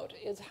figure out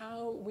is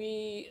how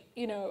we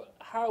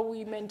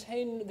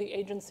maintain the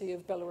agency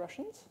of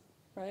Belarusians,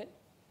 right?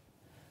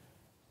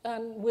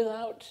 And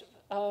without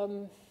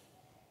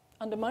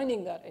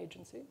undermining that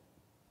agency,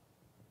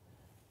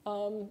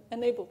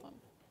 enable them,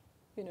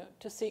 you know,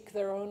 to seek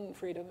their own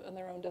freedom and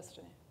their own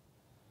destiny.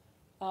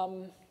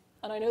 And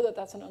I know that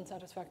that's an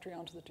unsatisfactory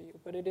answer to you,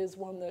 but it is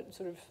one that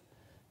sort of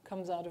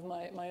comes out of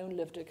my own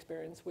lived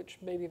experience, which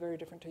may be very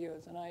different to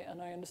yours, and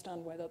I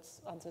understand why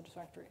that's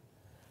unsatisfactory.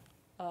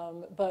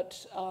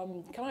 But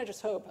can I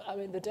just hope, I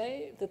mean, the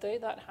day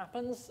that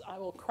happens, I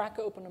will crack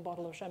open a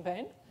bottle of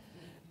champagne,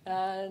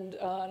 and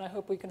I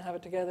hope we can have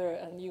it together,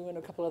 and you and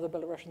a couple other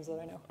Belarusians that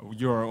I know.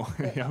 You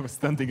have a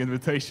standing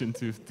invitation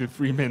to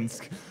Free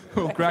Minsk.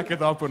 We'll crack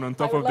it open on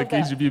top of the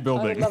KGB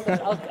building. I would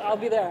love that. I'll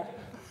be there.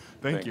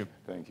 Thank you.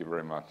 Thank you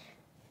very much.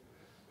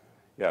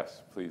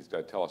 Yes, please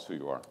tell us who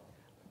you are.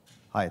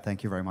 Hi,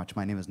 thank you very much.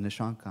 My name is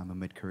Nishank. I'm a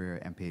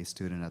mid-career MPA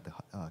student at the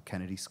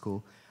Kennedy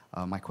School.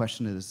 My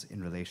question is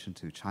in relation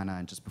to China,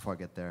 and just before I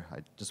get there, I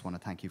just want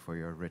to thank you for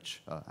your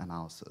rich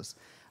analysis.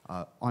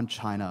 On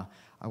China,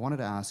 I wanted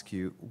to ask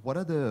you, what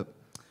are the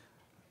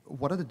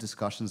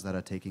discussions that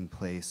are taking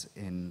place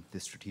in the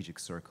strategic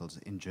circles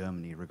in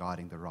Germany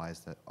regarding the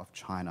rise of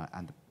China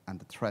and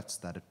the threats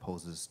that it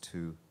poses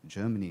to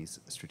Germany's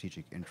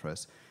strategic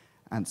interests?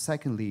 And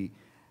secondly,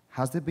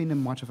 has there been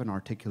much of an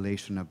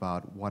articulation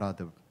about what are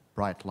the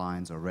bright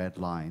lines or red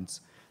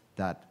lines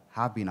that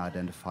have been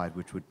identified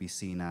which would be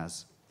seen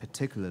as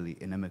particularly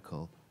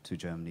inimical to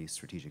Germany's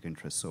strategic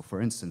interests? So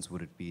for instance,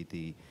 would it be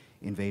the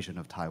invasion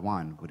of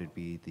Taiwan? Would it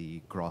be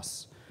the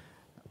gross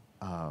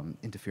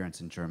interference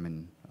in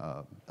German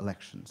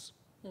elections?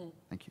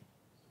 Thank you.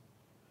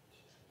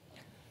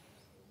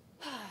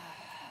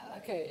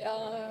 Okay.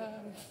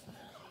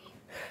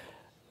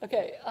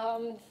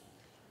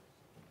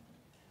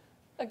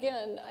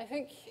 Again, I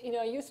think, you know,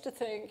 I used to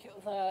think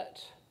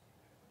that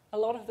a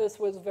lot of this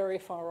was very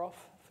far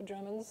off for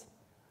Germans,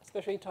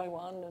 especially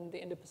Taiwan and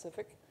the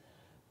Indo-Pacific.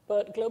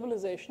 But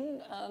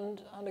globalization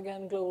and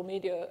again, global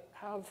media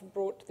have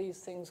brought these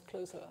things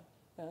closer.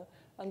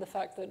 And the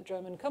fact that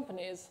German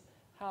companies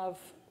have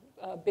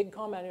big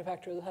car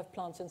manufacturers have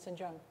plants in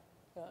Xinjiang,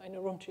 in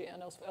Urumqi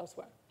and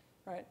elsewhere,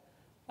 right?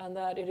 And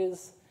that it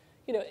is,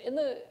 you know, in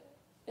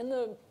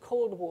the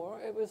Cold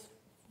War, it was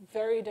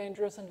very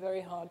dangerous and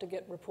very hard to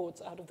get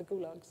reports out of the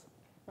gulags,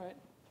 right?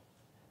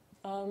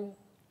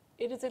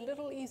 It is a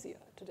little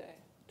easier today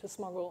to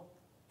smuggle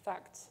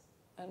facts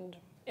and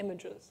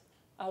images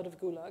out of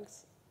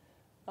gulags.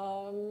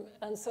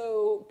 And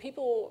so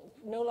people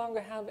no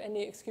longer have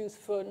any excuse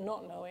for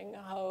not knowing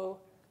how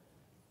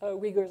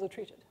Uyghurs are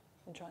treated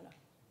in China.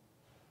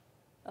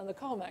 And the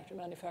car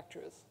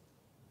manufacturers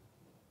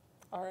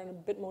are in a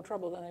bit more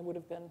trouble than they would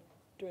have been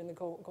during the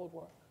Cold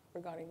War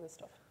regarding this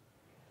stuff.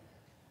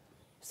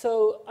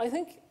 So I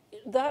think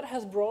that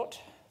has brought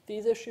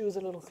these issues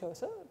a little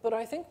closer, but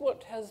I think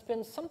what has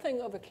been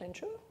something of a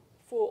clincher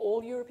for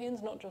all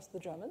Europeans, not just the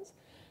Germans,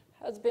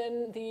 has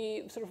been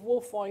the sort of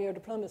wolf warrior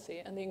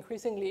diplomacy and the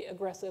increasingly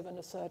aggressive and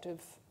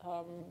assertive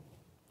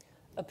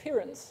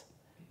appearance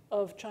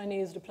of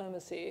Chinese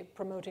diplomacy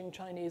promoting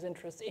Chinese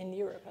interests in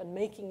Europe and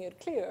making it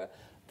clear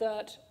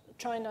that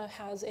China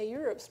has a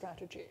Europe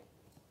strategy.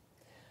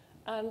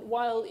 And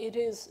while it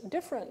is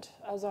different,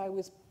 as I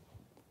was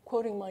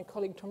quoting my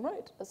colleague Tom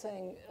Wright as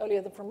saying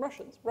earlier from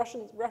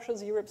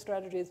Russia's Europe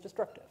strategy is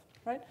destructive,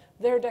 right?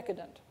 They're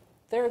decadent.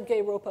 They're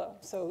gay ropa,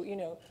 so, you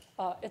know,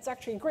 it's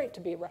actually great to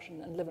be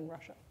Russian and live in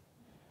Russia.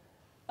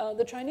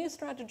 The Chinese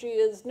strategy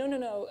is,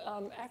 no,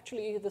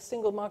 actually the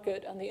single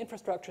market and the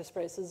infrastructure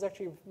space is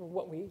actually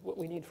what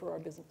we need for our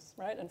business,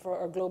 right? And for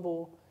our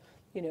global,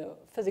 you know,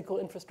 physical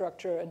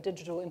infrastructure and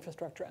digital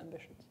infrastructure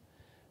ambitions.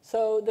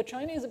 So the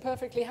Chinese are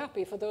perfectly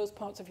happy for those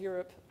parts of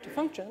Europe to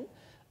function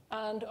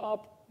and are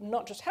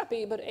not just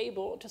happy, but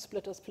able to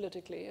split us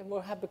politically, and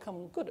will have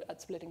become good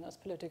at splitting us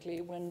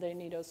politically when they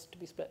need us to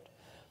be split.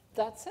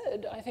 That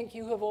said, I think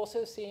you have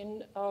also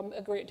seen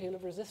a great deal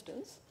of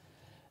resistance,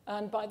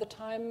 and by the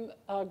time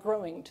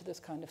growing to this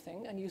kind of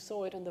thing, and you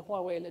saw it in the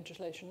Huawei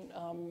legislation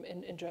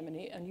in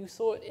Germany, and you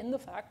saw it in the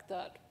fact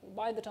that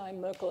by the time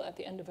Merkel, at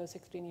the end of her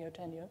 16-year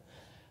tenure,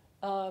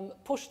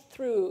 pushed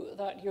through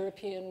that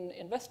European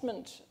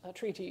investment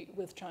treaty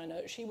with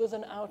China, she was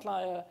an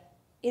outlier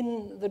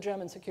in the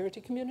German security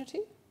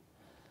community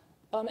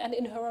and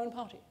in her own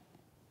party.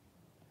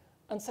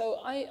 And so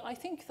I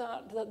think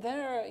that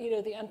there, you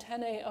know, the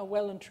antennae are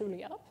well and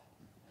truly up,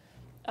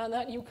 and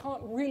that you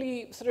can't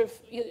really sort of,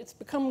 it's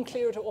become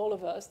clear to all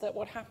of us that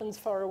what happens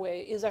far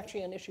away is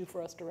actually an issue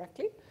for us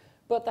directly,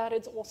 but that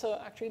it's also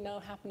actually now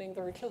happening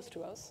very close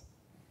to us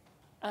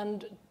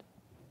and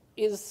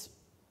is,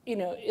 you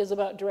know, is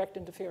about direct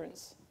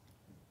interference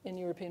in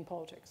European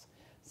politics.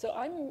 So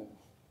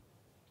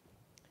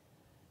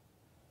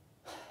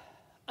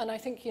and I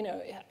think, you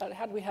know,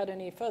 had we had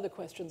any further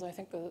questions, I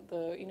think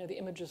the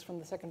images from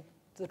the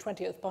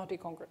 20th Party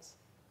Congress,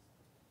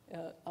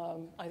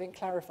 I think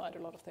clarified a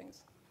lot of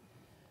things.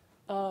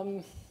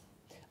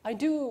 I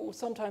do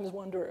sometimes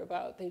wonder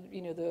about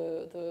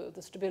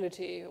the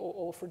stability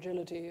or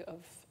fragility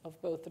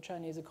of both the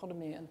Chinese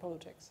economy and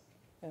politics.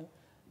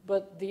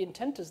 But the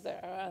intent is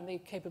there, and the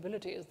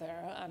capability is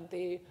there, and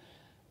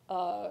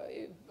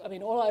I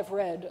mean, all I've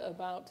read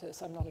about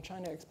this, I'm not a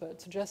China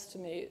expert, suggests to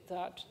me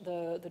that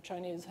the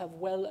Chinese have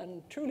well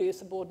and truly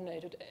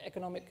subordinated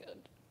economic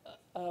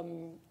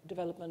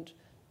development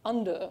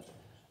under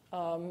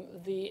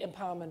the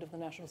empowerment of the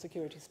national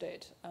security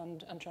state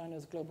and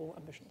China's global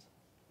ambitions.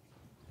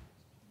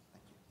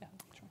 Yeah,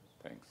 sure.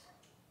 Thanks.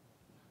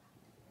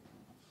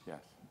 Yes.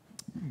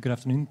 Good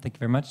afternoon. Thank you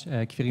very much.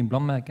 Quirin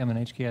Blommack. I'm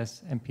an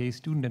HKS MPA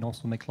student and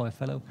also McCloy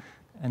Fellow.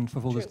 And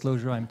for full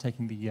disclosure, I'm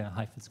taking the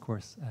Heifetz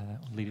course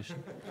on leadership.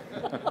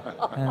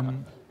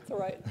 It's all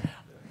right.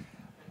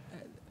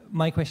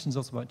 My question is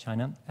also about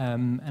China.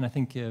 And I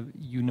think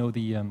you know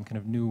the kind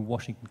of new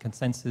Washington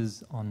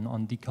consensus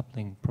on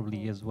decoupling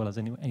probably as well as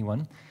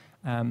anyone.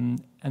 And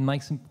my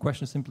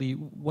question is simply,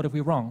 what if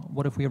we're wrong?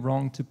 What if we're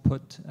wrong to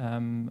put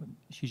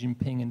Xi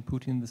Jinping and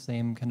Putin in the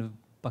same kind of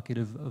bucket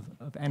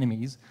of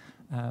enemies?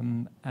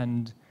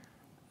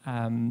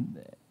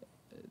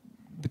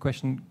 The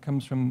question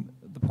comes from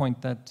the point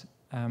that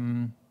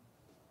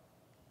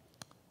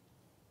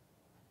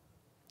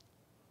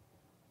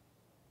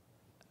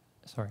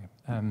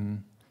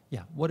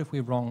what if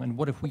we're wrong, and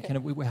what if we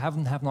we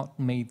have not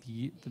made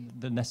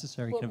the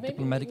necessary kind of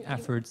diplomatic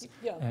efforts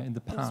in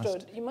the past?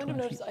 Understood. You might have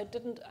noticed I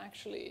didn't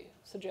actually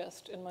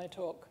suggest in my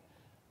talk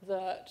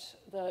that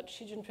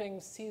Xi Jinping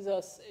sees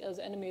us as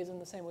enemies in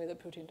the same way that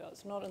Putin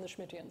does, not in the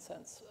Schmittian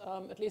sense.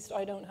 At least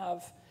I don't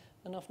have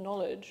enough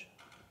knowledge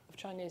of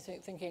Chinese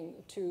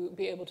thinking to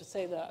be able to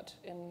say that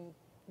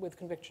with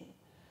conviction.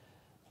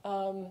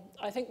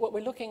 I think what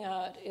we're looking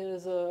at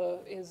is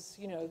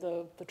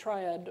the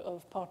triad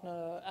of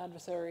partner,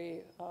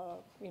 adversary,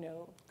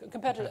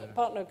 competitor,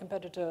 partner,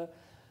 competitor,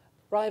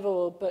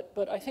 rival,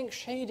 but I think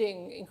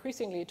shading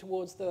increasingly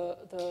towards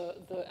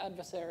the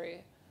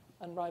adversary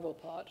and rival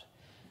part.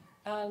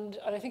 And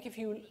I think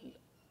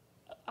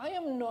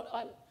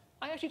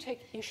I actually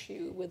take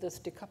issue with this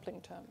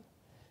decoupling term,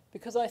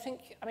 because I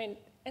think, I mean,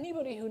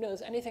 anybody who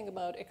knows anything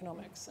about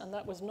economics, and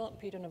that was not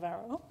Peter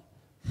Navarro,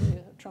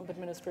 the Trump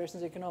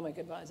administration's economic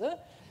advisor,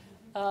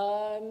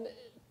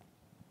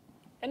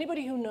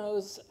 anybody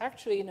who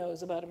actually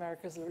knows about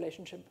America's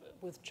relationship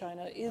with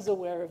China is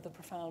aware of the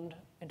profound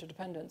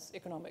interdependence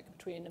economic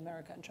between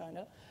America and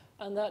China,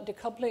 and that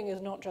decoupling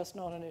is not just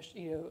not an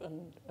issue,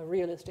 a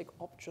realistic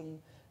option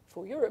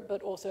for Europe,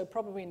 but also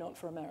probably not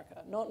for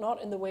America,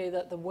 not in the way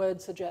that the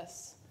word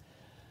suggests.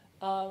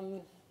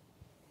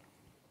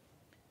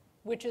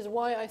 Which is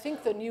why I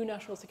think the new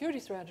national security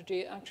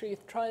strategy actually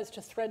tries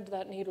to thread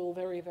that needle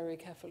very, very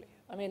carefully.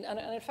 I mean, and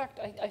in fact,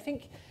 I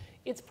think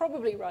it's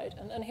probably right,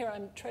 and here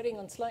I'm treading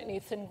on slightly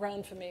thin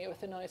ground for me, or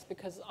thin ice,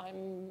 because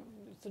I'm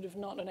sort of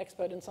not an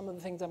expert in some of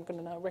the things I'm going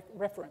to now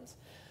reference.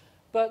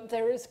 But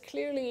there is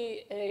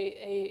clearly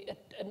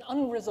an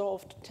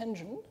unresolved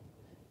tension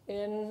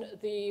in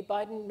the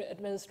Biden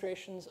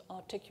administration's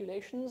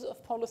articulations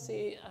of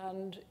policy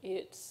and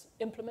its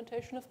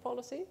implementation of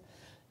policy,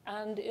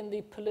 and in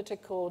the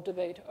political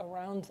debate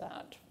around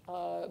that,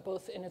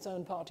 both in its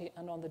own party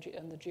and on the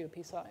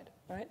GOP side,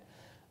 right?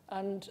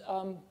 And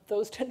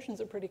those tensions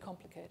are pretty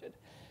complicated.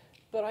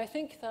 But I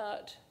think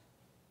that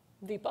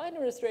the Biden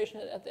administration,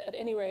 at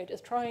any rate,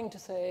 is trying to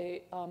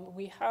say,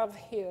 we have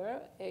here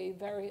a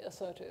very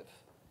assertive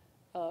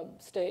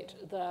state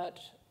that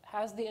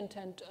has the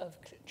intent of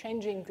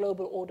changing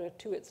global order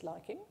to its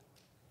liking,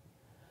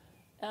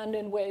 and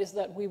in ways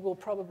that we will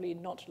probably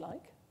not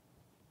like,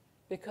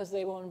 because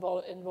they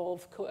will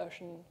involve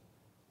coercion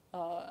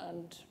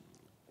and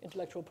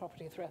intellectual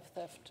property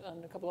theft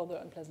and a couple other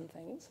unpleasant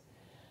things.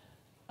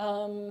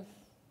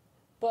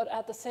 But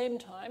at the same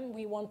time,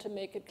 we want to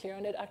make it clear,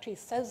 and it actually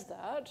says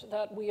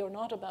that we are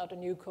not about a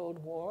new Cold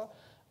War,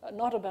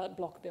 not about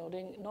block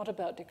building, not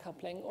about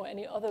decoupling, or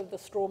any other of the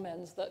straw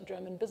men that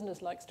German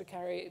business likes to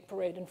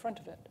parade in front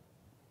of it,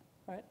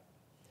 right?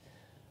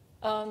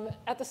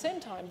 At the same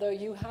time, though,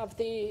 you have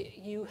the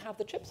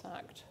CHIPS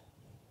Act,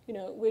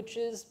 which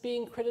is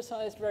being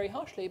criticized very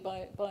harshly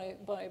by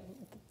the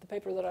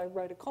paper that I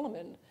write a column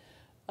in,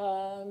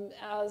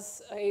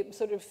 as a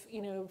sort of,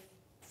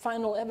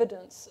 final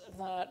evidence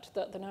that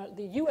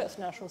the US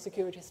national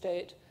security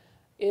state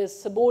is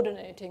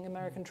subordinating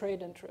American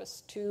trade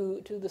interests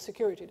to the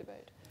security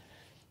debate.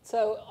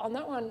 So on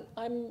that one,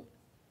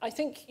 I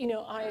think,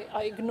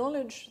 I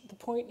acknowledge the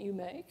point you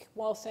make,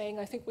 while saying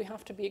I think we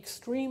have to be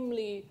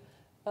extremely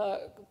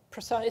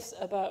precise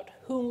about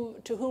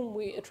to whom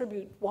we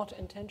attribute what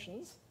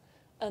intentions,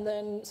 and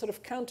then sort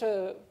of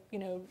counter,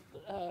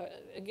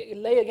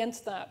 lay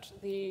against that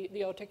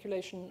the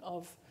articulation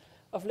of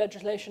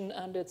legislation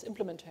and its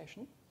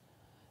implementation.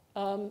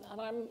 And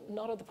I'm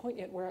not at the point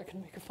yet where I can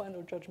make a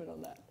final judgment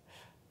on that.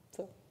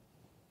 So.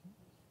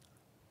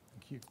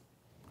 Thank you.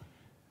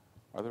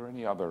 Are there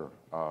any other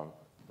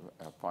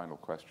final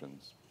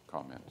questions,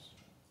 comments?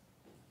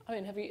 I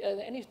mean, are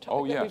there any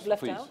topics that we've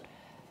left please. out?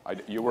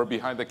 You were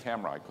behind the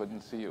camera. I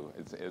couldn't see you.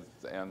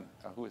 And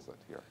who is it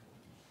here?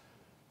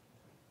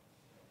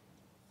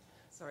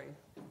 Sorry,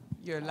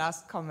 your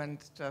last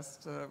comment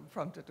just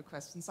prompted a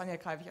question. Sonja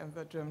Kreivich, I'm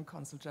the German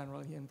Consul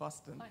General here in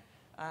Boston. Hi.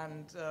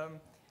 And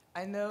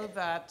I know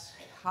that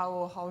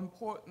how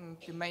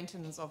important the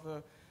maintenance of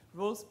a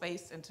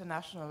rules-based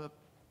international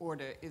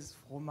order is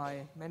for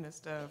my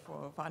minister,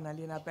 for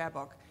Annalena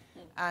Baerbock.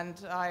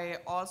 And I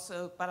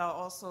also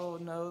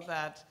know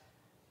that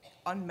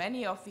on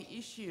many of the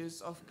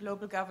issues of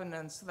global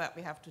governance that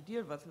we have to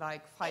deal with,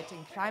 like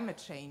fighting climate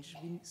change,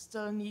 we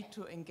still need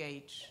to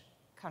engage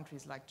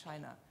countries like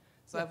China.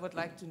 So I would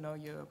like to know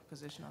your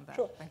position on that.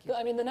 Sure. Thank you.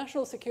 I mean, the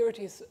national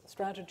security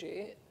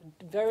strategy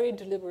very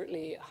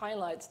deliberately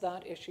highlights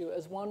that issue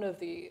as one of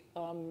the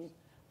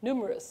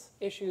numerous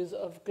issues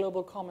of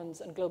global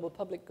commons and global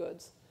public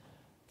goods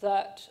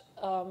that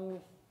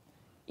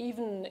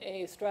even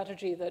a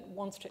strategy that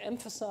wants to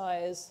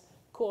emphasize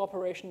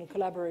cooperation and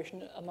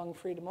collaboration among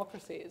free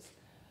democracies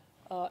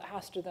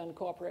has to then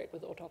cooperate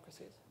with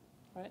autocracies,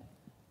 right?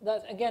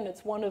 That, again,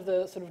 it's one of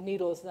the sort of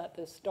needles that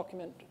this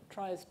document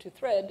tries to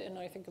thread in,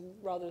 I think, a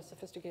rather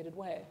sophisticated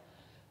way,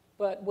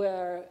 but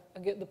where,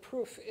 again, the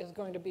proof is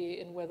going to be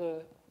in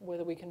whether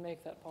we can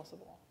make that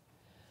possible.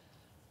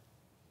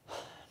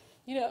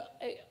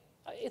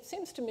 It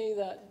seems to me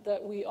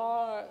that we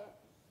are,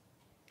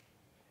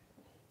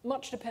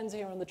 much depends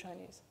here on the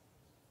Chinese.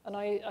 And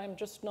I'm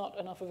just not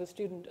enough of a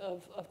student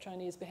of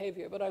Chinese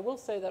behavior, but I will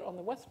say that on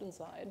the Western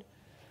side,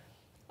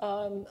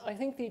 I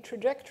think the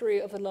trajectory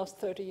of the last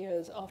 30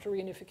 years after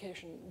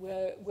reunification,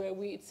 where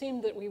it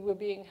seemed that we were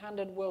being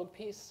handed world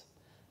peace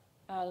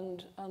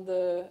and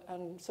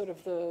sort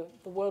of the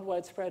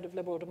worldwide spread of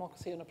liberal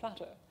democracy on a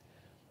platter,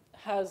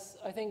 has,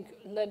 I think,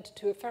 led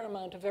to a fair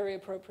amount of very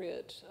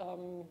appropriate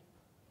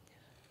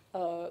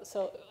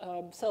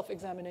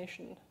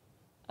self-examination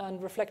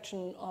and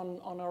reflection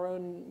on our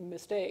own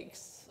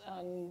mistakes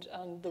and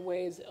the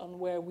ways on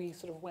where we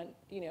sort of went,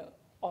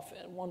 off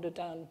and wandered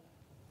down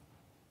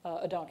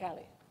a dark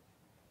alley.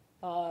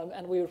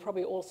 And we would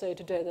probably all say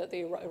today that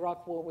the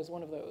Iraq War was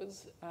one of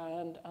those,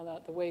 and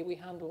that the way we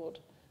handled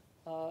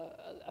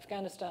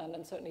Afghanistan,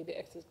 and certainly the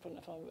exit from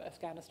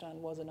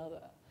Afghanistan, was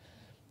another.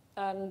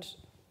 And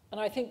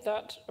I think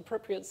that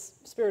appropriate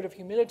spirit of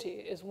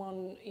humility is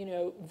one,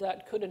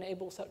 that could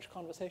enable such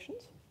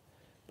conversations.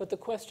 But the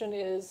question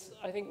is,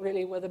 I think,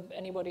 really whether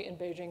anybody in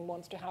Beijing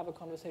wants to have a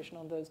conversation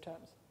on those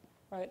terms,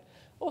 right?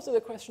 Also, the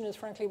question is,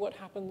 frankly, what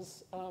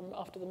happens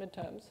after the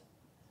midterms,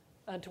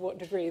 and to what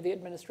degree the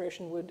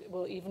administration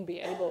will even be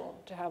able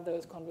to have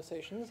those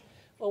conversations,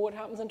 or what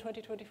happens in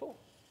 2024.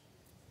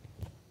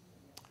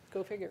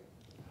 Go figure.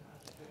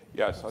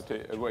 Yes, I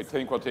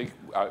think we'll take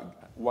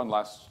one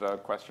last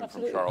question.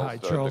 Absolutely. From Charles. Hi,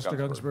 Charles de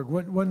Gunsberg.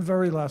 One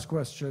very last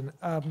question.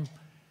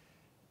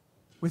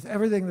 With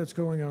everything that's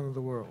going on in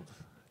the world,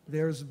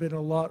 there's been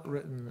a lot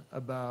written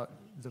about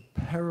the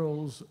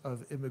perils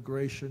of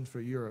immigration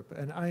for Europe.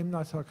 And I'm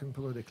not talking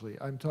politically.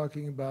 I'm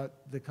talking about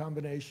the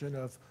combination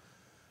of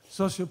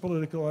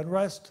socio-political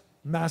unrest,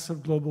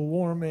 massive global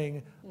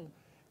warming.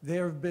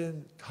 There have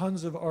been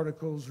tons of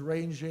articles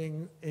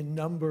ranging in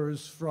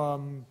numbers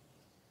from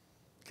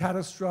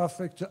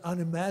catastrophic to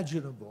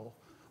unimaginable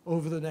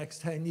over the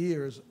next 10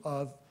 years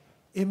of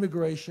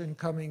immigration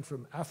coming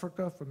from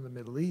Africa, from the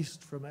Middle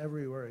East, from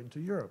everywhere into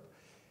Europe.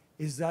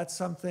 Is that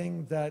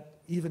something that,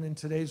 even in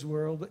today's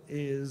world,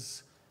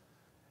 is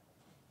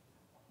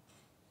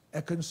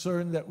a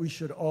concern that we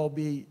should all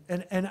be?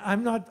 And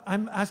I'm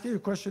asking a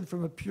question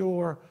from a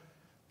pure,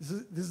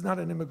 this is not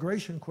an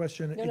immigration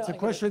question. It's a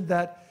question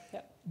that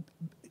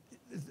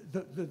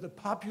the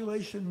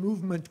population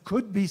movement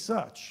could be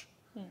such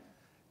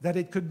that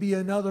it could be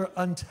another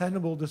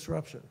untenable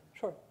disruption.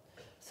 Sure.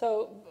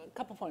 So a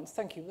couple points.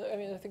 Thank you. I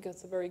mean, I think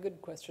it's a very good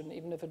question,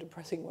 even if a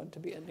depressing one to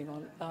be ending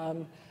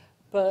on.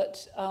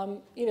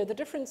 The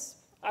difference,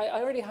 I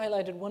already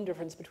highlighted one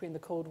difference between the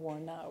Cold War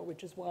and now,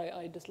 which is why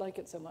I dislike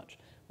it so much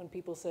when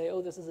people say,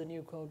 oh, this is a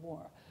new Cold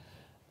War.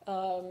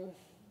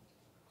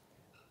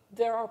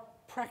 There are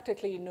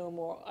practically no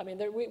more,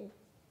 there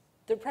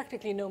are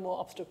practically no more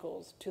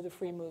obstacles to the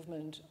free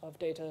movement of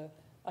data,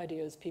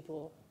 ideas,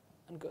 people,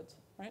 and goods,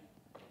 right?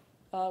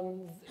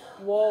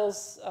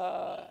 Walls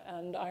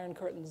and iron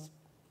curtains,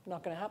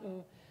 not going to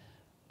happen.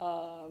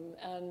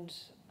 And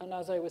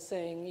as I was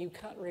saying, you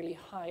can't really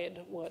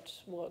hide what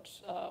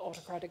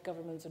autocratic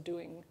governments are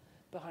doing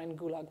behind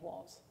gulag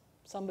walls.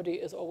 Somebody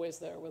is always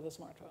there with a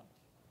smartphone.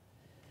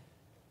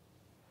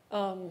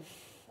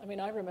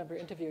 I remember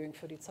interviewing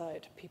for Die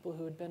Zeit people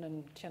who had been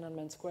in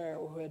Tiananmen Square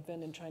or who had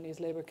been in Chinese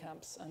labor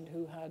camps and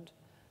who had,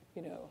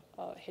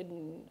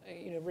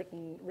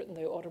 written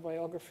their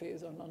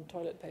autobiographies on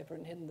toilet paper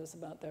and hidden this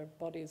about their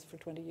bodies for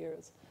 20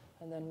 years,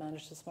 and then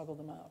managed to smuggle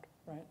them out,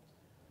 right?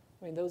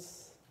 I mean,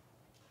 those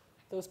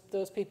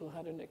people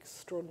had an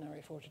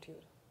extraordinary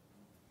fortitude.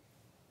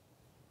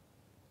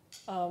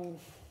 And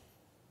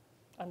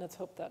let's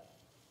hope that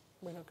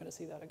we're not going to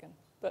see that again.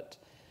 But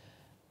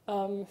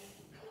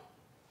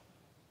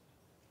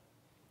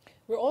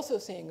we're also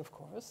seeing, of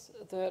course,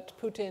 that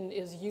Putin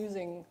is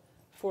using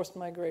forced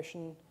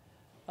migration,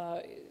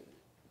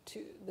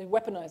 they're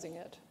weaponizing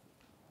it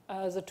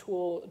as a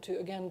tool to,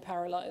 again,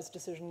 paralyze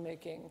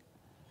decision-making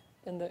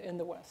in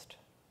the West.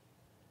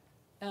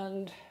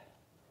 And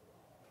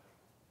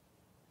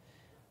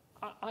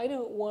I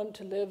don't want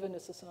to live in a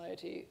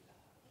society,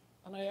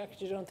 and I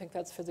actually don't think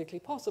that's physically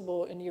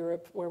possible in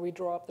Europe, where we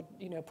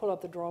pull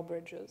up the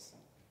drawbridges,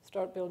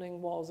 start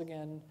building walls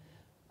again,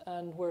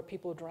 and where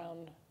people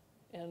drown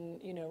in,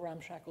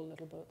 ramshackle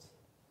little boats,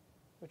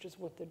 which is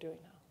what they're doing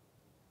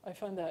now. I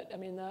find that,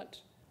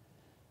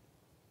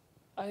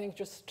 I think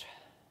just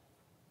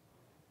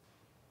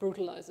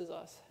brutalizes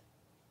us.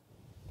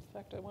 In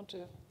fact, I want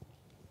to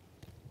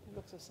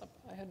look this up.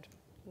 I had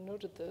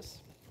noted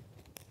this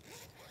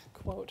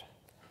quote.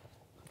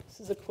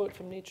 This is a quote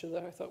from Nietzsche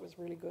that I thought was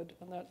really good,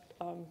 and that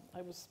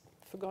I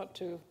forgot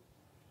to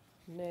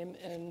name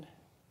in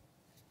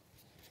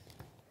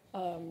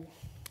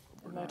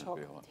my talk.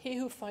 He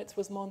who fights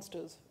with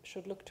monsters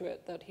should look to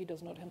it that he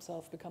does not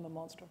himself become a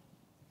monster,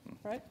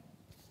 right?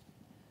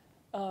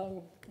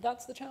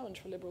 That's the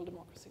challenge for liberal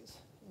democracies.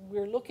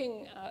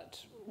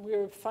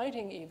 We're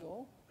fighting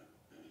evil,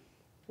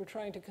 we're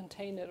trying to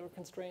contain it or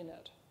constrain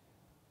it,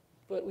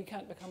 but we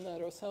can't become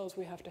that ourselves.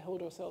 We have to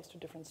hold ourselves to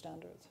different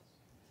standards.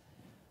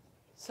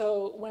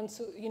 So when,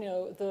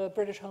 the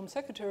British Home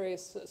Secretary,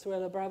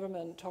 Suella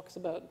Braverman, talks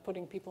about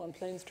putting people on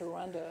planes to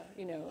Rwanda,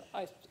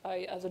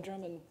 I as a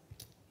German,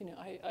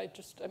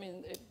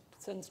 it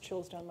sends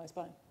chills down my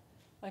spine.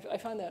 I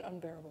find that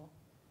unbearable.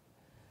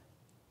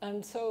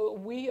 And so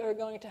we are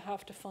going to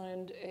have to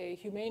find a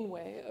humane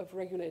way of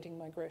regulating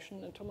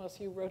migration. And Thomas,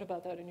 you wrote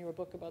about that in your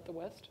book about the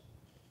West.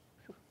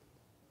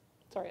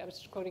 Sorry, I was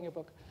just quoting your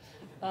book.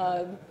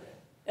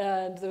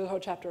 And the whole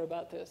chapter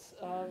about this.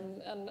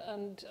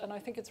 And I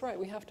think it's right.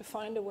 We have to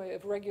find a way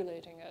of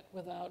regulating it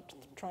without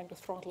trying to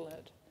throttle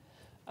it.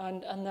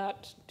 And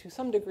that, to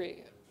some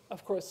degree,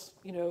 of course,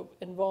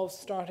 involves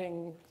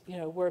starting,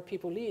 where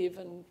people leave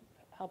and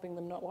helping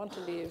them not want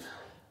to leave.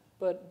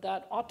 But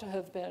that ought to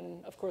have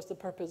been, of course, the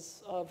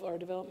purpose of our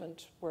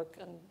development work,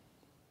 and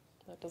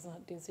that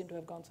didn't seem to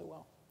have gone so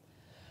well.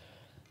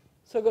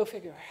 So go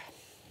figure.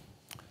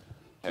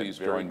 Please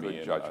very join good me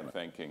in judgment.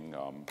 thanking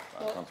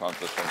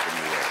Constanze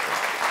Centimuro.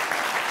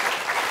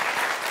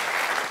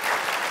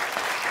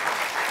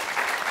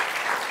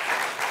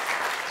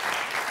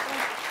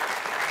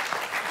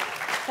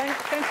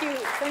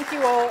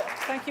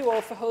 Thank you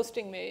all for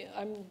hosting me.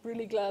 I'm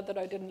really glad that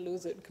I didn't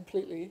lose it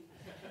completely.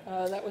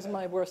 That was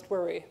my worst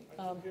worry.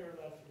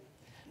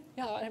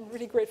 Yeah, I'm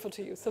really grateful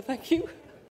to you, so thank you.